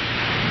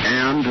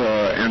and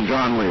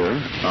John Lear,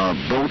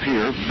 both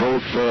here,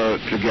 both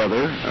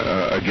together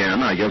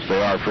again. I guess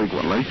they are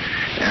frequently,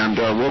 and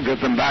we'll get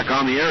them back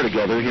on the air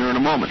together here in a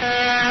moment.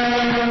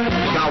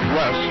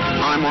 Southwest,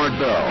 I'm Art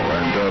Bell,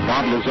 and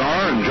Bob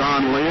Lazar and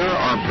John Lear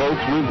are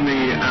both with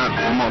me at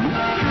the moment.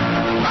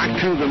 Back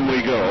to them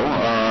we go.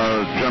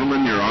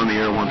 Gentlemen, you're on the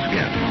air once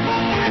again.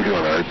 How you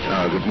doing,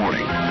 Art? Good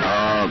morning.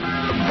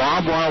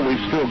 Bob, while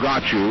we've still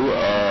got you,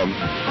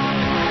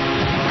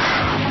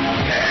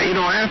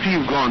 after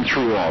you've gone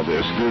through all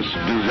this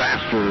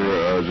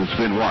disaster that's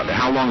been what?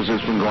 How long has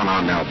this been going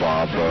on now,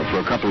 Bob? For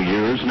a couple of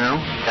years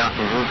now? Yeah.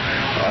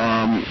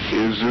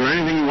 Is there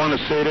anything you want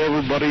to say to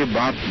everybody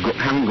about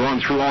having gone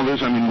through all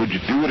this? I mean, would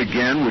you do it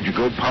again? Would you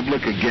go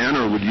public again?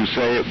 Or would you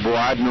say, boy,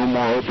 I'd no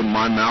more open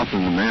my mouth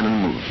than the man in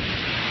the moon?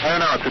 I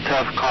don't know. It's a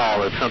tough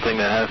call. It's something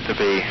that has to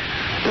be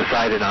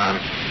decided on,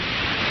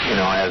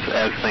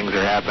 as things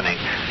are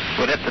happening.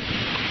 But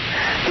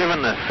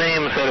given the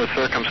same set of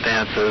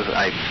circumstances,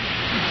 I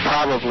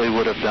probably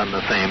would have done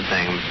the same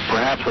thing,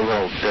 perhaps a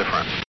little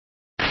different.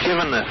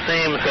 Given the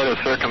same set of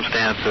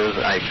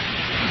circumstances, I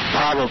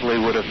probably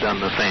would have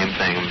done the same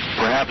thing,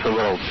 perhaps a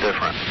little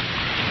different.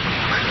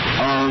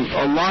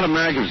 A lot of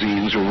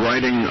magazines are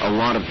writing a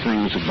lot of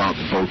things about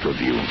both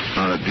of you.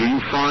 Do you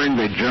find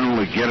they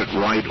generally get it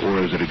right, or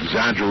is it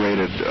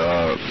exaggerated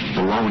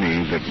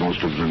baloney that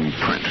most of them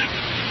print?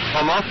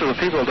 Well, most of the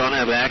people don't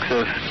have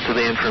access to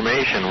the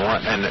information,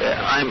 and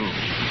I'm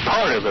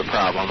part of the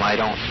problem. I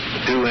don't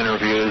do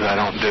interviews. I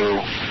don't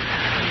do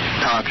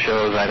talk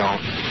shows. I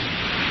don't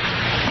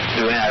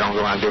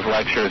go on give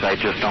lectures. I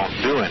just don't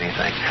do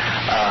anything.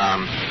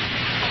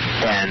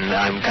 And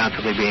I'm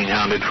constantly being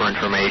hounded for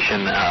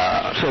information.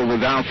 So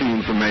without the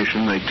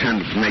information, they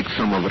tend to make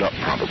some of it up,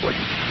 probably.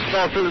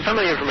 Well, so some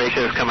of the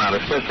information has come out,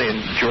 especially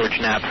in George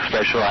Knapp's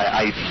special.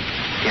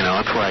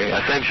 That's where I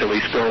essentially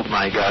spilled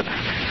my guts,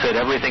 said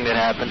everything that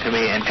happened to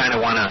me, and kind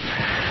of wanted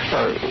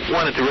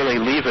to really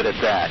leave it at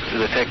that.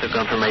 The technical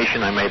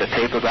information I made a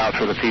tape about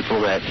for the people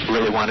that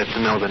really wanted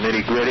to know the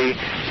nitty-gritty,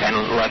 and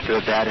left it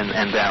at that,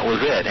 and that was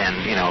it. And,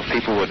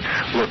 people would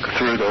look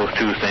through those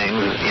two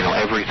things.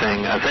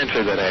 Everything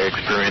essentially that I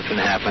experienced and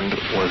happened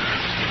was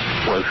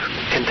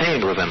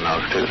contained within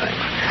those two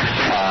things.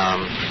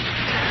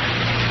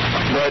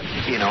 But,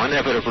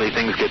 inevitably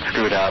things get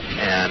screwed up,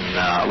 and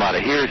a lot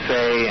of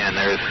hearsay, and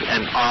there's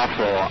an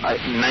awful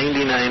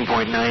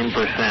 99.9%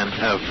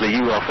 of the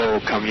UFO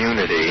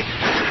community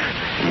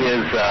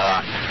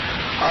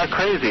are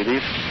crazy.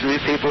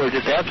 These people are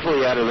just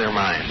absolutely out of their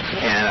minds,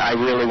 and I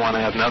really want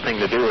to have nothing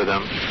to do with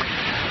them.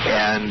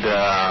 And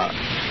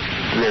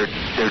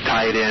they're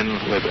tied in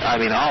with,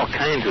 all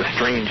kinds of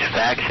strange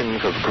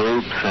factions of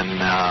groups,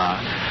 and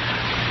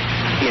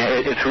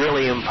it's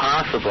really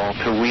impossible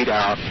to weed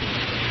out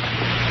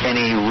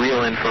any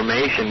real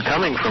information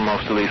coming from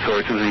most of these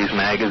sources, these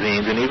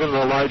magazines, and even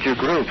the larger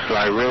groups. So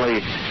I really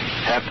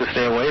have to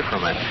stay away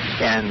from it.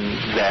 And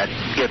that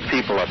gets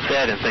people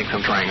upset and thinks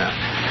I'm trying to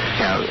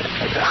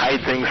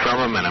hide things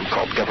from them, and I'm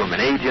called government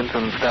agents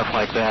and stuff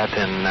like that.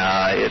 And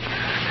it's,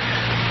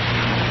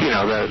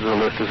 the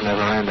list is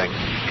never ending.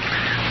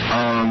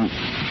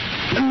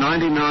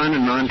 99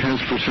 and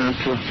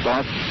 9/10%,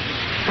 Bob?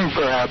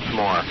 Perhaps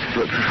more.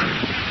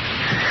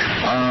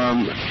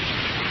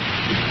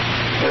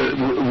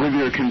 With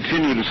your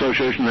continued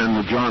association then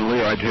with John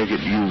Lear, I take it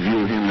you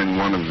view him in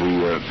one of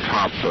the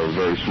top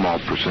very small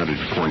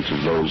percentage points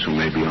of those who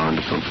may be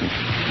onto something.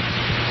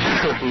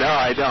 No,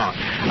 I don't.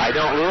 I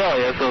don't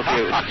really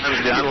associate.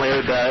 John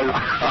Lear does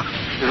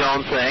his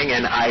own thing,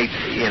 and I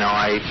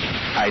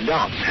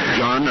don't.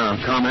 John,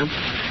 comments?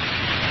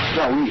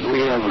 No,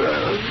 we have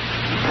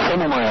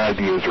some of my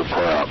ideas are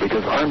far out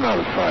because I'm not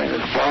a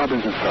scientist. Bob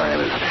is a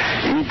scientist.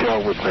 He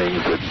dealt with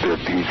things that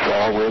he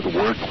saw with,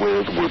 worked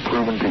with, were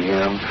proven to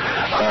him.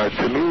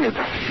 To me, it's,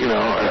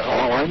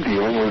 all I'm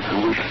dealing with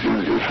is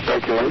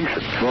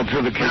speculation. Well,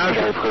 to the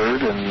casual, I've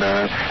heard, and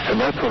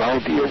that's what I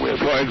deal with.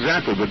 Well,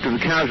 exactly. But to the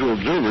casual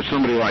observer,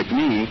 somebody like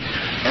me,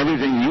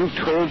 everything you've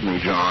told me,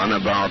 John,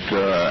 about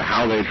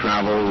how they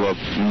travel,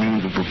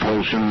 means of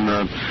propulsion,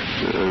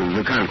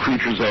 the kind of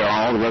creatures they are,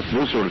 all the rest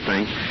of this sort of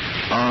thing,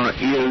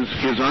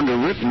 is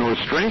underwritten or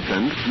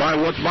strengthened by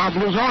what Bob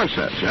Lazar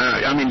says.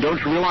 Don't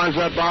you realize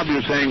that, Bob?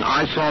 You're saying,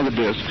 I saw the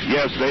discs.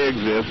 Yes, they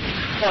exist.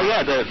 Well,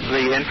 yeah,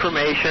 the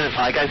information,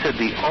 like I said,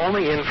 the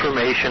only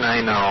information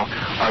I know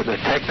are the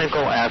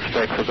technical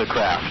aspects of the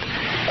craft.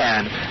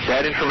 And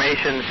that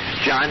information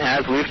John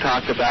has, we've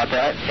talked about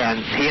that, and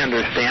he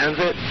understands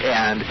it,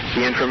 and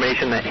the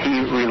information that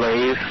he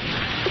relays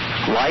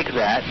like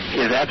that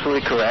is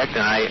absolutely correct,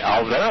 and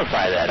I'll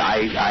verify that.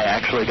 I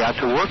actually got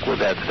to work with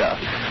that stuff.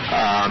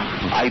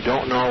 I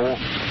don't know.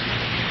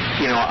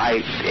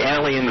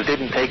 Aliens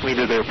didn't take me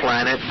to their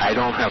planet. I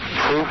don't have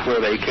proof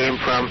where they came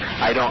from.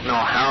 I don't know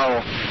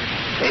how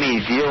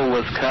any deal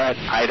was cut.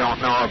 I don't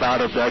know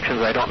about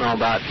abductions. I don't know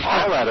about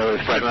all that other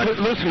stuff.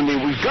 Listen to me.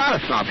 We've got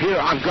to stop here.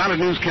 I've got a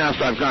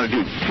newscast I've got to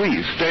do.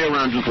 Please stay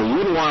around just a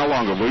little while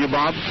longer, will you,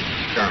 Bob?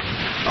 Sure.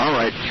 All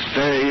right.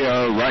 Stay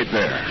right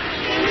there.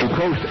 To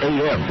Coast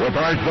AM with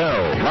Art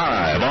Bell,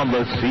 live on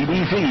the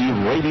CBC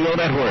Radio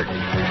Network.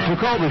 To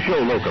call the show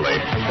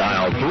locally,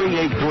 dial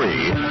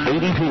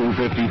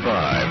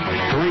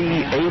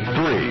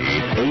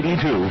 383-8255.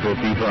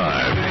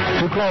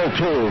 383-8255. To call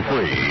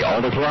toll-free all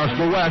across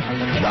the West,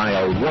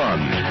 dial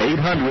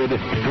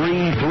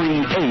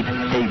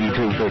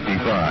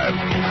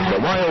 1-800-338-8255. The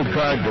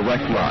Wildcard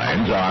direct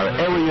lines are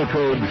area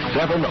code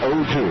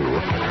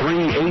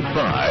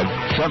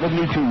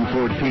 702-385-7214.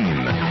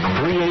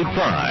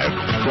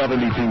 385-7214.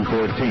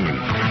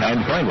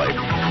 And finally,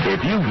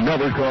 if you've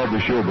never called the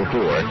show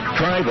before,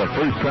 try the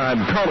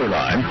first-time caller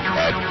line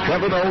at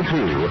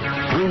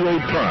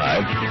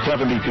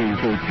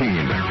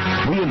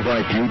 702-385-7213. We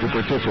invite you to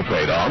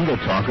participate on the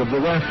Talk of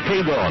the West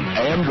KGON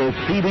and the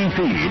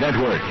CBC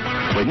network.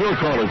 When your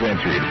call is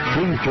answered,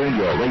 please turn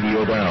your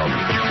radio down.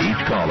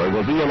 Each caller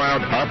will be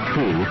allowed up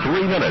to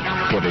 3 minutes,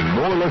 giving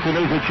more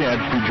listeners a chance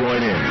to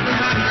join in.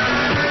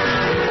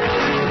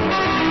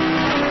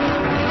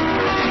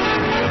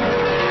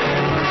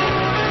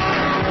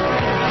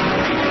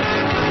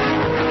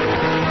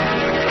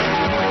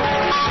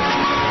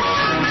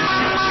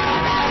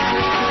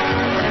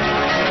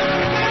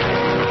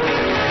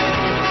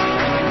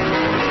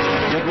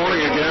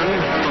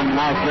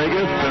 Las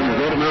Vegas and the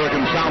Great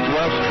American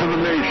Southwest to the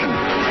nation.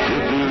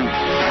 This is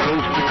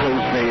Coast to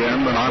Coast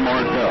AM, and I'm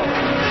Art Bell.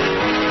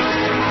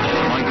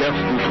 My guest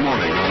this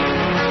morning,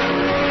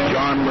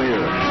 John Lear.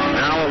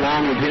 Now,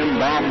 along with him,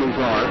 Bob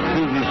Lazar,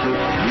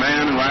 physicist,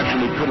 man who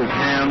actually put his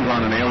hands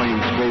on an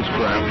alien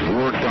spacecraft,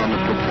 worked on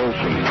the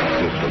propulsion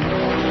system.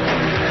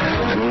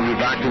 And we'll be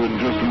back to it in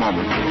just a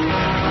moment.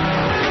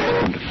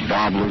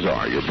 Bob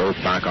Lazar, you're both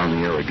back on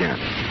the air again.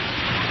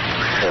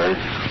 Okay.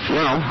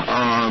 Well,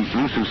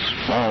 this is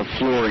all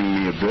flooring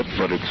me a bit,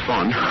 but it's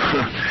fun.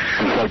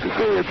 I'd like to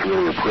say it's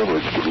really a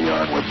privilege to be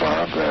on with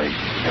Bob.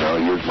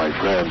 He is my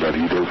friend, but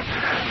he just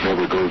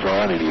never goes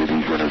on any of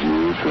these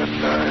interviews, and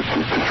it's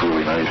just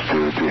really nice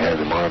to have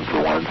him on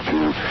for once.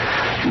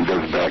 He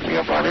doesn't back me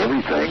up on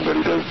everything, but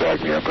he does back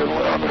me up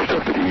on the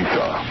stuff that he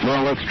saw.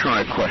 Well, let's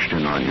try a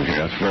question on you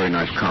here. That's a very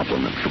nice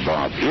compliment for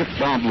Bob. If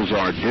Bob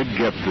Lazar did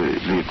get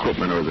the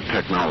equipment or the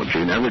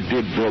technology and ever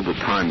did build a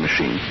time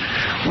machine,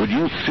 would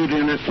you sit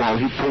in it while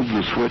he pulled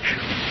the switch?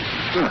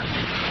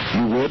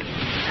 You would?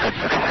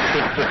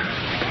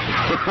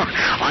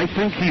 I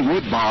think he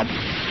would, Bob.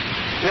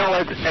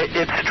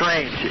 It's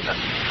strange.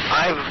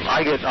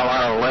 I get a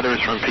lot of letters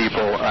from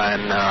people,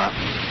 and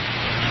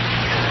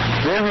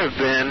there have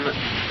been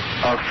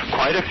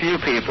quite a few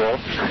people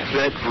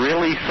that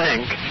really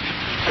think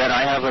that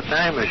I have a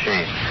time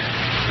machine.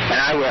 And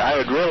I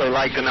would really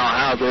like to know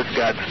how this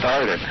got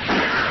started.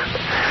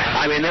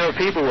 I mean, there were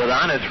people with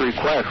honest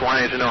requests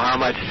wanting to know how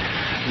much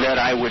that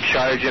I would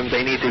charge them.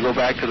 They need to go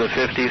back to the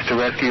 50s to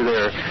rescue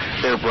their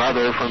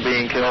brother from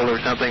being killed or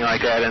something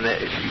like that. And,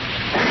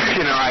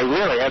 I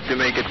really have to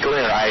make it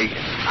clear. I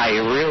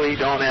really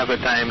don't have a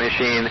time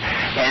machine,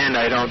 and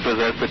I don't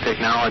possess the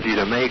technology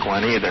to make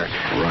one either.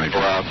 Right.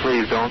 Well,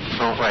 please don't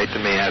write to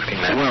me asking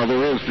that. Well,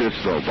 there is this,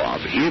 though,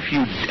 Bob. If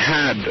you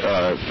had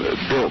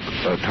built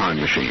a time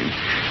machine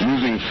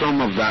using some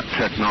of that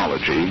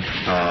technology,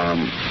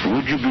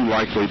 would you be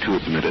likely to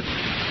admit it?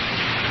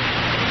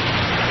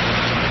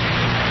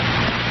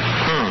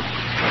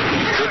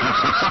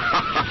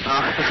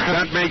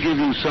 That may give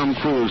you some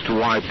clue as to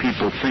why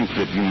people think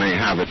that you may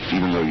have it,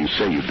 even though you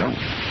say you don't.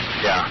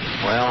 Yeah,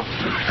 well,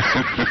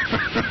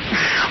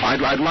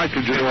 I'd like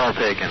to just... You're all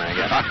taken, I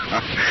guess.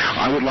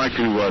 I would like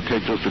to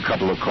take just a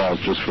couple of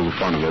calls just for the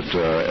fun of it,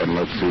 and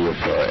let's see if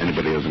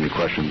anybody has any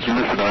questions.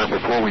 Listen,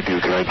 before we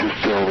do, can I just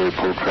tell the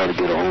folks how to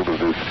get a hold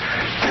of this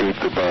tape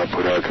that Bob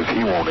put out, because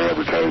he won't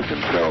advertise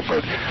himself,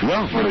 but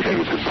I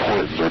think it's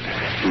important. But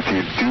if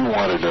you do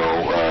want to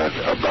know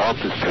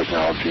about this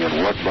technology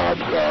and what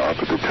Bob saw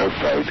up at the test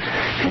site,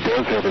 he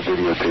does have a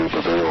videotape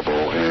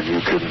available, and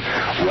you can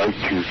write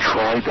to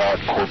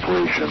Tri-Dot Corporation.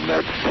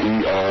 That's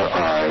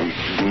T-R-I-D-O-T,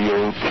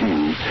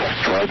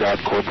 Tri-Dot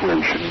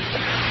Corporation,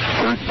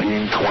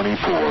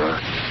 1324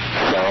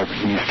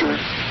 Southeastern.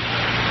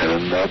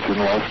 And that's in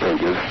Las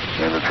Vegas,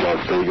 and it's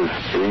Las Vegas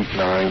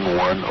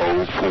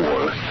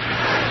 89104.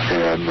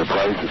 And the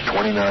price is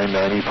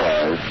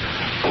 $29.95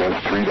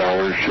 plus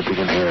 $3 shipping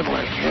and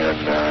handling.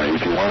 And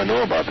if you want to know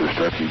about this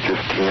stuff, you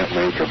just can't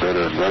make a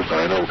better investment.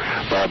 I know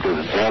Bob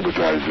doesn't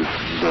advertise this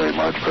very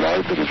much, but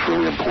I think it's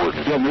really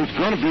important. Well, there's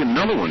going to be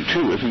another one,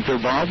 too, isn't there,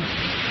 Bob?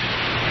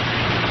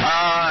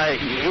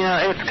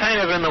 It's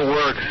kind of in the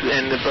works,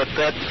 but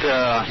that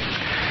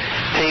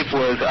tape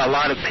was a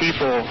lot of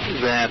people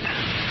that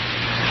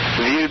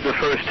viewed the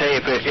first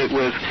tape,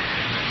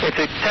 it's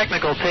a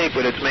technical tape,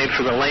 but it's made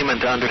for the layman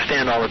to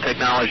understand all the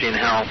technology and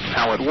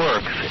how it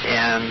works.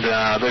 And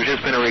there's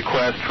just been a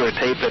request for a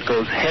tape that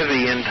goes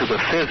heavy into the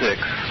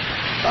physics.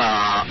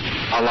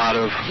 A lot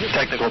of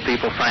technical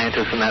people,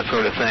 scientists and that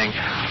sort of thing,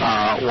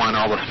 want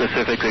all the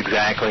specifics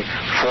exactly,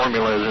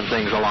 formulas and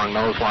things along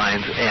those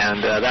lines,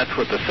 and that's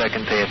what the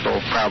second tape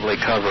will probably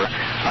cover.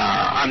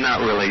 I'm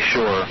not really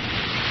sure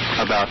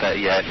about that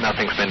yet.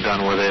 Nothing's been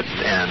done with it,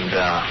 and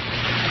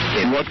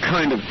what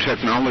kind of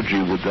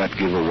technology would that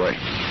give away?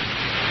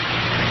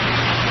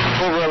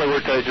 Well, really,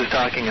 we're just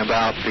talking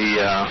about the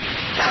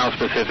how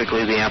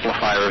specifically the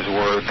amplifiers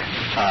work,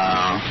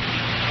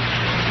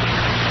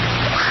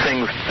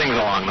 things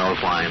along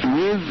those lines.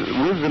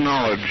 With the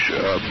knowledge,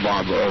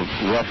 Bob, of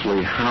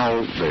roughly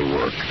how they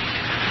work,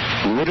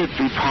 would it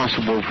be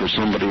possible for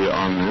somebody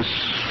on this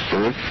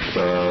Earth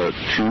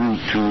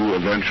to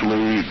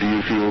eventually, do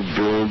you feel,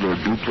 build or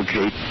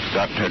duplicate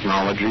that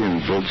technology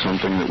and build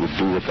something that would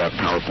do what that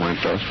power plant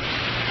does?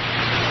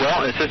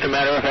 Well, it's just a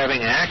matter of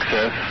having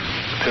access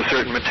to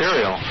certain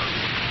materials.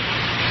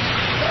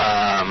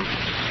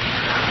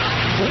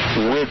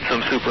 With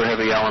some super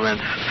heavy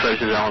elements,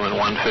 such as element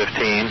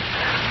 115,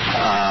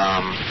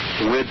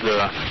 with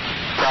the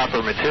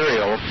proper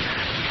materials,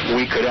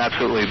 we could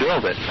absolutely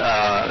build it.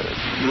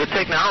 The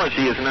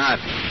technology is not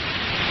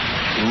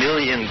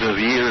millions of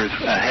years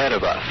ahead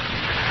of us.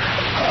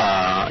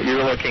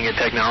 You're looking at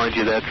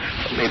technology that's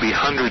maybe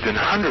hundreds and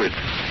hundreds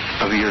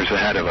of years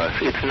ahead of us.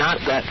 It's not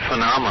that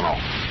phenomenal.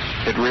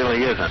 It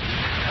really isn't.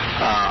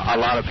 A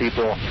lot of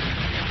people,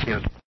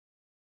 you're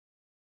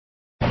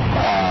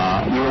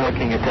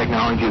looking at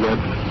technology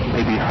that's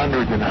maybe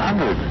hundreds and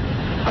hundreds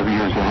of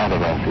years ahead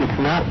of us. It's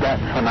not that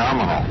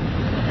phenomenal.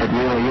 It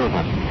really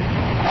isn't.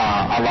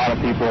 A lot of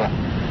people,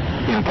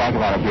 talk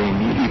about it being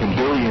even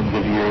billions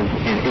of years,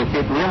 and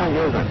it really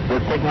isn't.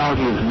 This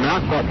technology is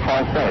not that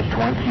far-fetched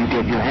once you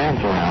get your hands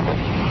around it.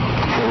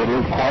 So it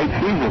is quite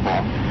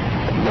feasible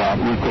that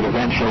we could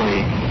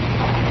eventually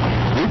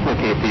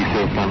duplicate these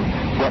systems,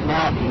 but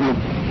not with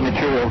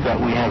materials that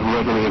we have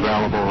readily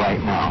available right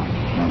now.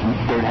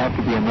 There'd have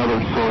to be another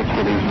source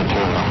for these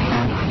materials.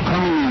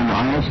 Coming in,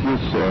 I asked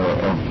this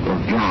of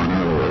John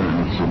earlier,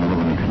 and it's a bit of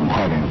an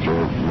incomplete answer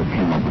that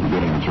came up with a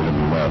good answer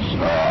nevertheless.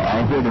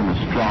 I heard an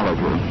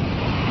astrologer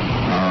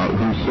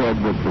who said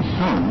that the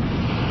sun,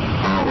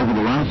 over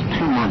the last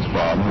 2 months,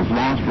 Bob, has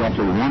lost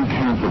roughly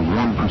 1/10 of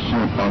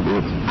 1% of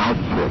its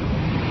output.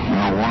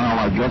 Now, while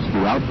I guess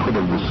the output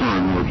of the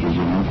sun, which is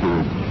a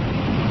nuclear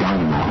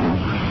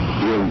dynamo,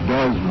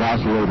 does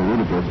vacillate a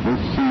little bit,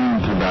 this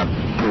seemed to that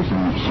person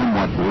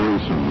somewhat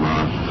worrisome.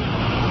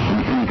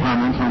 Any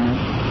comments on this?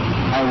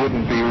 I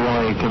wouldn't be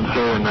really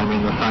concerned. I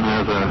mean, the sun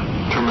has a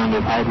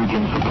tremendous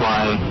hydrogen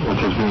supply, which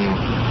is being,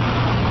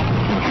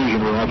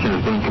 fusion reaction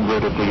is being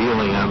converted to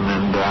helium,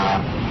 and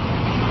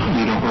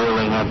you don't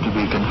really have to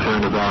be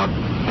concerned about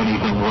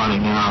anything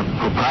running out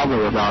for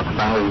probably about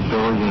 5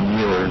 billion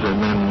years,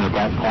 and then at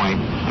that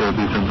point, there'll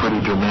be some pretty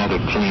dramatic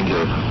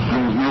changes.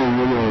 There's no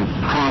real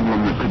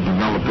problem that could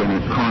develop in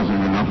it causing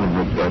enough of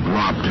a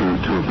drop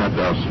to affect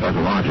us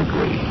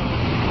ecologically.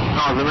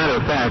 As a matter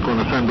of fact, when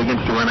the sun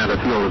begins to run out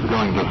of fuel, it's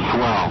going to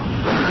swell.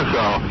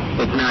 So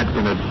it's not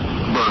going to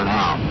burn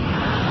out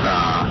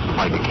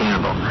like a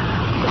candle.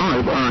 All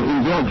right,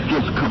 indulge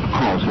just a couple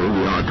calls here.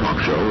 We are a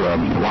talk show.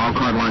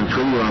 Wildcard line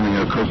 3, you're on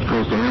the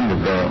coast-to-coast end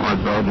with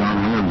Art Bell,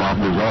 John Wayne, and Bob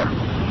Lazar.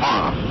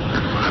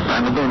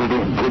 I'm going to do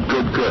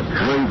good.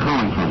 Where are you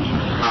calling from, sir?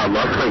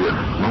 Las Vegas.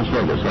 Las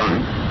Vegas, all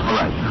right. All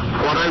right.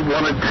 What I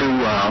wanted to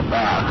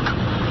ask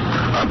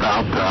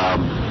about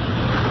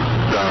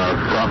the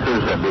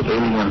saucers and the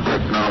alien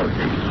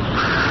technology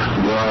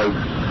was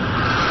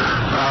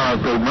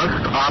they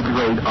must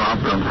operate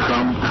off of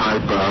some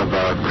type of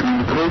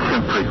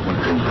communication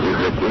frequency. Is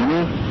it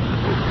any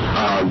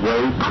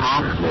way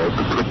possible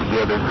to put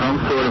together some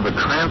sort of a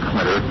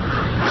transmitter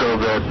so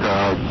that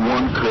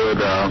one could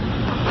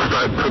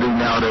start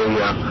putting out a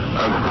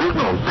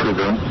signal to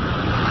them?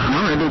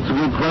 All right, it's a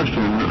good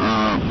question.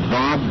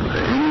 Bob,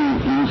 any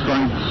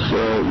insights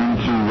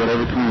into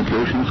whatever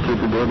communications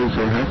capabilities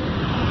they have?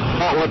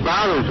 Well, what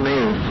bothers me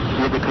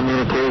with the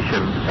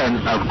communication, and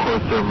of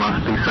course there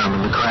must be some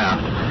in the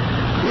craft,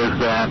 is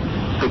that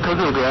because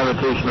of the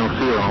gravitational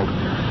field,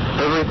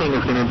 everything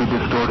is going to be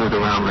distorted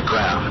around the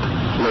craft,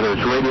 whether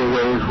it's radio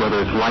waves, whether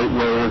it's light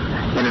waves.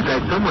 And in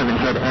fact, someone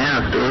had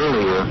asked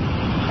earlier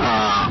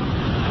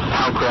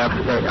how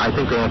craft, I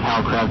think they have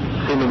how craft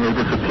seemingly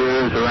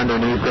disappears or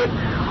underneath it.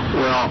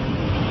 Well,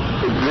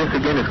 this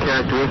again is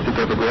characteristic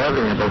of a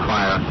gravity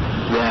amplifier,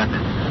 that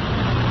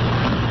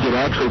it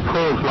actually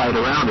pulls light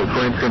around it.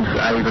 For instance,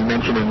 I even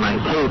mentioned in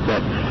my tape that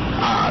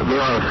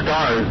there are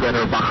stars that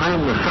are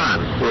behind the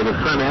sun, where the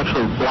sun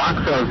actually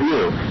blocks our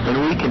view,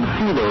 and we can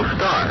see those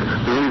stars.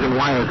 The reason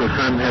why is the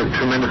sun has a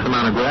tremendous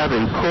amount of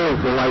gravity, pulls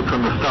the light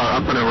from the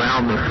star up and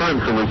around the sun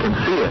so we can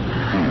see it.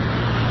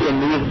 In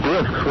these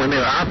disks, when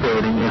they're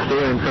operating, if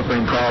they're in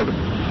something called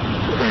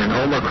an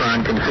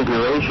Omicron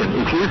configuration,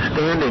 if you're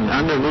standing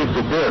underneath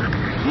the disk,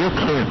 you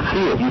can't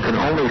see it. You can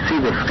only see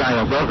the sky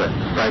above it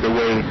by the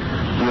way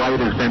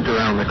light is bent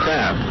around the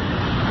craft.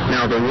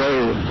 Now, the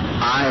way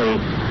I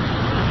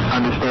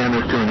understand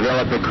this to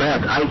envelop the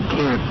craft, I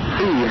can't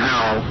see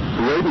how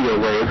radio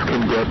waves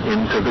can get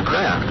into the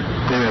craft.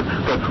 And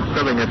that's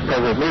something that's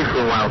puzzled me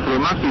for a while. So there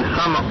must be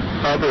some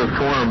other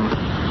form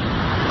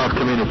of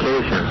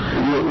communication.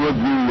 Would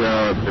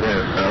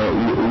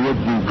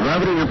the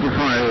gravity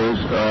amplifiers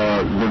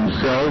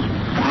themselves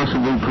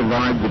possibly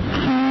provide the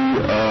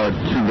key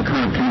to the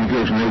kind of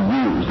communication they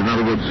use? In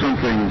other words,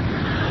 something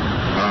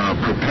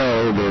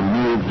propelled or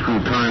moved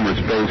through time or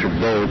space or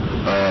both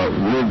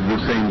with the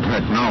same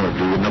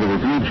technology. In other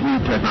words, each new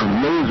technology,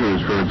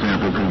 lasers, for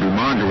example, can be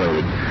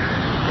modulated,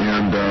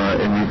 and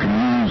you can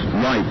use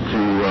light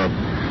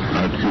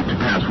to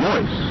pass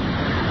voice.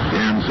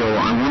 And so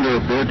I wonder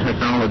if their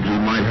technology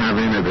might have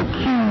in it a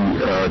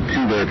key to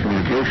their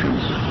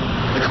communications.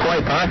 It's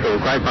quite possible.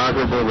 Quite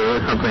possible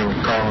there is something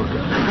called,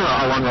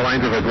 along the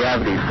lines of a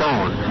gravity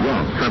phone,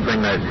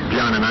 something that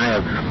John and I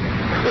have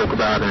spoke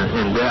about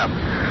in depth.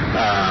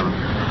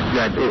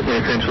 That it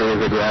essentially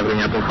is a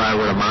gravity amplifier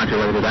with a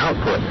modulated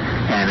output,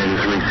 and it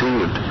is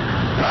received.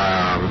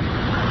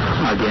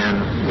 Again,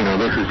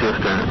 this is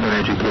just an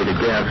educated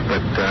guess,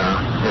 but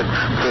it's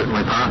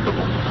certainly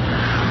possible.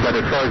 But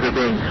as far as it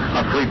being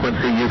a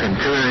frequency you can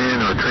tune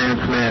in or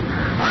transmit,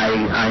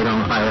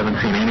 I haven't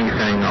seen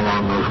anything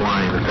along those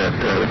lines that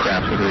the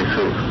crafts would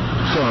receive.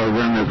 So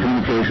then the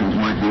communications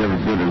might be every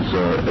bit as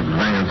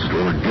advanced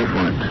or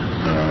different,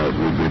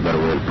 would be a better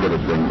way to put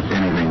it, than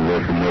anything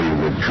we're familiar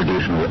with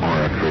traditional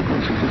RF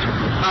frequencies.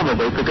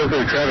 Probably, because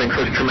they're traveling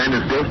such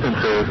tremendous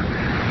distances,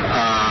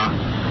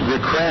 the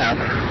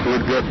craft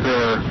would get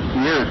there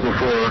years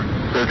before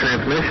their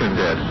transmission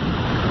did.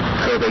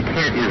 So they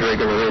can't use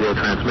regular radio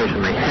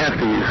transmission. They have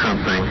to use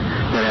something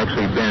that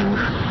actually bends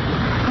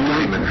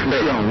time and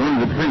space. Yeah, one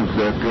would think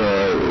that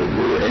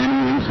any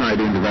insight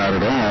into that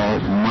at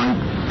all might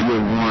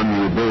give one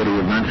the ability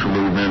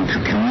eventually then to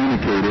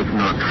communicate, if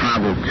not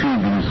travel to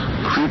these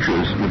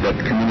creatures, that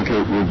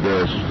communicate with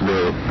their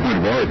point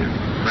of origin.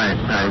 Right,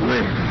 I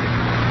agree.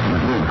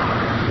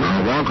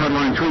 Wildcard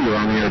Line 2, you're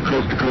on the air,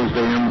 Coast to Coast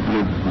AM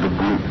with the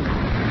group.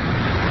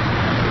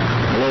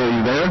 Hello, are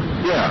you there?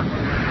 Yeah.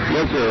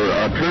 Yes,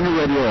 sir. Turn the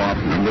radio off,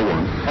 number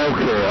one.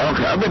 Okay.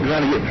 I've been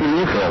trying to get through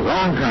you for a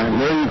long time.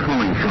 Where are you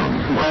calling from?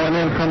 I'm calling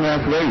in from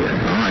Las Vegas.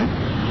 All right.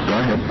 Go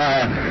ahead.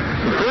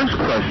 The first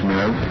question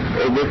is,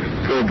 this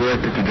is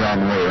directed to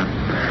John Lear.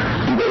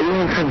 Do the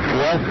aliens have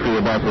philosophy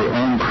about their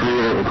own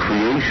creator or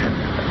creation?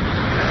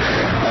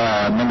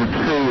 Number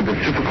two, the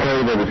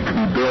supercluster that is to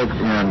be built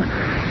in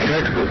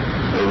Texas,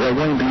 is that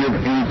going to give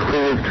any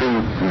clue to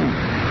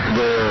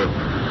their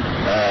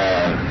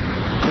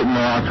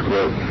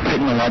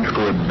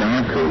technological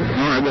advances?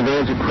 All right, well,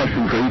 there's a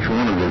question for each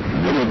one of us.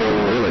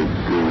 Really,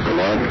 to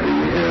philosophy,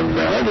 and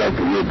I'd like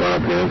to hear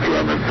Bob's answer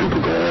on the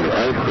supercluster.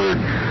 I've heard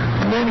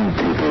many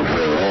people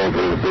say,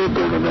 they're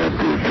building that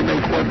to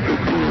make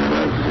 115, and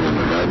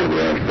I never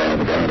asked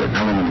Bob about it.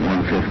 Element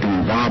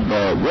 115. Bob,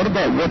 what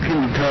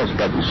can you tell us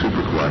about the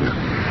super collider?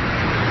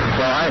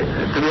 Well,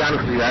 to be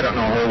honest with you, I don't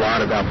know a whole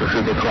lot about the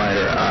super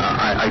collider.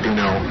 I do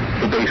know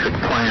the basic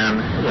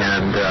plan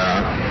and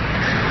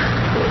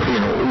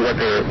what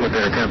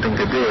they're attempting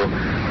to do.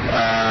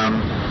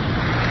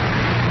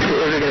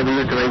 Is it going to be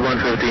used to make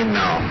 115?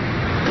 No.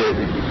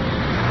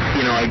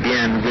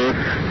 Again, this.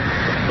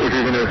 If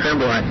you're going to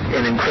assemble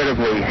an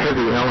incredibly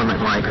heavy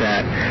element like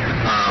that,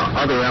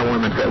 other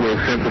elements that we've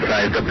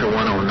synthesized up to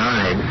 109,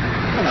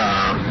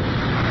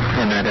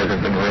 and that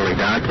hasn't been really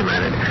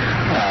documented,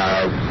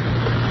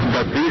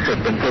 but these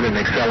have been put in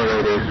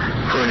accelerators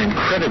for an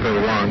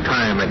incredibly long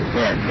time at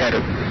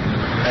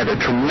a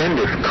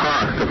tremendous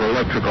cost of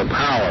electrical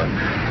power.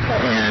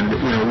 And,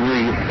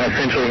 we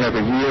essentially have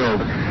a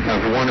yield of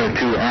 1 or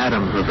 2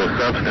 atoms of the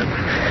substance.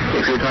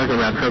 If you're talking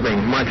about something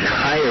much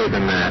higher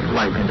than that,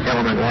 like an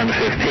element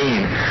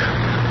 115,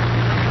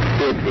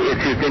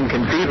 it's just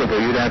inconceivable.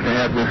 You'd have to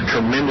have this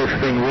tremendous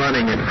thing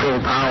running at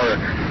full power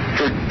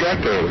for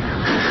decades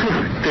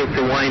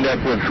to wind up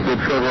with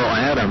several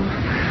atoms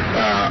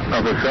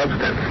of a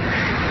substance,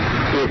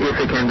 if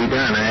it can be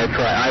done. And that's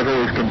why I've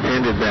always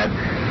contended that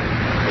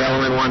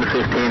element 115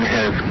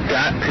 has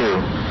got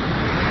to,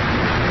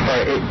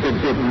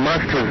 it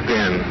must have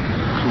been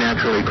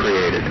naturally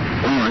created.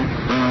 All right.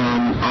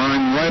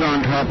 I'm right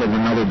on top of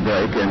another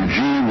break, and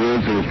gee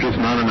whiz, there's just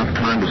not enough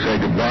time to say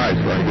goodbye,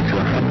 so I get to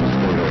have to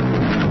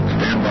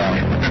stand by.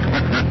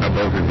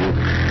 Both of you.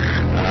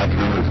 That's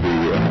known as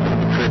the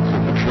tricks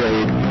of the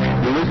trade.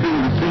 You're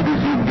listening to the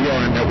CBC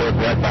BRN Network.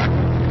 Right back.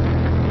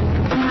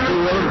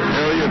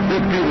 Area 51.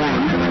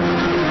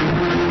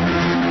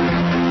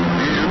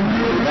 And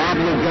Bob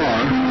Lazar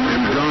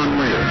and John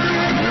Lear.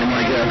 They're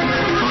my guests.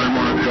 I'm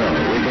Mark Shaw.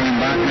 We're going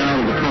back now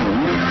to the phone.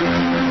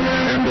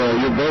 And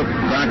you're both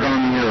back on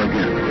the air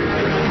again.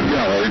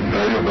 Yeah,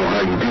 I don't know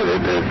how you did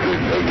it.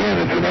 Again,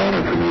 it's an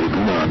honor for me to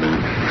be on the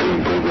same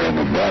program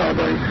with Bob.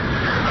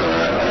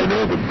 I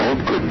know that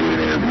both couldn't do an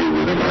interview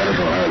with him. I don't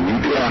know how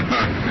you did it.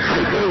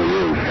 It really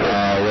is.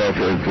 Well,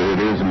 it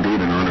is indeed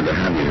an honor to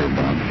have you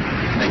Bob.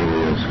 Thank you.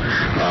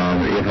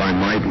 If I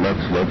might,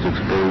 let's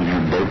expose you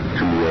both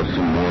to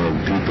some more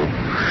people.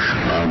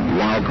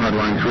 Wildcard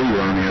Line 3,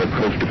 you're on the air,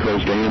 Coast to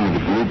Coast AM with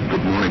the group.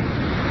 Good morning.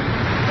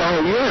 Oh,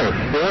 yes.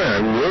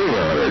 I'm really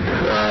on it.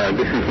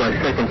 This is my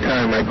second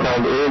time. I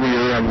called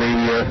earlier on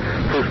the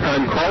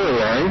first-time caller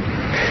line.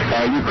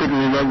 You couldn't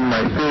remember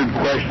my third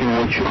question,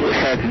 which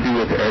had to do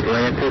with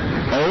Atlantis.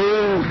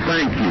 Oh,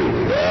 thank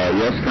you.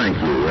 Yes, thank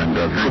you. And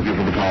thank you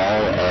for the call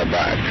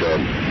back.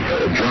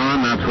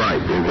 John, that's right.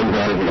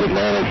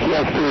 Atlantis,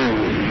 yes,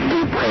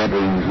 they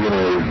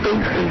probably,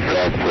 based in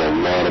fact on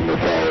a lot of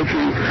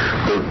mythology.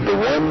 The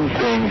one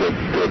thing that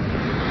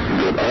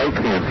I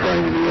can't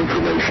find any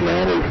information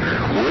on is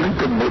where did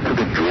the myth of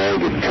the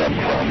dragon come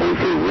from? Was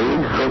there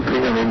really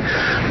something? I mean,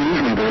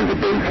 usually there's a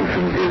basis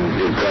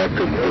in fact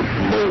of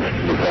most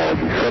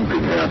mythology.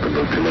 Something happened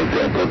to make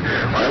that, but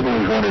I've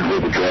always wondered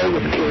where the dragon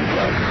came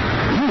from.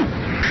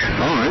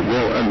 All right,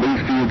 well, at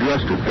least you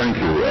addressed it.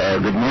 Thank you.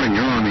 Good morning.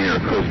 You're on the air,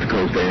 Coast to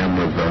Coast AM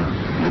with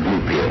the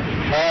group here.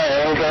 Hi,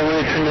 I was on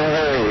Richmond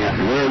area.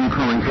 Where are you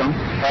calling from?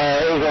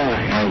 Arizona.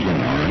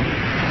 Arizona, all right.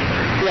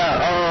 Yeah,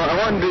 I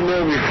wanted to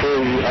know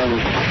before I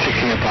was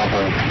picking up off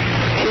a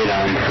kid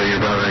on before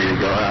you're about ready to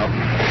go out.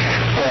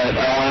 But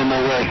I want to know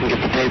where I can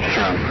get the tapes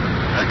from.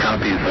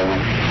 Copies of them.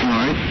 All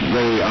right.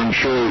 I'm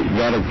sure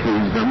that'll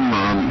please them.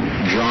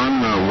 John,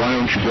 why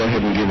don't you go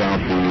ahead and give out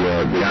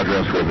the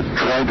address for the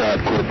Tri-Dot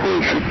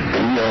Corporation,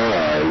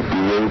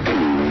 TRIDOT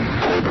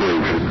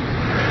Corporation,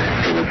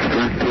 and it's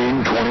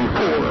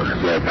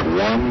 1324. That's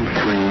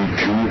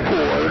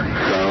 1324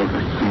 South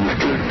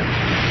Eastern.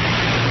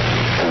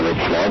 And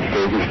it's Las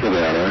Vegas,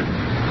 Nevada.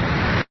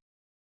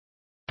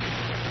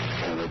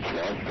 And it's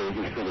Las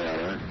Vegas,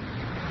 Nevada.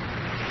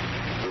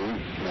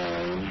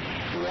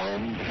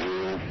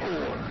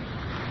 89104.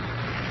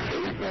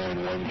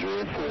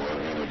 89104.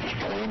 And it's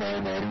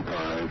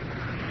 $29.95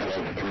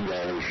 plus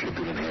 $3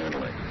 shipping and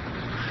handling.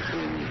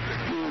 And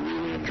you'll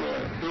really enjoy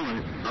it. All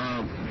right.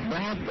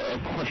 Bob, a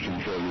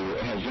question for you.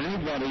 Has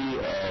anybody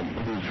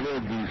who's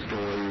heard these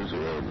stories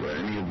or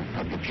any of the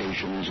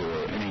publications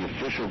or any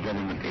official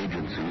government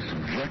agency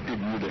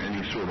subjected you to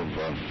any sort of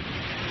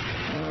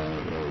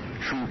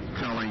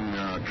truth-telling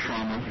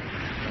trauma,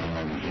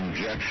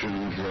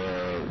 injections,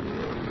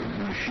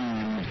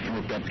 machines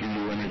hooked up to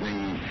you,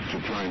 anything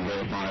to try and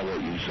verify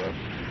what you said?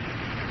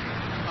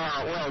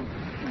 Well,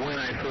 when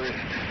I first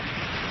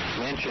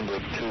mentioned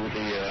it to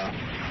the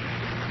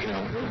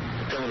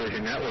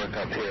television network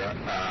up here,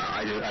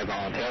 I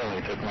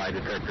voluntarily took my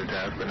detector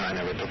test, but I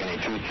never took any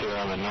truth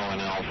serum, and no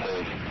one else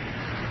has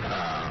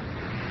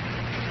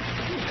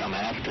come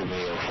after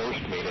me or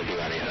forced me to do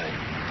anything.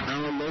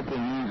 Our local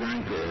news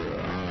anchor,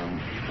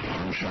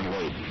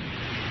 Charlotte,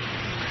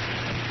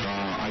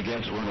 I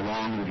guess went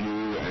along with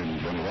you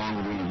and went along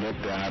with you,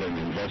 looked at and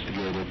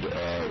investigated.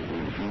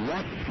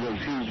 What was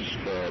his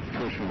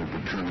personal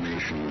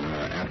determination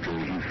after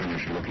he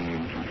finished looking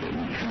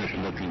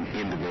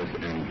into this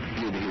and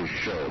did his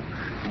show?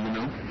 Do you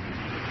know?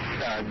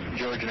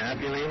 George Knapp,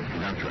 you mean?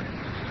 That's right.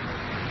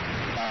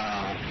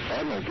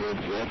 I'd like to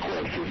answer that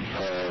question.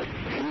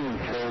 He was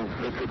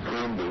such a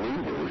firm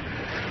believer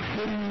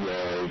that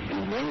he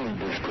mainly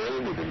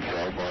discredited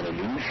himself on a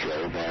news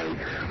show by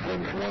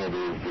when one of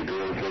the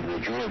girls said, well,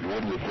 George,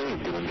 what do you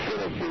think? And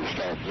instead of the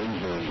stock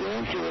newsman's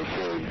answer of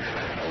saying,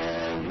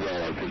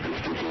 well, I think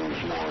this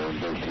deserves more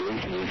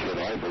investigation, he said,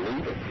 I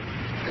believe it.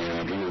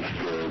 And he was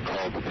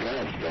called to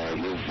task by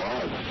his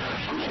boss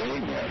for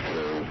saying that.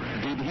 So,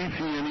 did he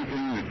see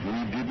anything that we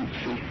didn't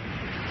see?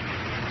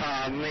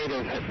 May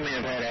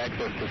have had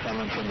access to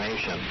some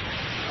information.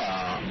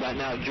 But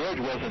now, George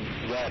wasn't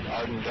that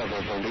ardent of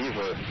a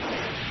believer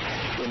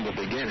in the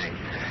beginning,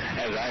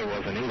 as I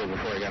wasn't either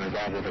before I got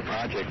involved with the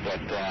project.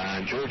 But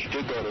George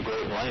did go to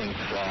great lengths,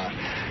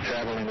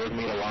 traveling with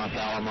me to Los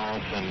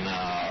Alamos and,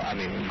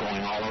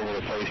 going all over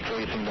the place,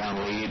 tracing down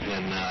leads,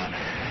 and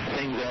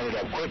things added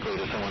up quickly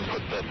to someone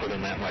put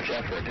in that much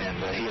effort.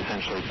 And he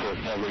essentially put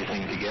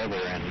everything together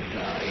and,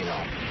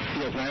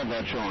 Yes, I have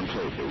that show on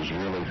tape. It was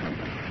really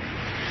something.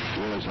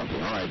 Really something.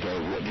 All right,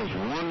 just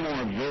one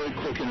more very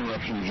quick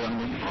interruption,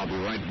 gentlemen. I'll be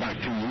right back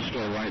to you.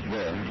 Stay right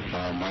there.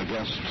 My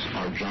guests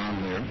are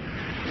John Lear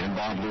and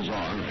Bob Lazar,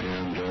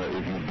 and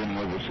if you've been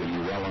with us and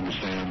you well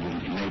understand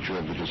the nature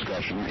of the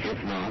discussion,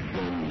 if not,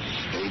 then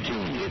stay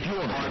tuned. If you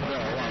want to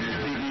on the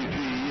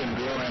CBP and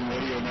BLM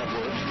radio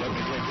networks, let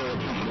me take care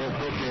of some real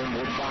quick here, and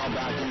we'll file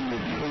back in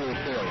with full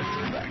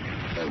sales. Back.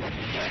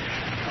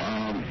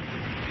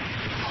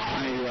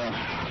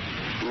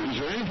 Is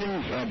there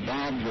anything,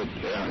 Bob, that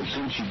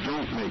since you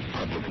don't make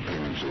public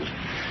appearances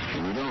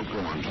and you don't go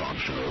on talk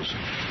shows,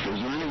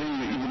 is there anything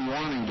that you've been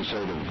wanting to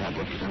say to the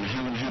public and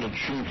haven't had a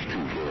chance to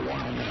for a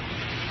while now?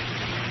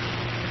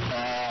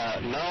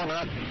 No,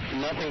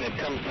 nothing that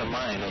comes to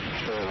mind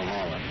for the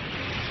moment.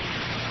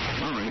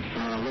 All right,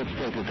 let's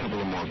take a couple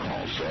of more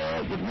calls.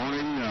 Good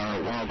morning,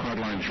 Wildcard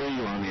Line 3,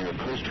 you're on the air,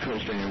 Coast to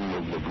Coast AM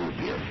with the group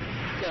here.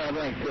 Yeah, I'd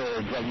like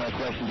to direct my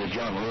question to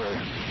John Lear.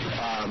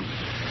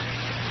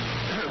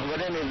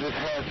 But any of this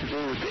has to do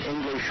with the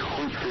English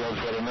wheat fields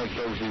where they make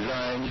those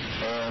designs,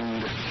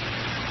 and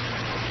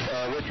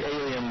which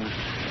aliens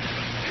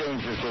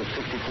changed those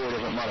 64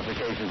 different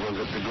modifications? Was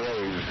it the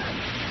Grays?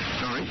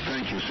 All right,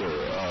 thank you, sir.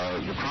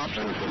 The crop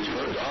circles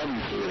first.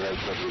 Obviously, it has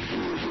something to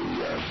do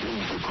with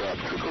the crop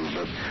circles,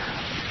 but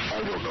I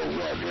don't know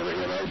what,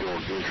 and I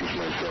don't interest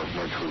myself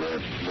much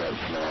with that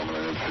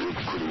phenomenon.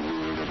 It's pretty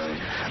weird, and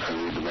I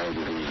read the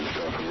magazines and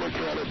stuff and look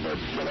at it, but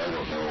I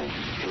don't know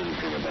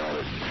anything about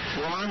it.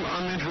 Well,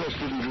 I'm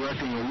interested in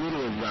directing a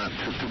little of that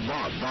to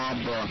Bob.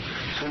 Bob,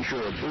 since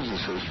you're a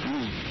physicist,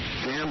 these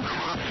damn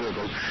crop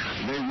circles,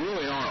 they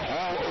really are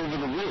all over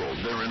the world.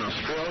 They're in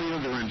Australia.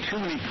 They're in too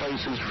many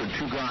places for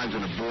two guys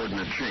in a board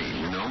and a chain,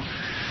 you know?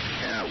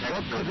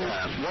 What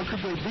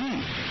could they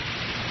be?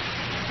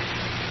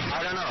 I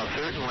don't know.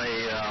 Certainly,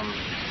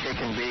 it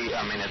can be,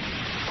 it's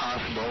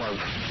possible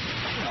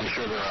I'm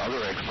sure there are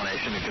other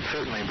explanations. It could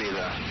certainly be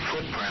the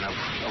footprint of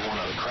one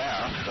of the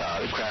crafts.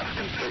 The craft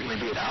can certainly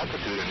be at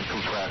altitude and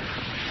compress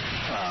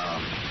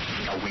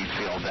a wheat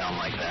field down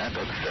like that.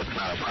 That's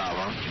not a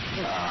problem.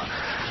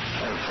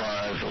 As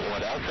far as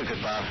what else it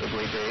could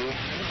possibly be,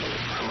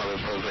 some other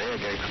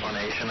prosaic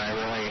explanation, I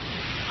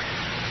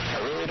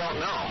really don't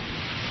know.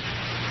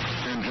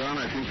 And John,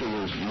 I think there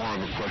was more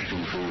of a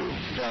question for you.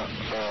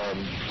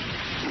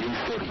 You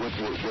said what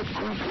group was it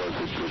that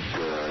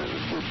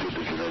did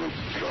the genetic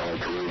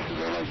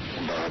alterations? I'd like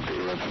Bob to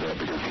answer that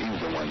because he's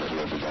the one that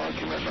read the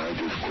document, and I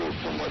just quote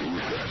from what he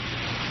said.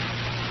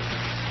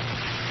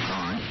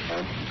 All right.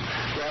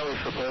 That was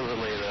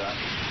supposedly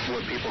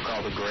what people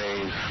call the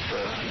Grays,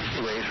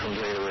 the rays from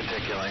Zeta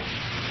Reticuli.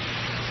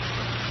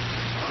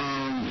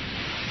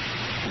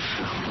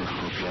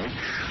 Okay.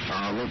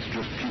 Let's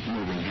just keep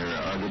moving here.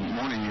 Good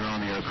morning. You're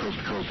on the air, Coast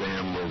to Coast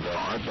AM with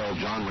Art Bell,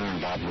 John Lear,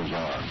 and Bob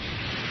Lazar.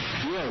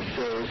 Yes,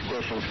 this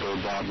question's for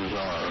Bob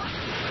Lazar.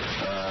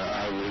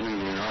 I was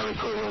reading an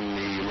article in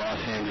the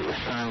Los Angeles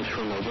Times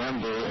from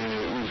November, and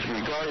it was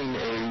regarding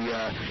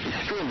a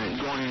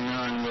experiment going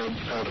on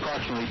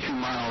approximately 2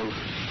 miles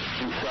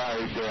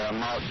inside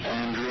Mount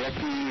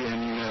Andreyki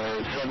in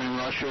southern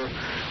Russia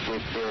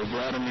with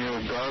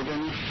Vladimir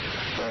Garvin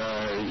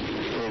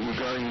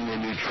regarding the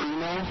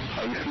neutrino.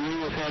 Are you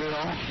familiar with that at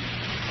all?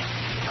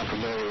 I'm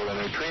familiar with the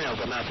neutrino,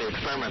 but not the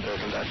experiment they're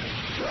conducting.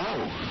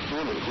 Oh,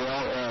 really?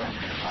 Well,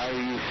 I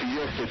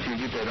suggest that you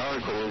get that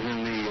article. It was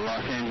in the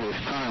Los Angeles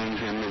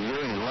Times, and it's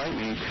very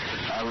enlightening.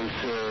 I was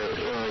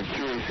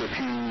curious if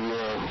you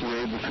were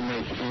able to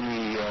make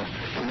any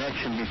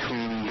connection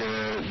between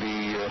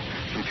the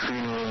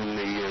neutrino and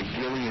the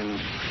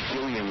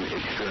Gilliam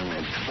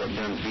experiment,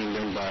 being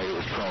done by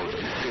what's called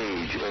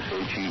SAGE,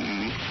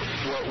 S-A-G-E.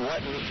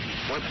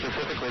 What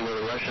specifically were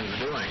the Russians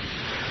doing?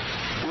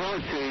 Well,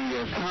 it's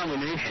a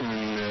combination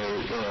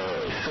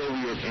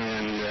Soviet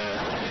and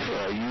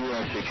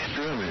U.S.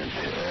 experiment.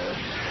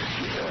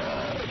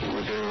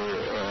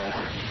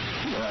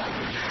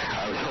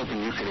 I was hoping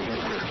you could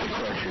answer the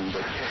question,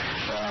 but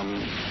I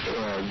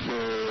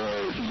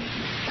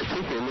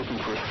think they're looking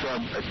for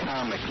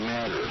subatomic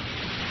matter.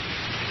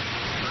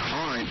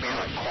 All right.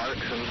 Like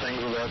quarks and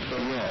things of that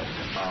sort? Yes.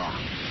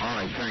 All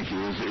right, thank you.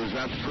 Is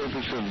that the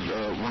purpose of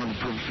one of the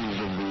purposes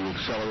of the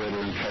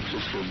accelerator in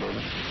Texas for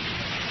building?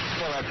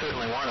 Well, that's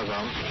certainly one of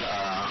them.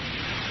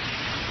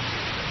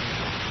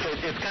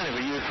 It's kind of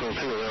useful,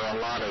 too. There are a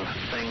lot of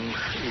things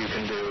you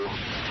can do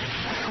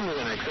with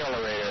an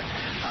accelerator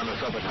on the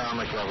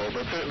subatomic level,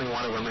 but certainly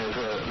one of them is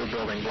the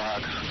building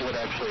blocks, what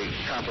actually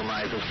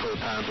compromises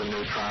protons and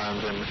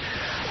neutrons, and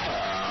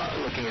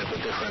looking at the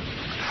different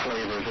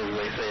flavors, as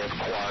they say, of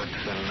quarks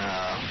and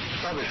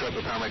other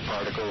subatomic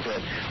particles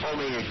that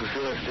only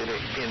exist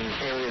in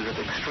areas of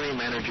extreme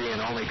energy and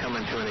only come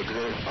into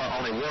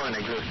only were in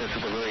existence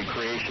at the very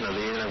creation of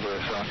the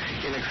universe. So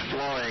in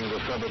exploring the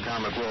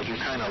subatomic world,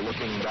 you're kind of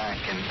looking back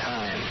in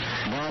time.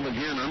 Bob,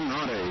 again, I'm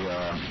not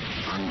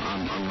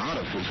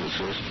a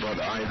physicist,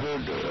 but I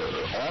heard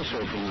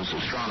also from this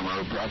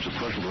astronomer, perhaps a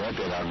person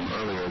directed on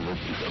earlier, that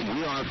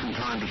we are from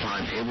time to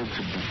time able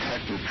to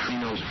detect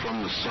neutrinos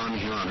from the sun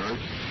here on Earth.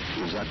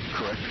 Is that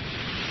correct?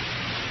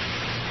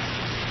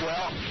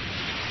 Well,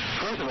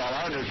 first of all,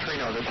 our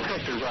neutrino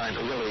detectors aren't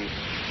really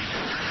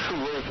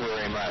worth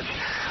very much.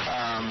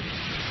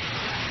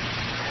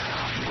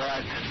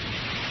 But,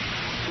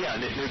 yeah,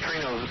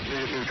 neutrinos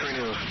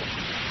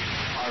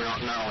are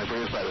not only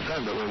produced by the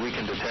sun, but where we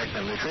can detect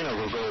them. Neutrinos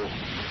will go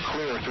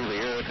clear through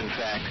the Earth. In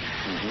fact,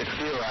 it's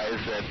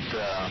theorized that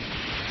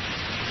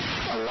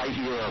a light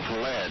year of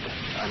lead,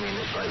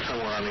 it's like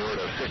somewhere on the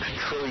order of 6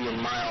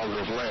 trillion miles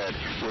of lead,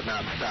 would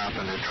not stop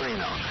a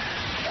neutrino.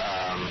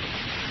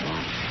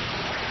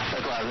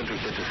 That's why I was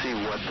interested to see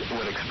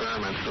what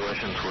experiments the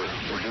Russians were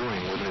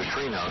doing with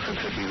neutrinos,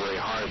 since it'd be very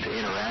hard to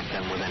interact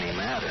them with any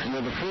matter.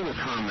 Well, the further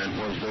comment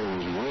was there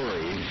was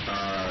worry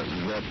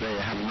that they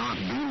have not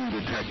been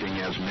detecting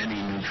as many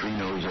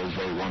neutrinos as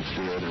they once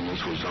did, and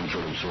this was some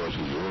sort of source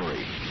of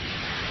worry.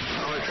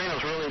 Well, neutrinos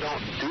really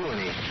don't do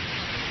anything.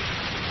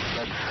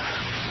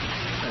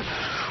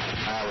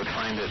 I would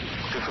find it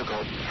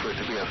difficult for it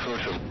to be a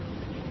source of...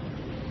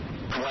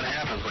 what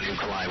happens when you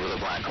collide with a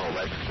black hole.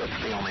 That's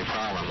the only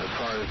problem. As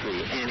far as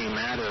the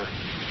antimatter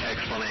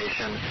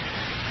explanation,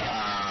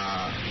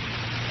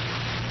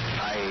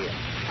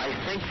 I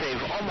think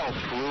they've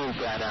almost ruled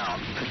that out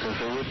because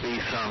there would be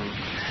some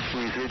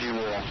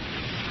residual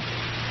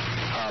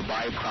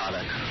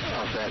byproducts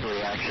of that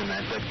reaction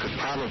that could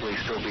probably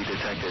still be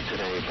detected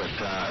today. But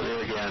there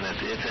again,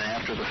 it's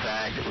after the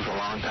fact. It was a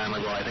long time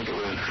ago. I think it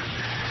was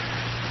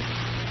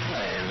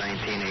in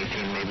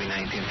 1918, maybe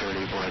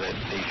 1930. Boy, that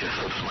just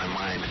slips my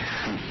mind.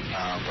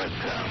 But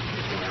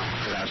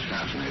that's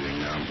fascinating.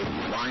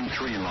 Line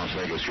 3 in Las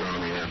Vegas, you're on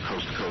the air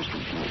coast to coast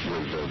with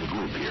the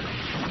group here.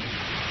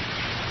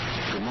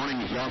 Good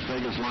morning, Las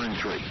Vegas, line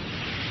 3.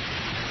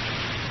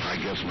 I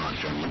guess not,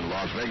 gentlemen.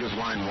 Las Vegas,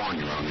 line 1,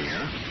 you're on the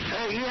air.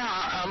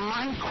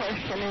 My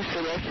question is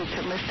directed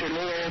to Mr.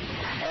 Lear,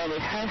 and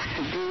it has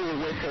to do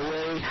with the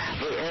way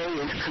the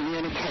aliens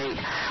communicate.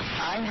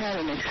 I had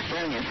an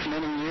experience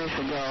many years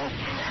ago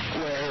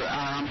where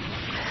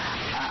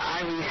I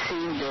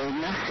received a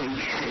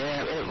message.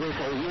 It was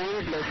a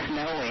wordless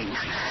knowing.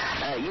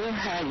 You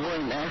had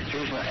William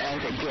Masters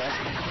as a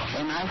guest,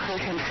 and I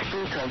heard him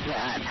speak of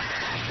that.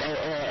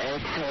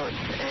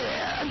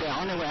 The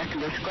only way I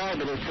can describe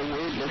it is the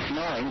wordless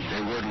knowing.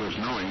 A wordless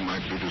knowing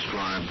might be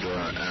described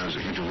as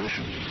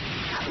intuition.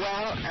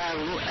 Well,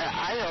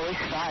 I always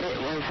thought it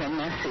was a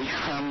message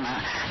from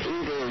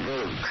either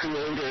the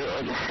Creator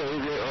or the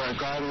Savior or a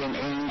guardian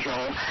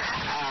angel.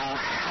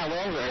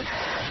 However,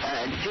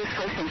 just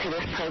listening to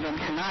this program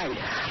tonight,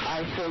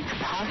 I think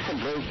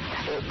possibly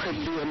it could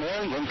be an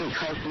alien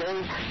because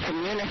they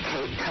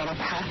communicate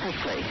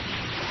telepathically.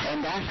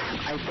 And that's,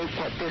 I think,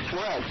 what this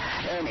was.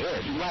 And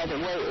by the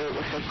way, it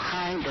was a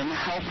kind and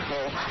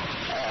helpful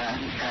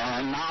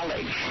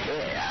knowledge.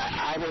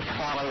 I was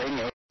following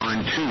it.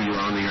 Line 2, you're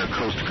on the air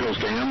coast to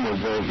coast AM with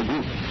the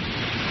group.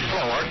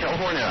 Hello, Art,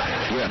 California.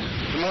 Yes.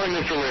 Good morning,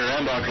 Mr. Lear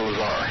and Dr.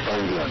 Lazar. How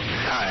are you doing?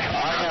 Hi.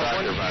 I have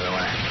doctor, by the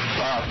way.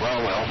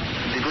 Well.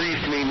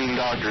 Degrees to me mean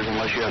doctors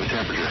unless you have a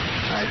temperature.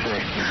 I see.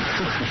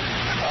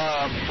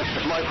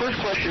 My first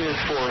question is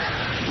for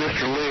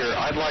Mr. Lear.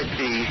 I'd like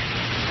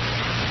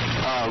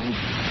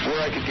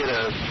where I could get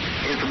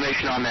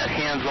information on that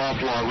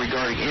hands-off law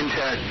regarding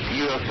intact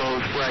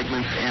UFOs,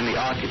 fragments, and the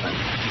occupants.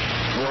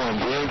 Well, I'm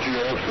glad you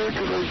asked that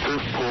because I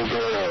just pulled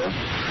that out,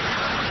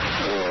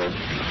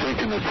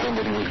 thinking that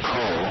somebody would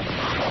call.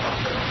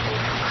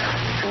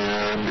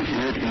 And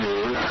it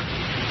is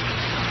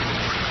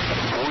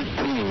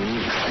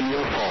 14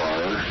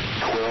 CFR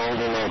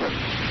 1211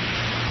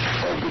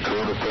 of the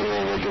Code of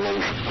Federal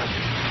Regulations.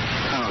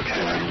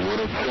 Okay. And what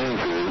it says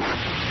is,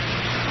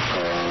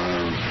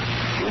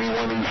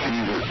 anyone who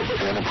sees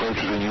and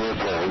approaches a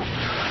UFO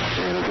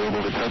and is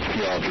able to touch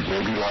the object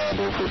may be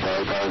liable for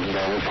 $5,000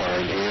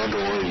 fine and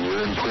or a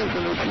year in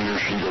prison if he or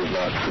she does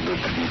not submit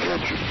to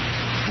detention.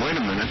 Wait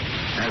a minute.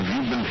 Have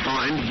you been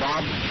fined,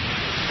 Bob?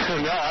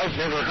 No, I've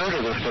never heard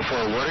of this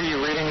before. What are you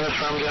reading this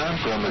from, John?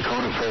 From the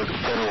Code of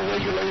Federal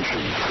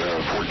Regulations,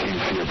 14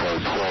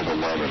 CFR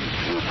 1211.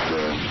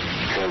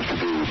 It has to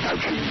do with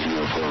touching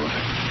UFOs.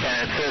 And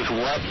it says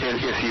what if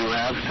you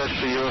have touched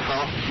the UFO?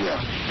 Yeah.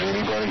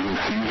 Anybody who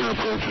sees or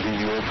approaches a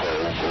UFO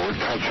or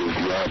touches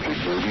the object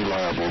may be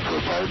liable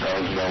for a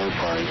 $5,000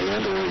 fine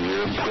and or a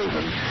year in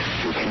prison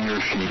if he or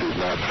she does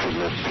not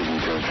submit to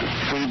detention.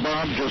 See,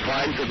 Bob, just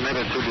I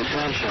submitted to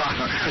detention.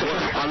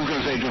 I was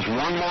going to say just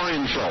one more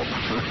insult.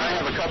 I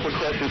have a couple of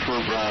questions for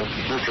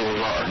Mr.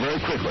 Lazar. Very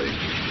quickly.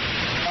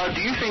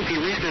 Do you think the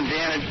recent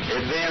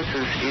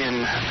advances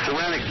in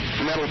ceramic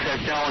metal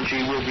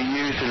technology will be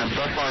used in the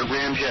Buffalo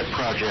Ramjet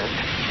project?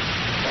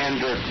 And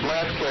the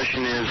last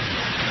question is,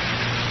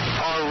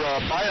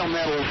 are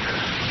biometals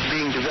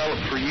being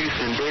developed for use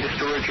in data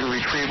storage and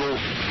retrieval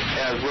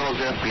as well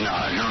as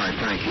espionage? All right,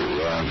 thank you.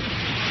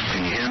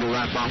 Can you handle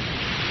that, Bob?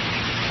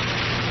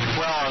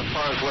 Well, as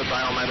far as what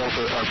biometals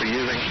are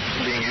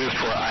being used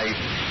for,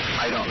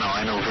 I don't know.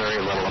 I know very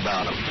little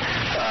about them.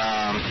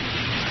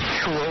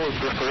 What was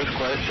the first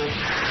question?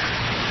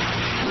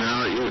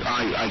 Well,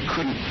 I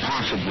couldn't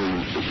possibly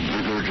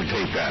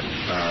regurgitate that.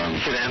 You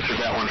should answer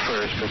that one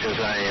first because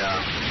I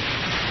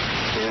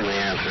knew the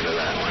answer to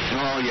that one.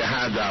 Oh, you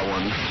had that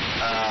one.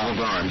 Hold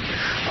on.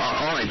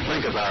 All right,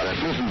 think about it.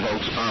 Listen,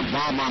 folks,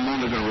 Bob, I'm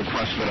only going to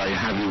request that I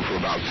have you for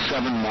about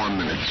 7 more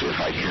minutes, if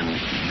I can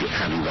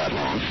have you that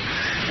long.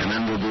 And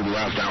then we'll do the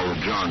last hour with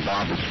John.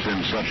 Bob, it's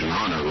been such an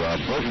honor.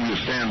 Both of you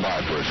stand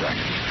by for a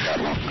second.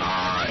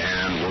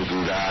 And we'll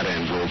do that,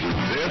 and we'll do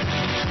this.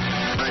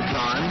 Night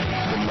time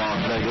from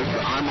Las Vegas.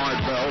 I'm Art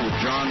Bell with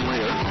John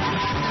Lear,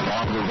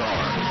 Bob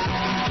Lazar.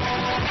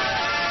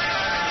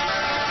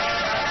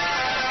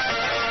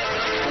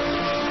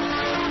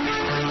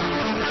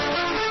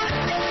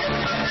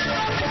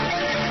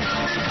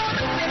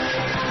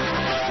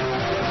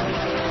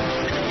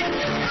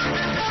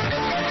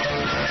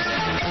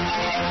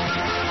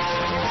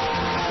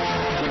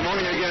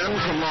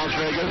 Las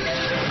Vegas,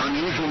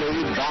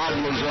 unusually Bob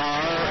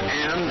Lazar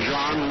and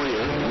John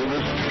Lear with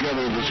us together.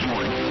 together this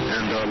morning,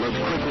 and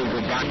let's quickly go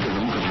back to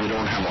them because we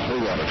don't have a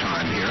whole lot of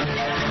time here.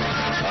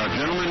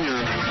 Gentlemen, you're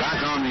back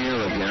on the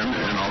air again,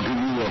 and I'll give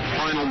you a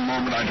final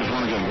moment. I just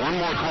want to get one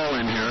more call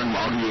in here, and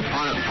I'll give you a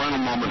final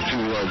moment to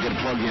get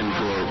plugged in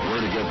for where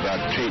to get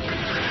that tape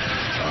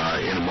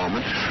in a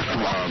moment.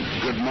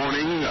 Good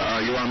morning.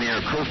 You're on the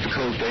air Coast to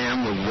Coast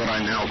AM with what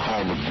I now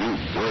call the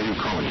group. Where are you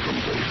calling from,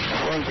 please?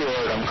 Thank you,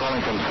 Ed. I'm calling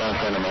from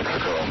San Juan, New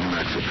Mexico. New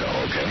Mexico,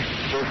 okay.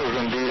 This is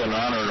indeed an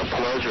honor and a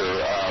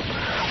pleasure.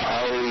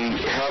 I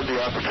had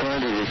the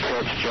opportunity to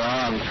catch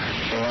John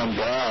and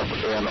Bob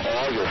in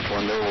August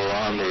when they were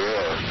on the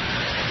air.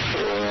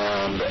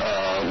 And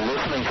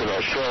listening to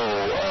that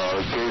show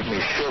gave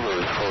me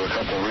shivers for a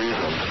couple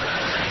reasons.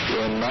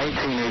 In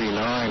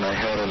 1989, I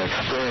had an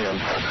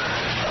experience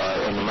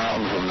in the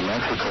mountains of New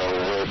Mexico,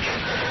 which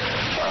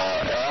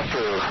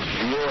after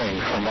viewing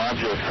some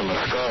objects in the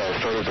sky, I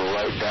started to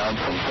write down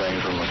some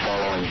things in the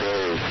following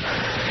days.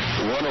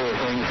 One of the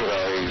things that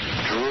I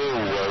drew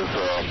was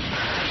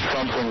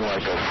something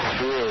like a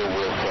sphere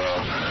with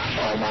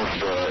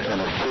almost an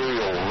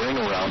ethereal ring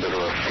around it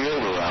or a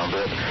field around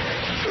it,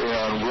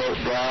 and wrote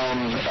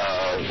down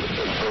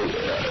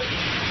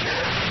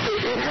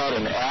it had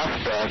an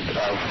aspect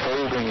of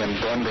folding and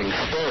bending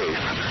space.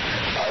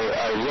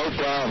 I wrote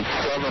down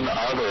 7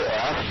 other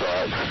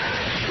aspects,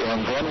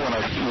 and then when I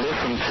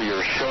listened to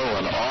your show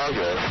in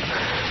August,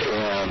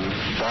 and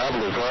Bob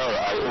Lazar,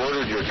 I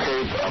ordered your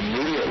tape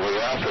immediately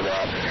after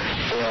that,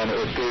 and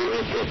it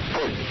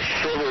put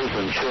shivers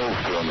and chills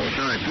through me.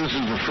 All right, this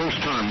is the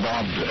first time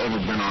Bob's ever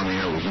been on the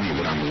air with me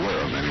that I'm aware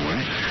of,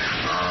 anyway.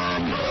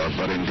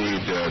 But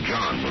indeed,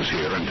 John was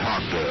here and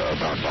talked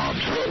about Bob.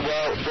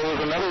 Well, there was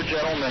another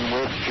gentleman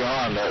with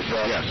John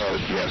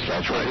yes,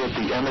 that's right. With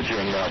the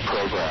imaging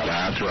program.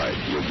 That's right,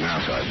 with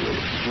NASA, I believe.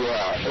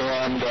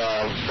 Yeah, and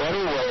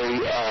anyway,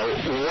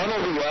 one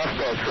of the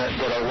aspects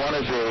that I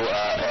wanted to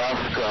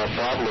ask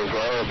Bob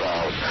Lazar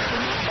about,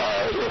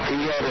 if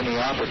he had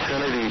any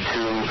opportunity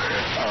to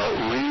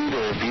read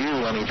or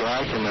view any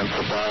documents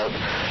about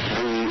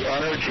the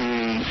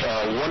energy,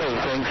 one of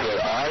the things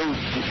that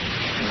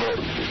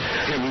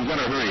we've got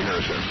to hurry here,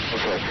 sir.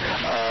 Okay.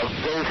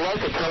 There's like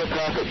a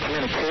telepathic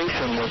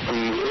communication with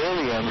the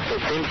aliens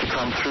that seems to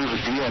come through the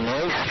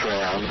DNA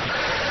strands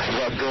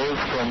that goes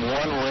from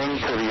one ring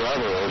to the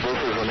other. This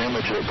is an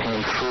image that came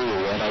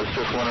through, and I was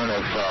just wondering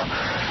if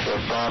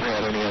Bob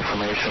had any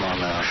information on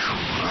that.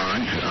 All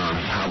right.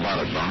 How about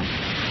it, Bob?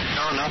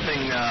 No,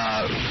 nothing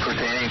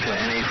pertaining to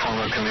any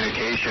form of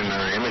communication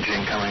or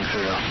imaging coming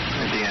through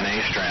the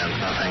DNA strands.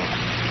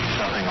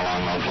 Nothing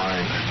along those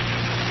lines.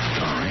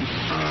 All right.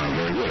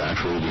 Very good.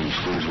 Actually, we can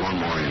squeeze one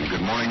more in.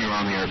 Good morning. You're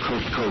on the air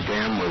Coast to Coast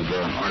AM with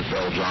Art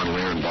Bell, John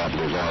Lear, and Bob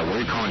Lazar. Where are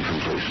you calling from,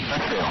 please?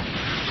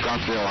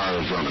 Scottsdale,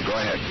 Arizona. Go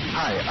ahead.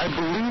 Hi. I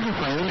believe, if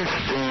I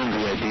understand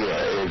the idea,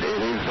 it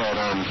is that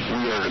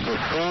the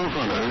souls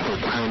on Earth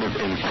are kind of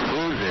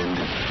imprisoned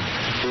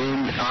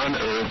on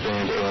Earth,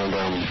 and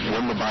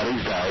when the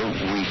bodies die,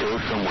 we go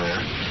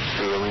somewhere,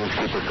 the aliens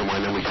keep us somewhere,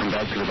 and then we come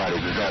back to the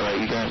bodies. Is that right,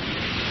 you guys?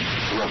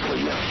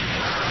 Roughly, yeah.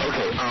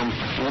 Okay,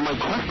 well, my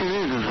question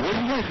is what do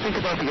you guys think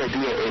about the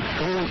idea if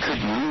someone could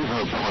leave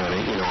our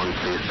planet, on,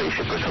 say, a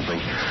spaceship or something,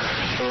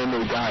 and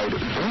they died,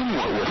 then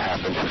what would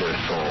happen to their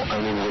soul? I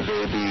mean, would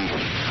they be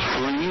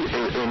free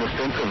in a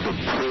sense of the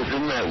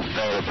prison that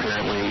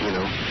apparently,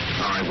 All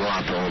right, we'll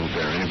have to hold it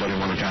there. Anybody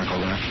want to tackle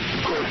that?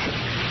 Of course.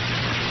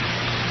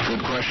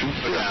 Good question?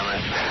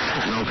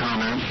 No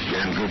comment?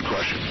 And good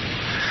question.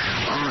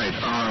 All right,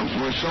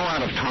 we're so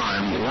out of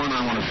time. One,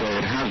 I want to say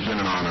it has been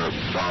an honor,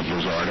 Bob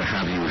Lazar, to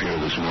have you here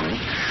this morning.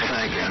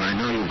 Thank you. And I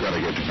know you've got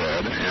to get to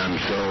bed. And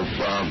so,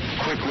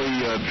 quickly,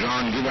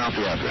 John, give out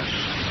the address.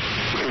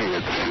 Okay,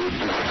 it's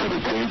for the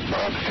tape,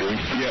 Bob's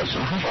tape. Yes.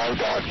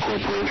 IDOT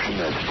Corporation,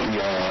 that's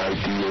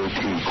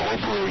TIDOT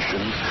Corporation,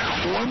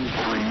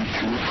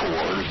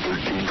 1324,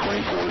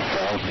 1324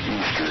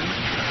 Southeastern,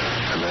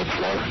 and that's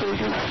Las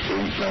Vegas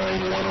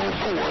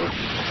 89104.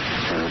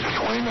 And it's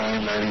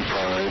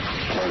 $29.95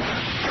 plus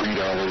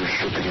 $3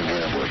 shipping and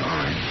handling. All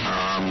right.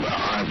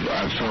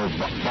 So,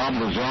 Bob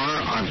Lazar,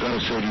 I've got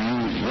to say to you,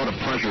 what a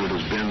pleasure it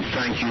has been.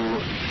 Thank you.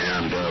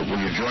 And will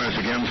you join us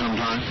again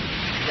sometime?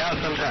 Yeah,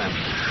 sometime.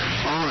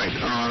 All right.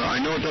 I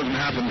know it doesn't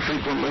happen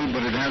frequently,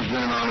 but it has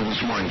been an honor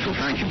this morning. So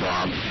thank you,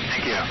 Bob.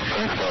 Thank you.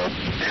 Thanks, Bob.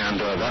 And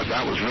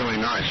that was really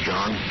nice,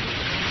 John.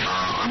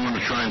 I'm going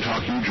to try and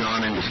talk you,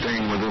 John, into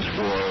staying with us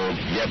for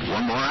yet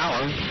one more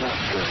hour.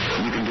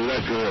 You can do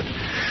that good.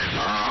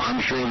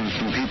 I'm sure there's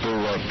some people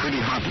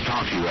pretty hot to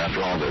talk to you after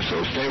all this,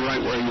 so stay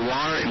right where you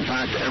are. In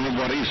fact,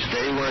 everybody,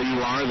 stay where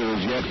you are. There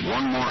is yet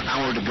one more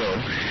hour to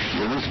go.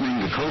 You're listening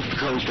to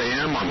Coast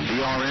AM on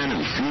VRN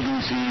and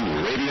CBC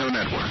Radio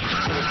Network.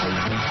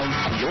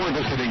 You're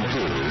listening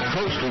to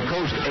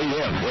Coast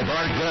AM with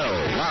Art Bell,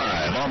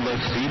 live on the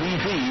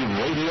CBC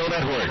Radio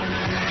Network.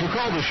 To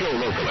call the show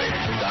locally,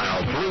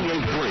 dial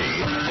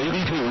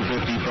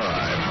 383-8255.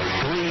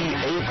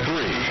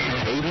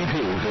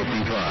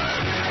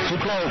 To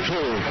call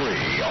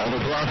toll-free all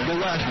across the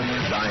West,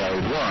 dial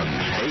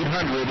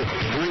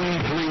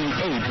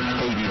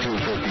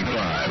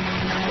 1-800-338-8255.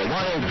 The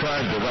Wild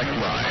Card direct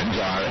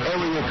lines are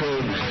area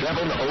code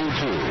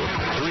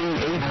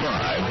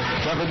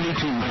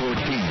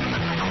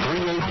 702-385-7214.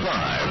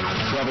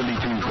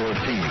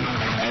 385-7214.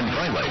 And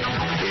finally,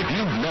 if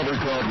you've never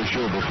called the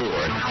show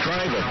before,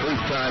 try the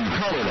first-time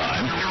caller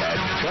line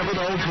at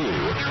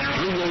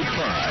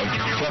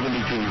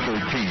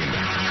 702-385-7213.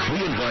 We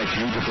invite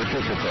you to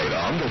participate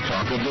on the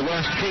Talk of the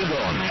West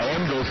KGON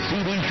and the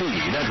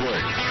CBC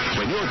network.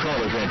 When your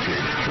call is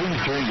answered,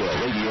 please turn your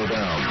radio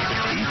down.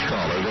 Each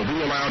caller will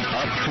be allowed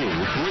up to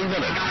 3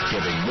 minutes,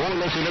 giving more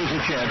listeners a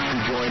chance to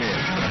join in.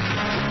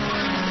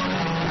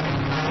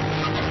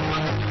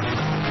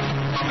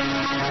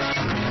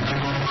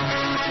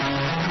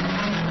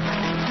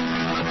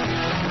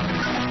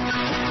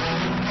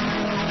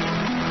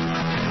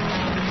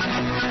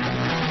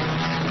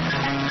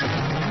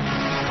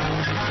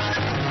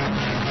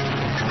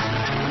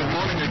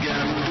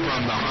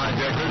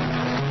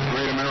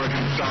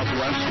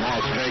 Southwest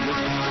Las Vegas,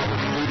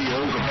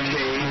 studios of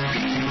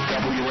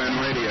KBWN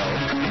Radio.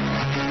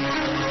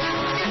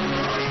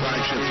 Our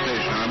flagship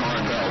station, I'm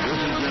Art Bell. This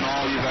has been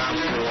all you've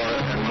asked for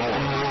and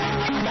more.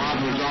 Bob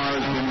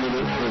Lazar has been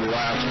with us for the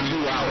last 2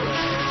 hours.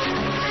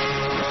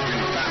 It's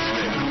been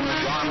fascinating.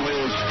 John Lee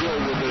is still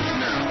with us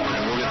now,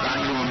 and we'll get back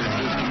to him in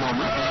just a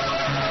moment.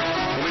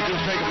 Let me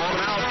just take a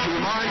moment out to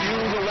remind you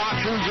the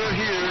watchers are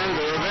here.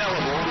 They're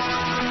available.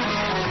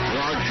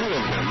 There are 2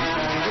 of them.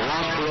 The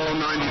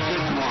Rossboro 96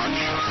 watch,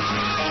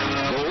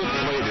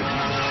 gold-plated,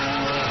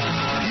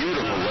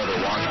 beautiful leather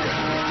watch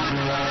guarantee.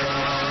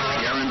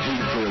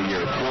 Guaranteed for a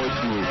year, force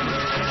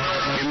movement.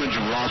 Image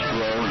of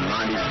Rossboro and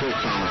 96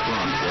 on the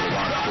front, what the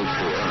watch stood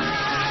for.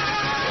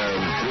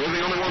 We're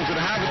the only ones that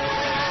have it.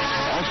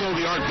 Also,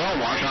 the Art Bell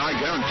watch, I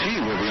guarantee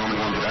we're the only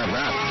ones that have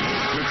that.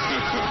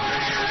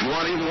 You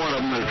want either one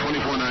of them, they're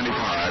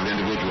 $24.95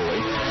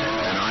 individually.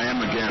 And I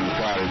am, again,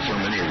 flattered so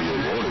many of you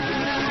have ordered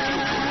them.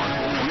 It's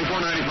remarkable.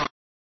 $24.95.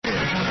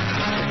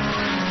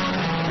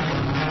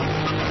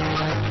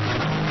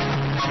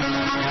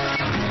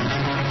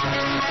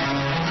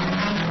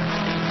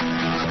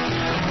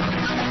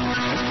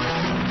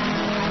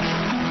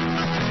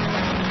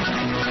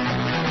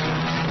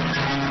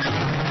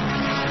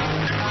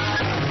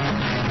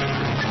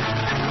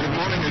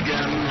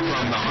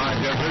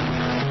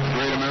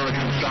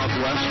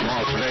 Southwest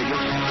Las Vegas,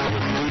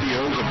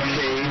 studios of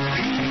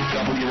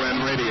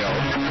KBWN Radio.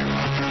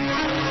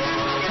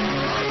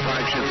 Our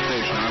flagship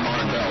station, I'm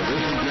Art Bell.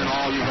 This has been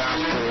all you've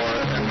asked for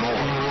and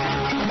more.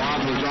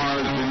 Bob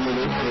Lazar has been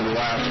with us for the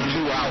last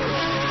 2 hours.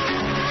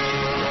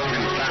 It's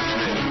been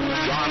fascinating.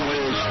 John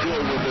Lee is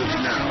still with us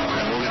now,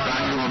 and we'll get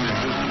back to him in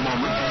just a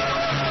moment.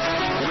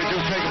 Let me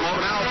just take a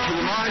moment out to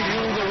remind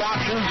you the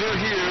watches are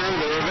here.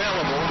 They're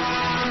available.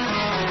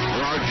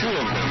 There are 2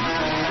 of them.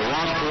 The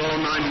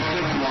Rossboro 96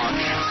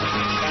 watch,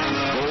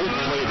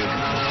 gold-plated,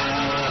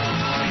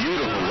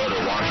 beautiful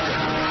leather watch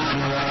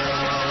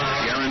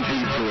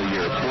guaranteed for a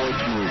year,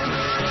 quartz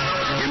movement.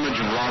 Image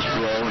of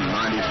Rossboro and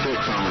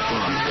 96 on the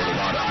front, what the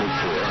watch stood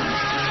for.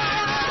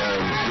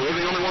 We're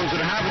the only ones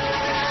that have it.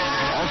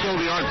 Also,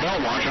 the Art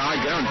Bell watch, I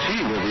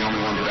guarantee we're the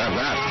only ones that have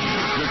that.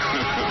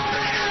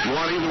 You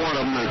want either one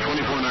of them, they're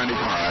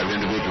 $24.95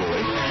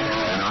 individually.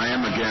 And I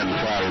am, again,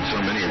 flattered so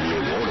many of you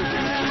have ordered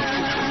them.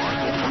 It's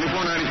remarkable.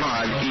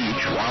 $24.95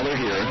 each while they're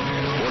here.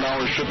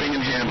 $4 shipping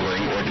and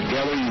handling, or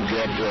together you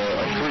get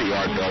a free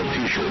Art Bell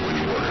t-shirt when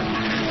you order.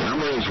 The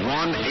number is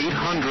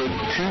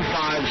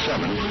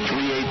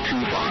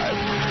 1-800-257-3825.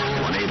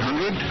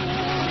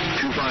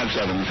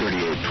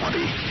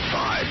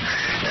 1-800-257-3825.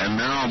 And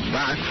now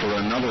back for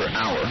another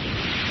hour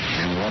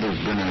in what has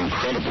been an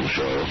incredible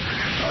show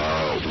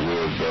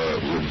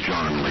with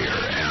John Lear.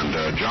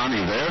 And John,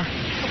 you there?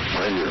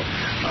 Right here.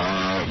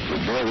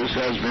 Boy, this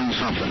has been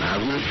something,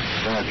 hasn't it?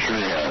 That sure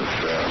has.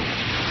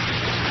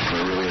 I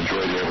really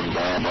enjoyed having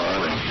Bob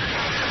on.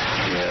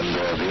 And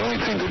the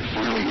only thing that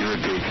really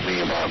irritates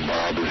me about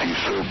Bob is he's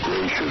so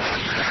gracious.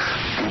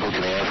 People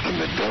can ask him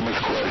the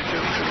dumbest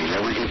questions, and he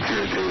never gets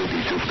irritated.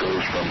 He just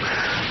goes from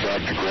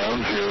back to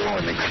ground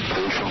zero and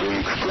patiently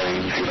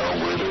explains,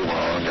 where they're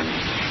wrong. And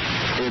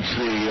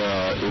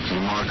it's the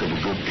mark of a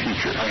good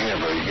teacher. I have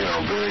a,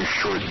 very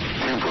short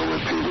temper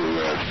with people who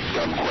ask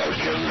dumb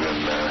questions,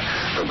 and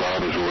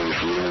Bob is always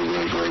really,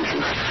 really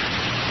gracious.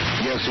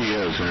 Yes, he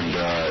is, and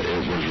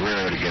it was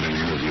rare to get an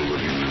interview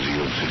with him, as he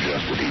had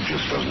suggested. He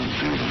just doesn't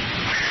do them.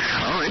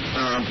 All right,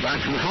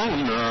 back to the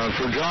phone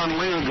for John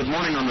Lear. Good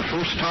morning on the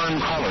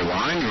first-time caller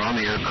line. You're on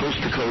the air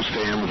coast-to-coast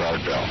AM with Art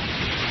Bell.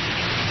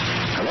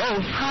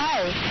 Hello?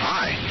 Hi.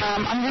 Hi.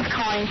 I'm just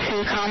calling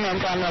to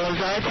comment on the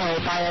Lazar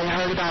tape. I had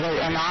heard about it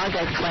in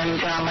August when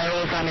John Lear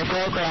was on your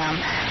program,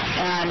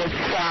 and it's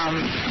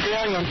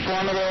very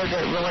informative.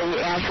 It really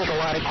answered a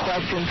lot of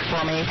questions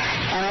for me,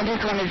 and I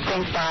just wanted to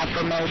thank Bob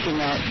for making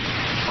it.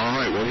 All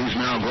right. Well, he's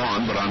now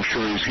gone, but I'm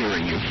sure he's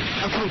hearing you.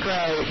 Okay,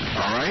 great.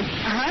 All right.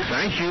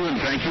 Thank you,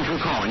 and thank you for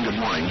calling. Good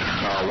morning.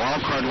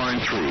 Wildcard line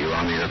 3, you're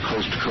on the air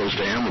coast to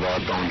coast AM with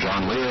Outbound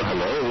John Lear.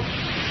 Hello.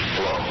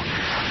 Hello.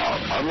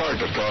 I'd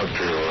like to talk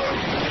to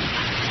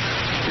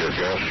your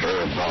guest,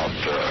 sir, about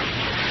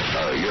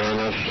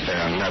Uranus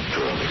and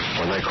Neptune.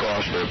 When they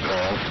crossed their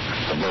path,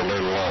 the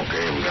Berlin Wall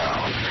came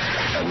down.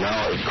 And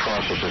now it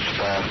crosses its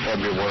path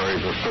February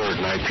the 3rd,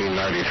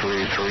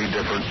 1993, 3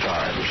 different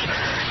times.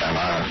 And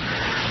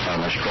an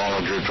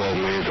astrologer told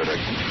me that a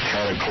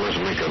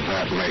cataclysmic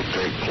event may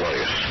take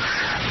place.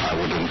 I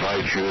would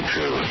invite you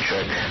to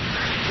check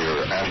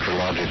your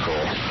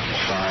astrological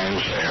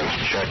signs and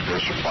check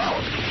this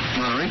out.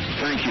 All right,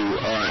 thank you.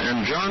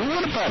 And John,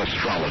 what about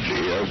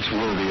astrology? It's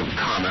worthy of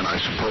comment, I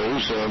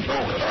suppose.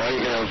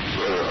 I have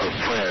a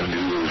friend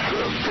who is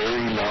a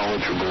very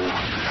knowledgeable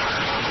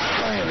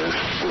scientist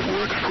that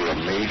works for a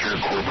major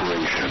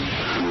corporation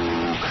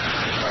who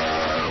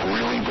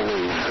really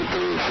believes that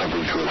there is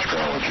something to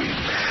astrology.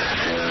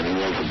 And he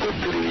has a book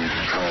that he's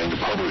trying to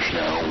publish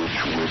now, which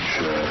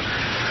says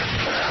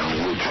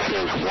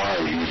why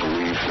he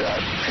believes that.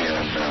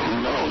 And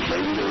who knows,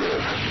 maybe there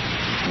is.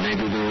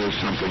 Maybe there is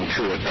something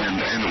to it. And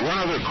one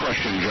other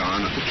question,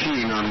 John,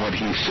 keying on what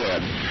he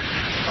said,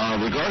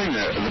 regarding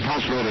the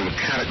possibility of a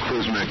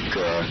cataclysmic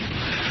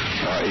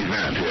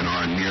event in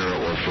our near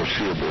or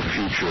foreseeable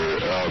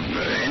future,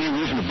 any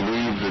reason to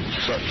believe that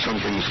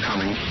something's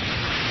coming?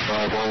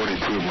 I've already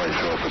proved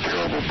myself a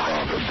terrible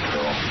prophet, so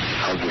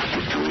I'll just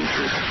stick to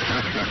research.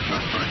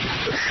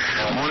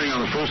 Morning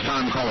on the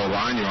first-time caller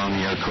line. You're on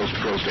the air coast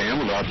to coast AM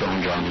with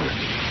Outbound John Lear.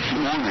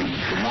 Good morning.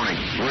 Good morning.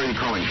 Where are you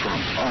calling from?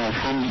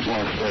 From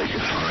Las Vegas.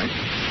 All right.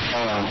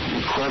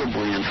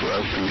 Incredibly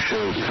interesting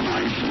show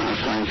tonight.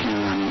 Thank you,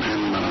 and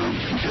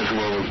as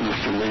well as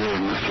Mr. Lear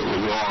and Mr.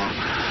 Lazar.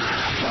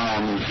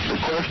 The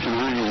question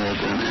I had,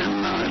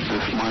 and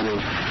this might have,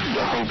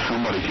 I hope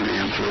somebody can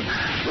answer it.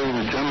 There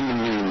was a gentleman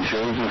named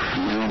Joseph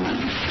Newman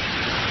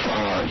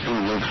who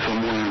lived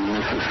somewhere in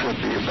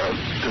Mississippi about,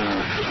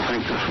 I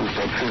think this was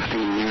about 15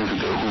 years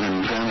ago, who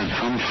invented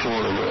some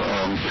sort of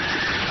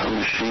a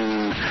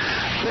machine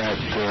that,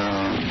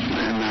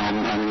 and now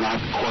I'm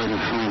not quite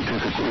as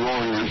scientifically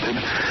oriented,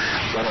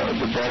 but to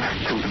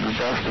the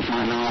best of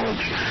my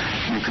knowledge,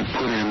 you could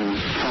put in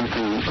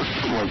something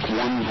like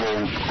 1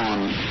 volt on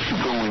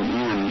going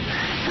in,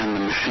 and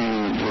the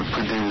machine would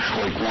produce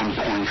like 1.5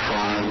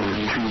 or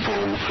 2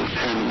 volts or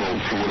 10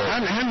 volts or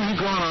whatever. Hadn't he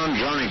gone on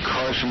Johnny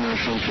Carson or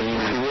something?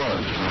 He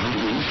was.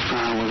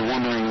 I was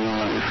wondering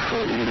if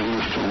either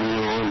Mr.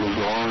 Lear or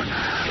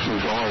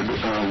Lazard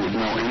would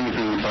know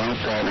anything about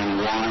that and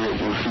why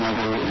it was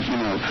never, it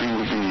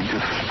seemed to be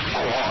just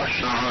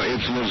quashed.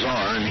 It's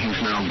Lazar, and he's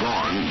now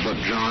gone. But,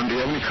 John, do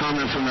you have any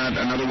comments on that?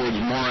 In other words,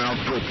 more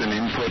output than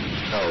input?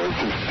 No, it's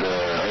just,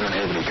 I don't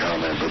have any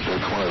comment, but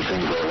that's one of the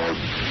things I like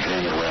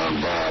hanging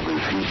around Bob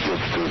is he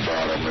gets to the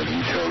bottom and he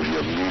tells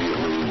you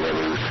immediately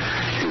whether it's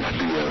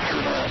BS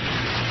or not.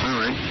 All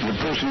right. The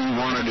person you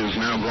wanted is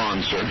now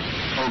gone, sir.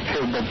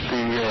 Okay, but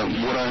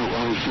what I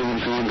was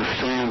given to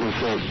understand was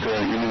that,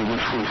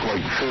 this was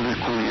like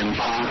physically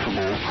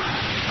impossible,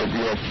 but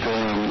yet,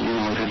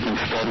 it had been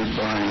studied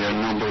by a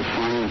number of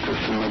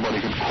scientists and nobody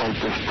could quite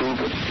disprove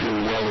it as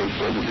well as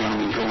the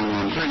gentleman going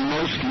on. And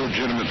most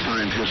legitimate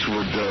scientists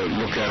would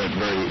look at it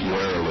very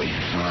warily.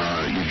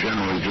 You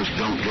generally just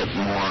don't get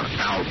more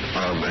out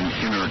of an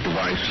inner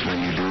device than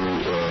you do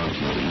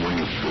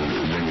when you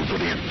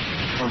put it in.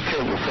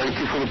 Okay, well, thank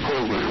you for the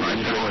program. I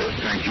enjoy it.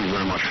 Thank you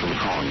very much for the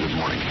call. Good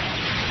morning.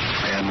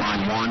 And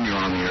line 1, you're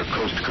on the air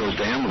coast to coast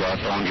AM with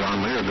Outbound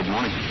John Lear. Good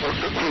morning.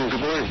 Good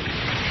morning.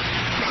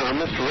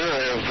 Mr. Lear, I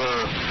have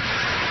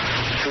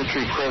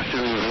 2-3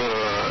 questions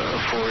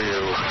for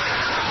you.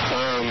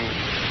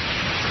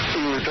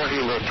 You were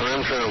talking about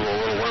time travel a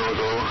little while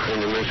ago,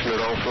 and you mentioned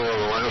it also on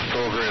the last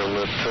program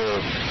that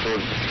they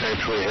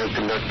actually had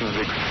conducted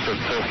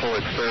successful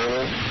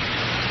experiments.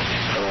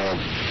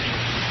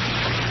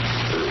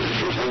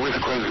 Which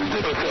question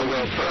did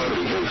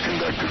was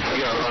conducted?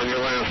 Yeah, on your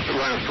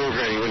last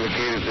program, you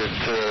indicated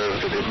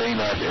that it may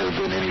not have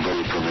been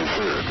anybody from this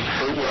Earth.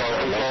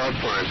 Well, that's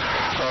fine.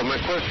 My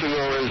question,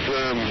 though, is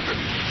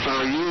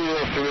are you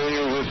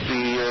familiar with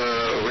the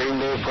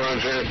Rainbow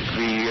Project,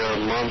 the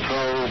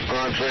Montauk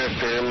Project,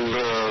 and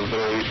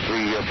the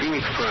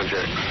Phoenix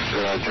Project?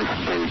 Just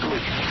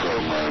vaguely.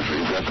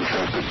 Is that the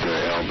stuff that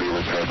Al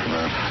Bielek talked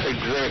about?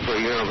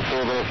 Exactly, the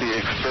Philadelphia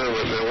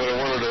experiment. Now, what I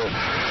wanted to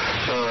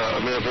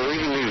I've been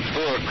reading these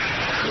books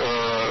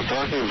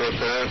talking about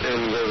that,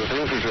 and the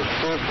things are just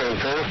so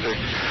fantastic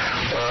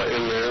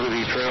in there that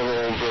he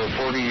traveled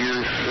 40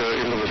 years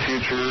into the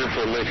future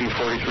from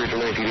 1943 to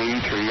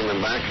 1983 and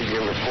then back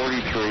again to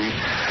 43.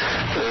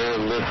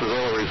 And this is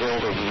all a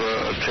result of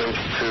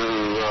attempts to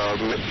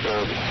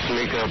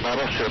make a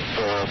battleship,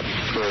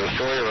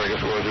 destroyer, I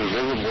guess it was,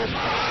 invisible,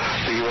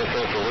 the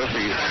USS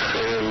Ulysses.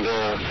 And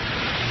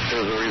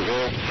as a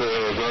result,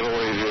 not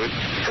only did it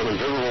become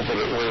invisible, but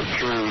it went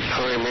through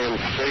time and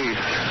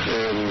space.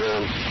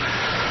 And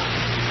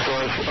so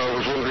I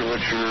was wondering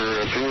what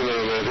your opinion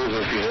on that is,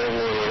 if you have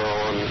one at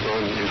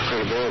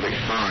credibility.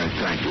 All right,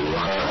 thank you.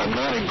 I'm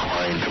not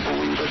inclined to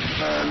believe it.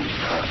 I'm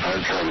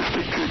trying to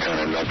stick to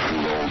kind of nuts and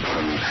bolts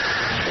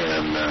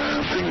and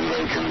things that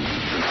I can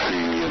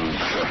see and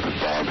stuff that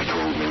Bob's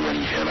told me,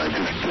 and I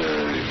just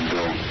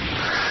don't.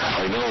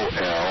 I know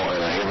Al,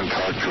 and I haven't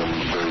talked to him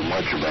very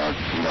much about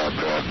that,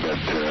 but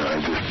I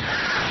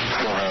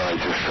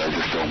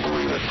just don't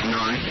believe it. All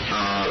right.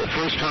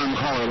 First-time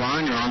caller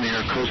line. You're on the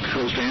air, Coast to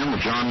Coast AM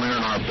with John Mayer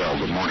and Art Bell.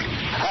 Good morning.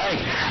 Hi.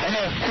 I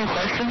have two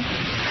questions.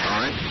 All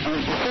right.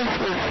 The first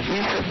was, you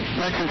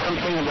mentioned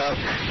something about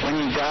when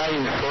you die,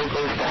 your soul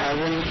goes to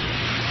heaven,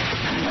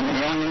 and the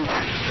aliens...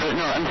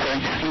 No, I'm sorry.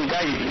 When you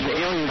die, the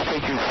aliens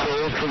take your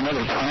soul to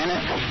another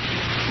planet?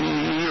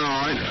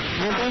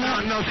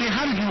 No, see,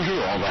 how did you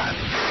hear all that?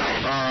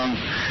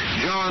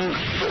 John,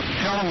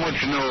 tell them what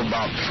you know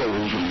about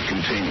souls and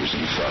containers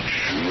and such.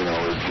 You know,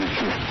 it's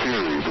just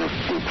theory that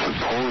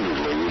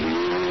supposedly the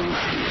aliens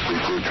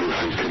refer to us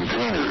as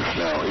containers.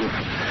 Now, if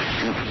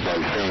by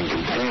saying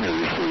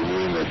containers they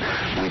mean that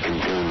we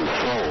contain the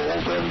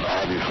soul, then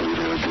obviously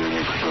they're doing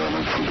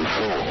experiments with the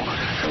soul.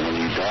 And when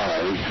you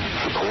die,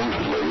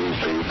 supposedly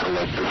they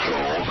collect the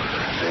soul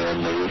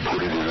and they will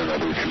put it in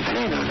another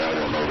container. Now, I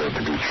don't know that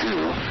to be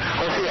true.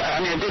 Well, see, I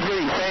mean, I did hear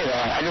you say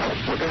that.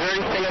 Is there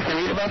anything I can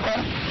read about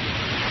that?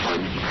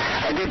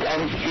 Is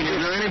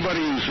there anybody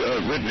who's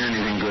written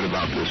anything good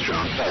about this,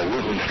 John?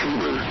 Whitley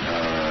Strieber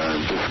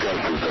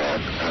discusses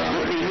that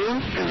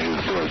in his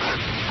books.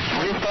 How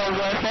do you spell his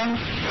last name?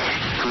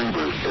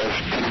 Strieber,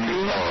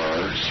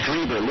 S-T-R.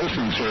 Strieber,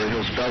 listen, sir,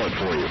 he'll spell it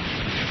for you.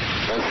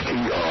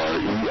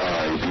 S-T-R-E-I-B-E-R,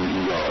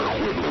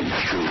 Whitley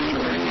Strieber,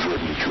 and he's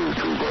written 2 or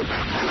 3 books.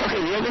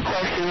 Okay, the other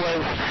question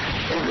was,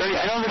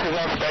 I know this is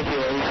all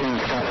speculation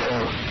and stuff,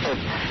 but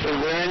is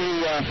there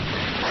any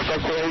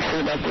speculation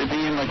about there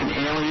being like an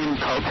alien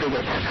culture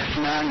that's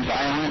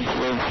non-violent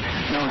with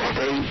no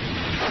state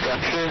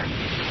structure?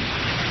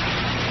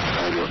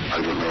 I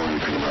don't know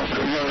anything about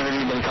that. You never heard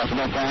anybody talk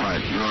about that?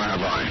 Right, nor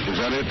have I. Is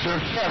that it, sir?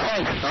 Yeah,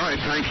 thanks. All right,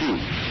 thank you.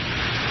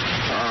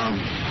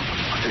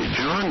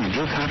 John, you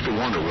just have to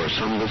wonder where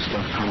some of this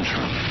stuff comes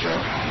from.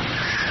 Yeah.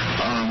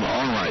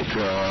 All right,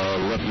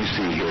 let me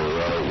see here.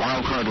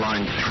 Wildcard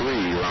line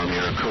 3, you're on the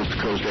air, Coast to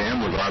Coast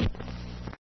AM with our...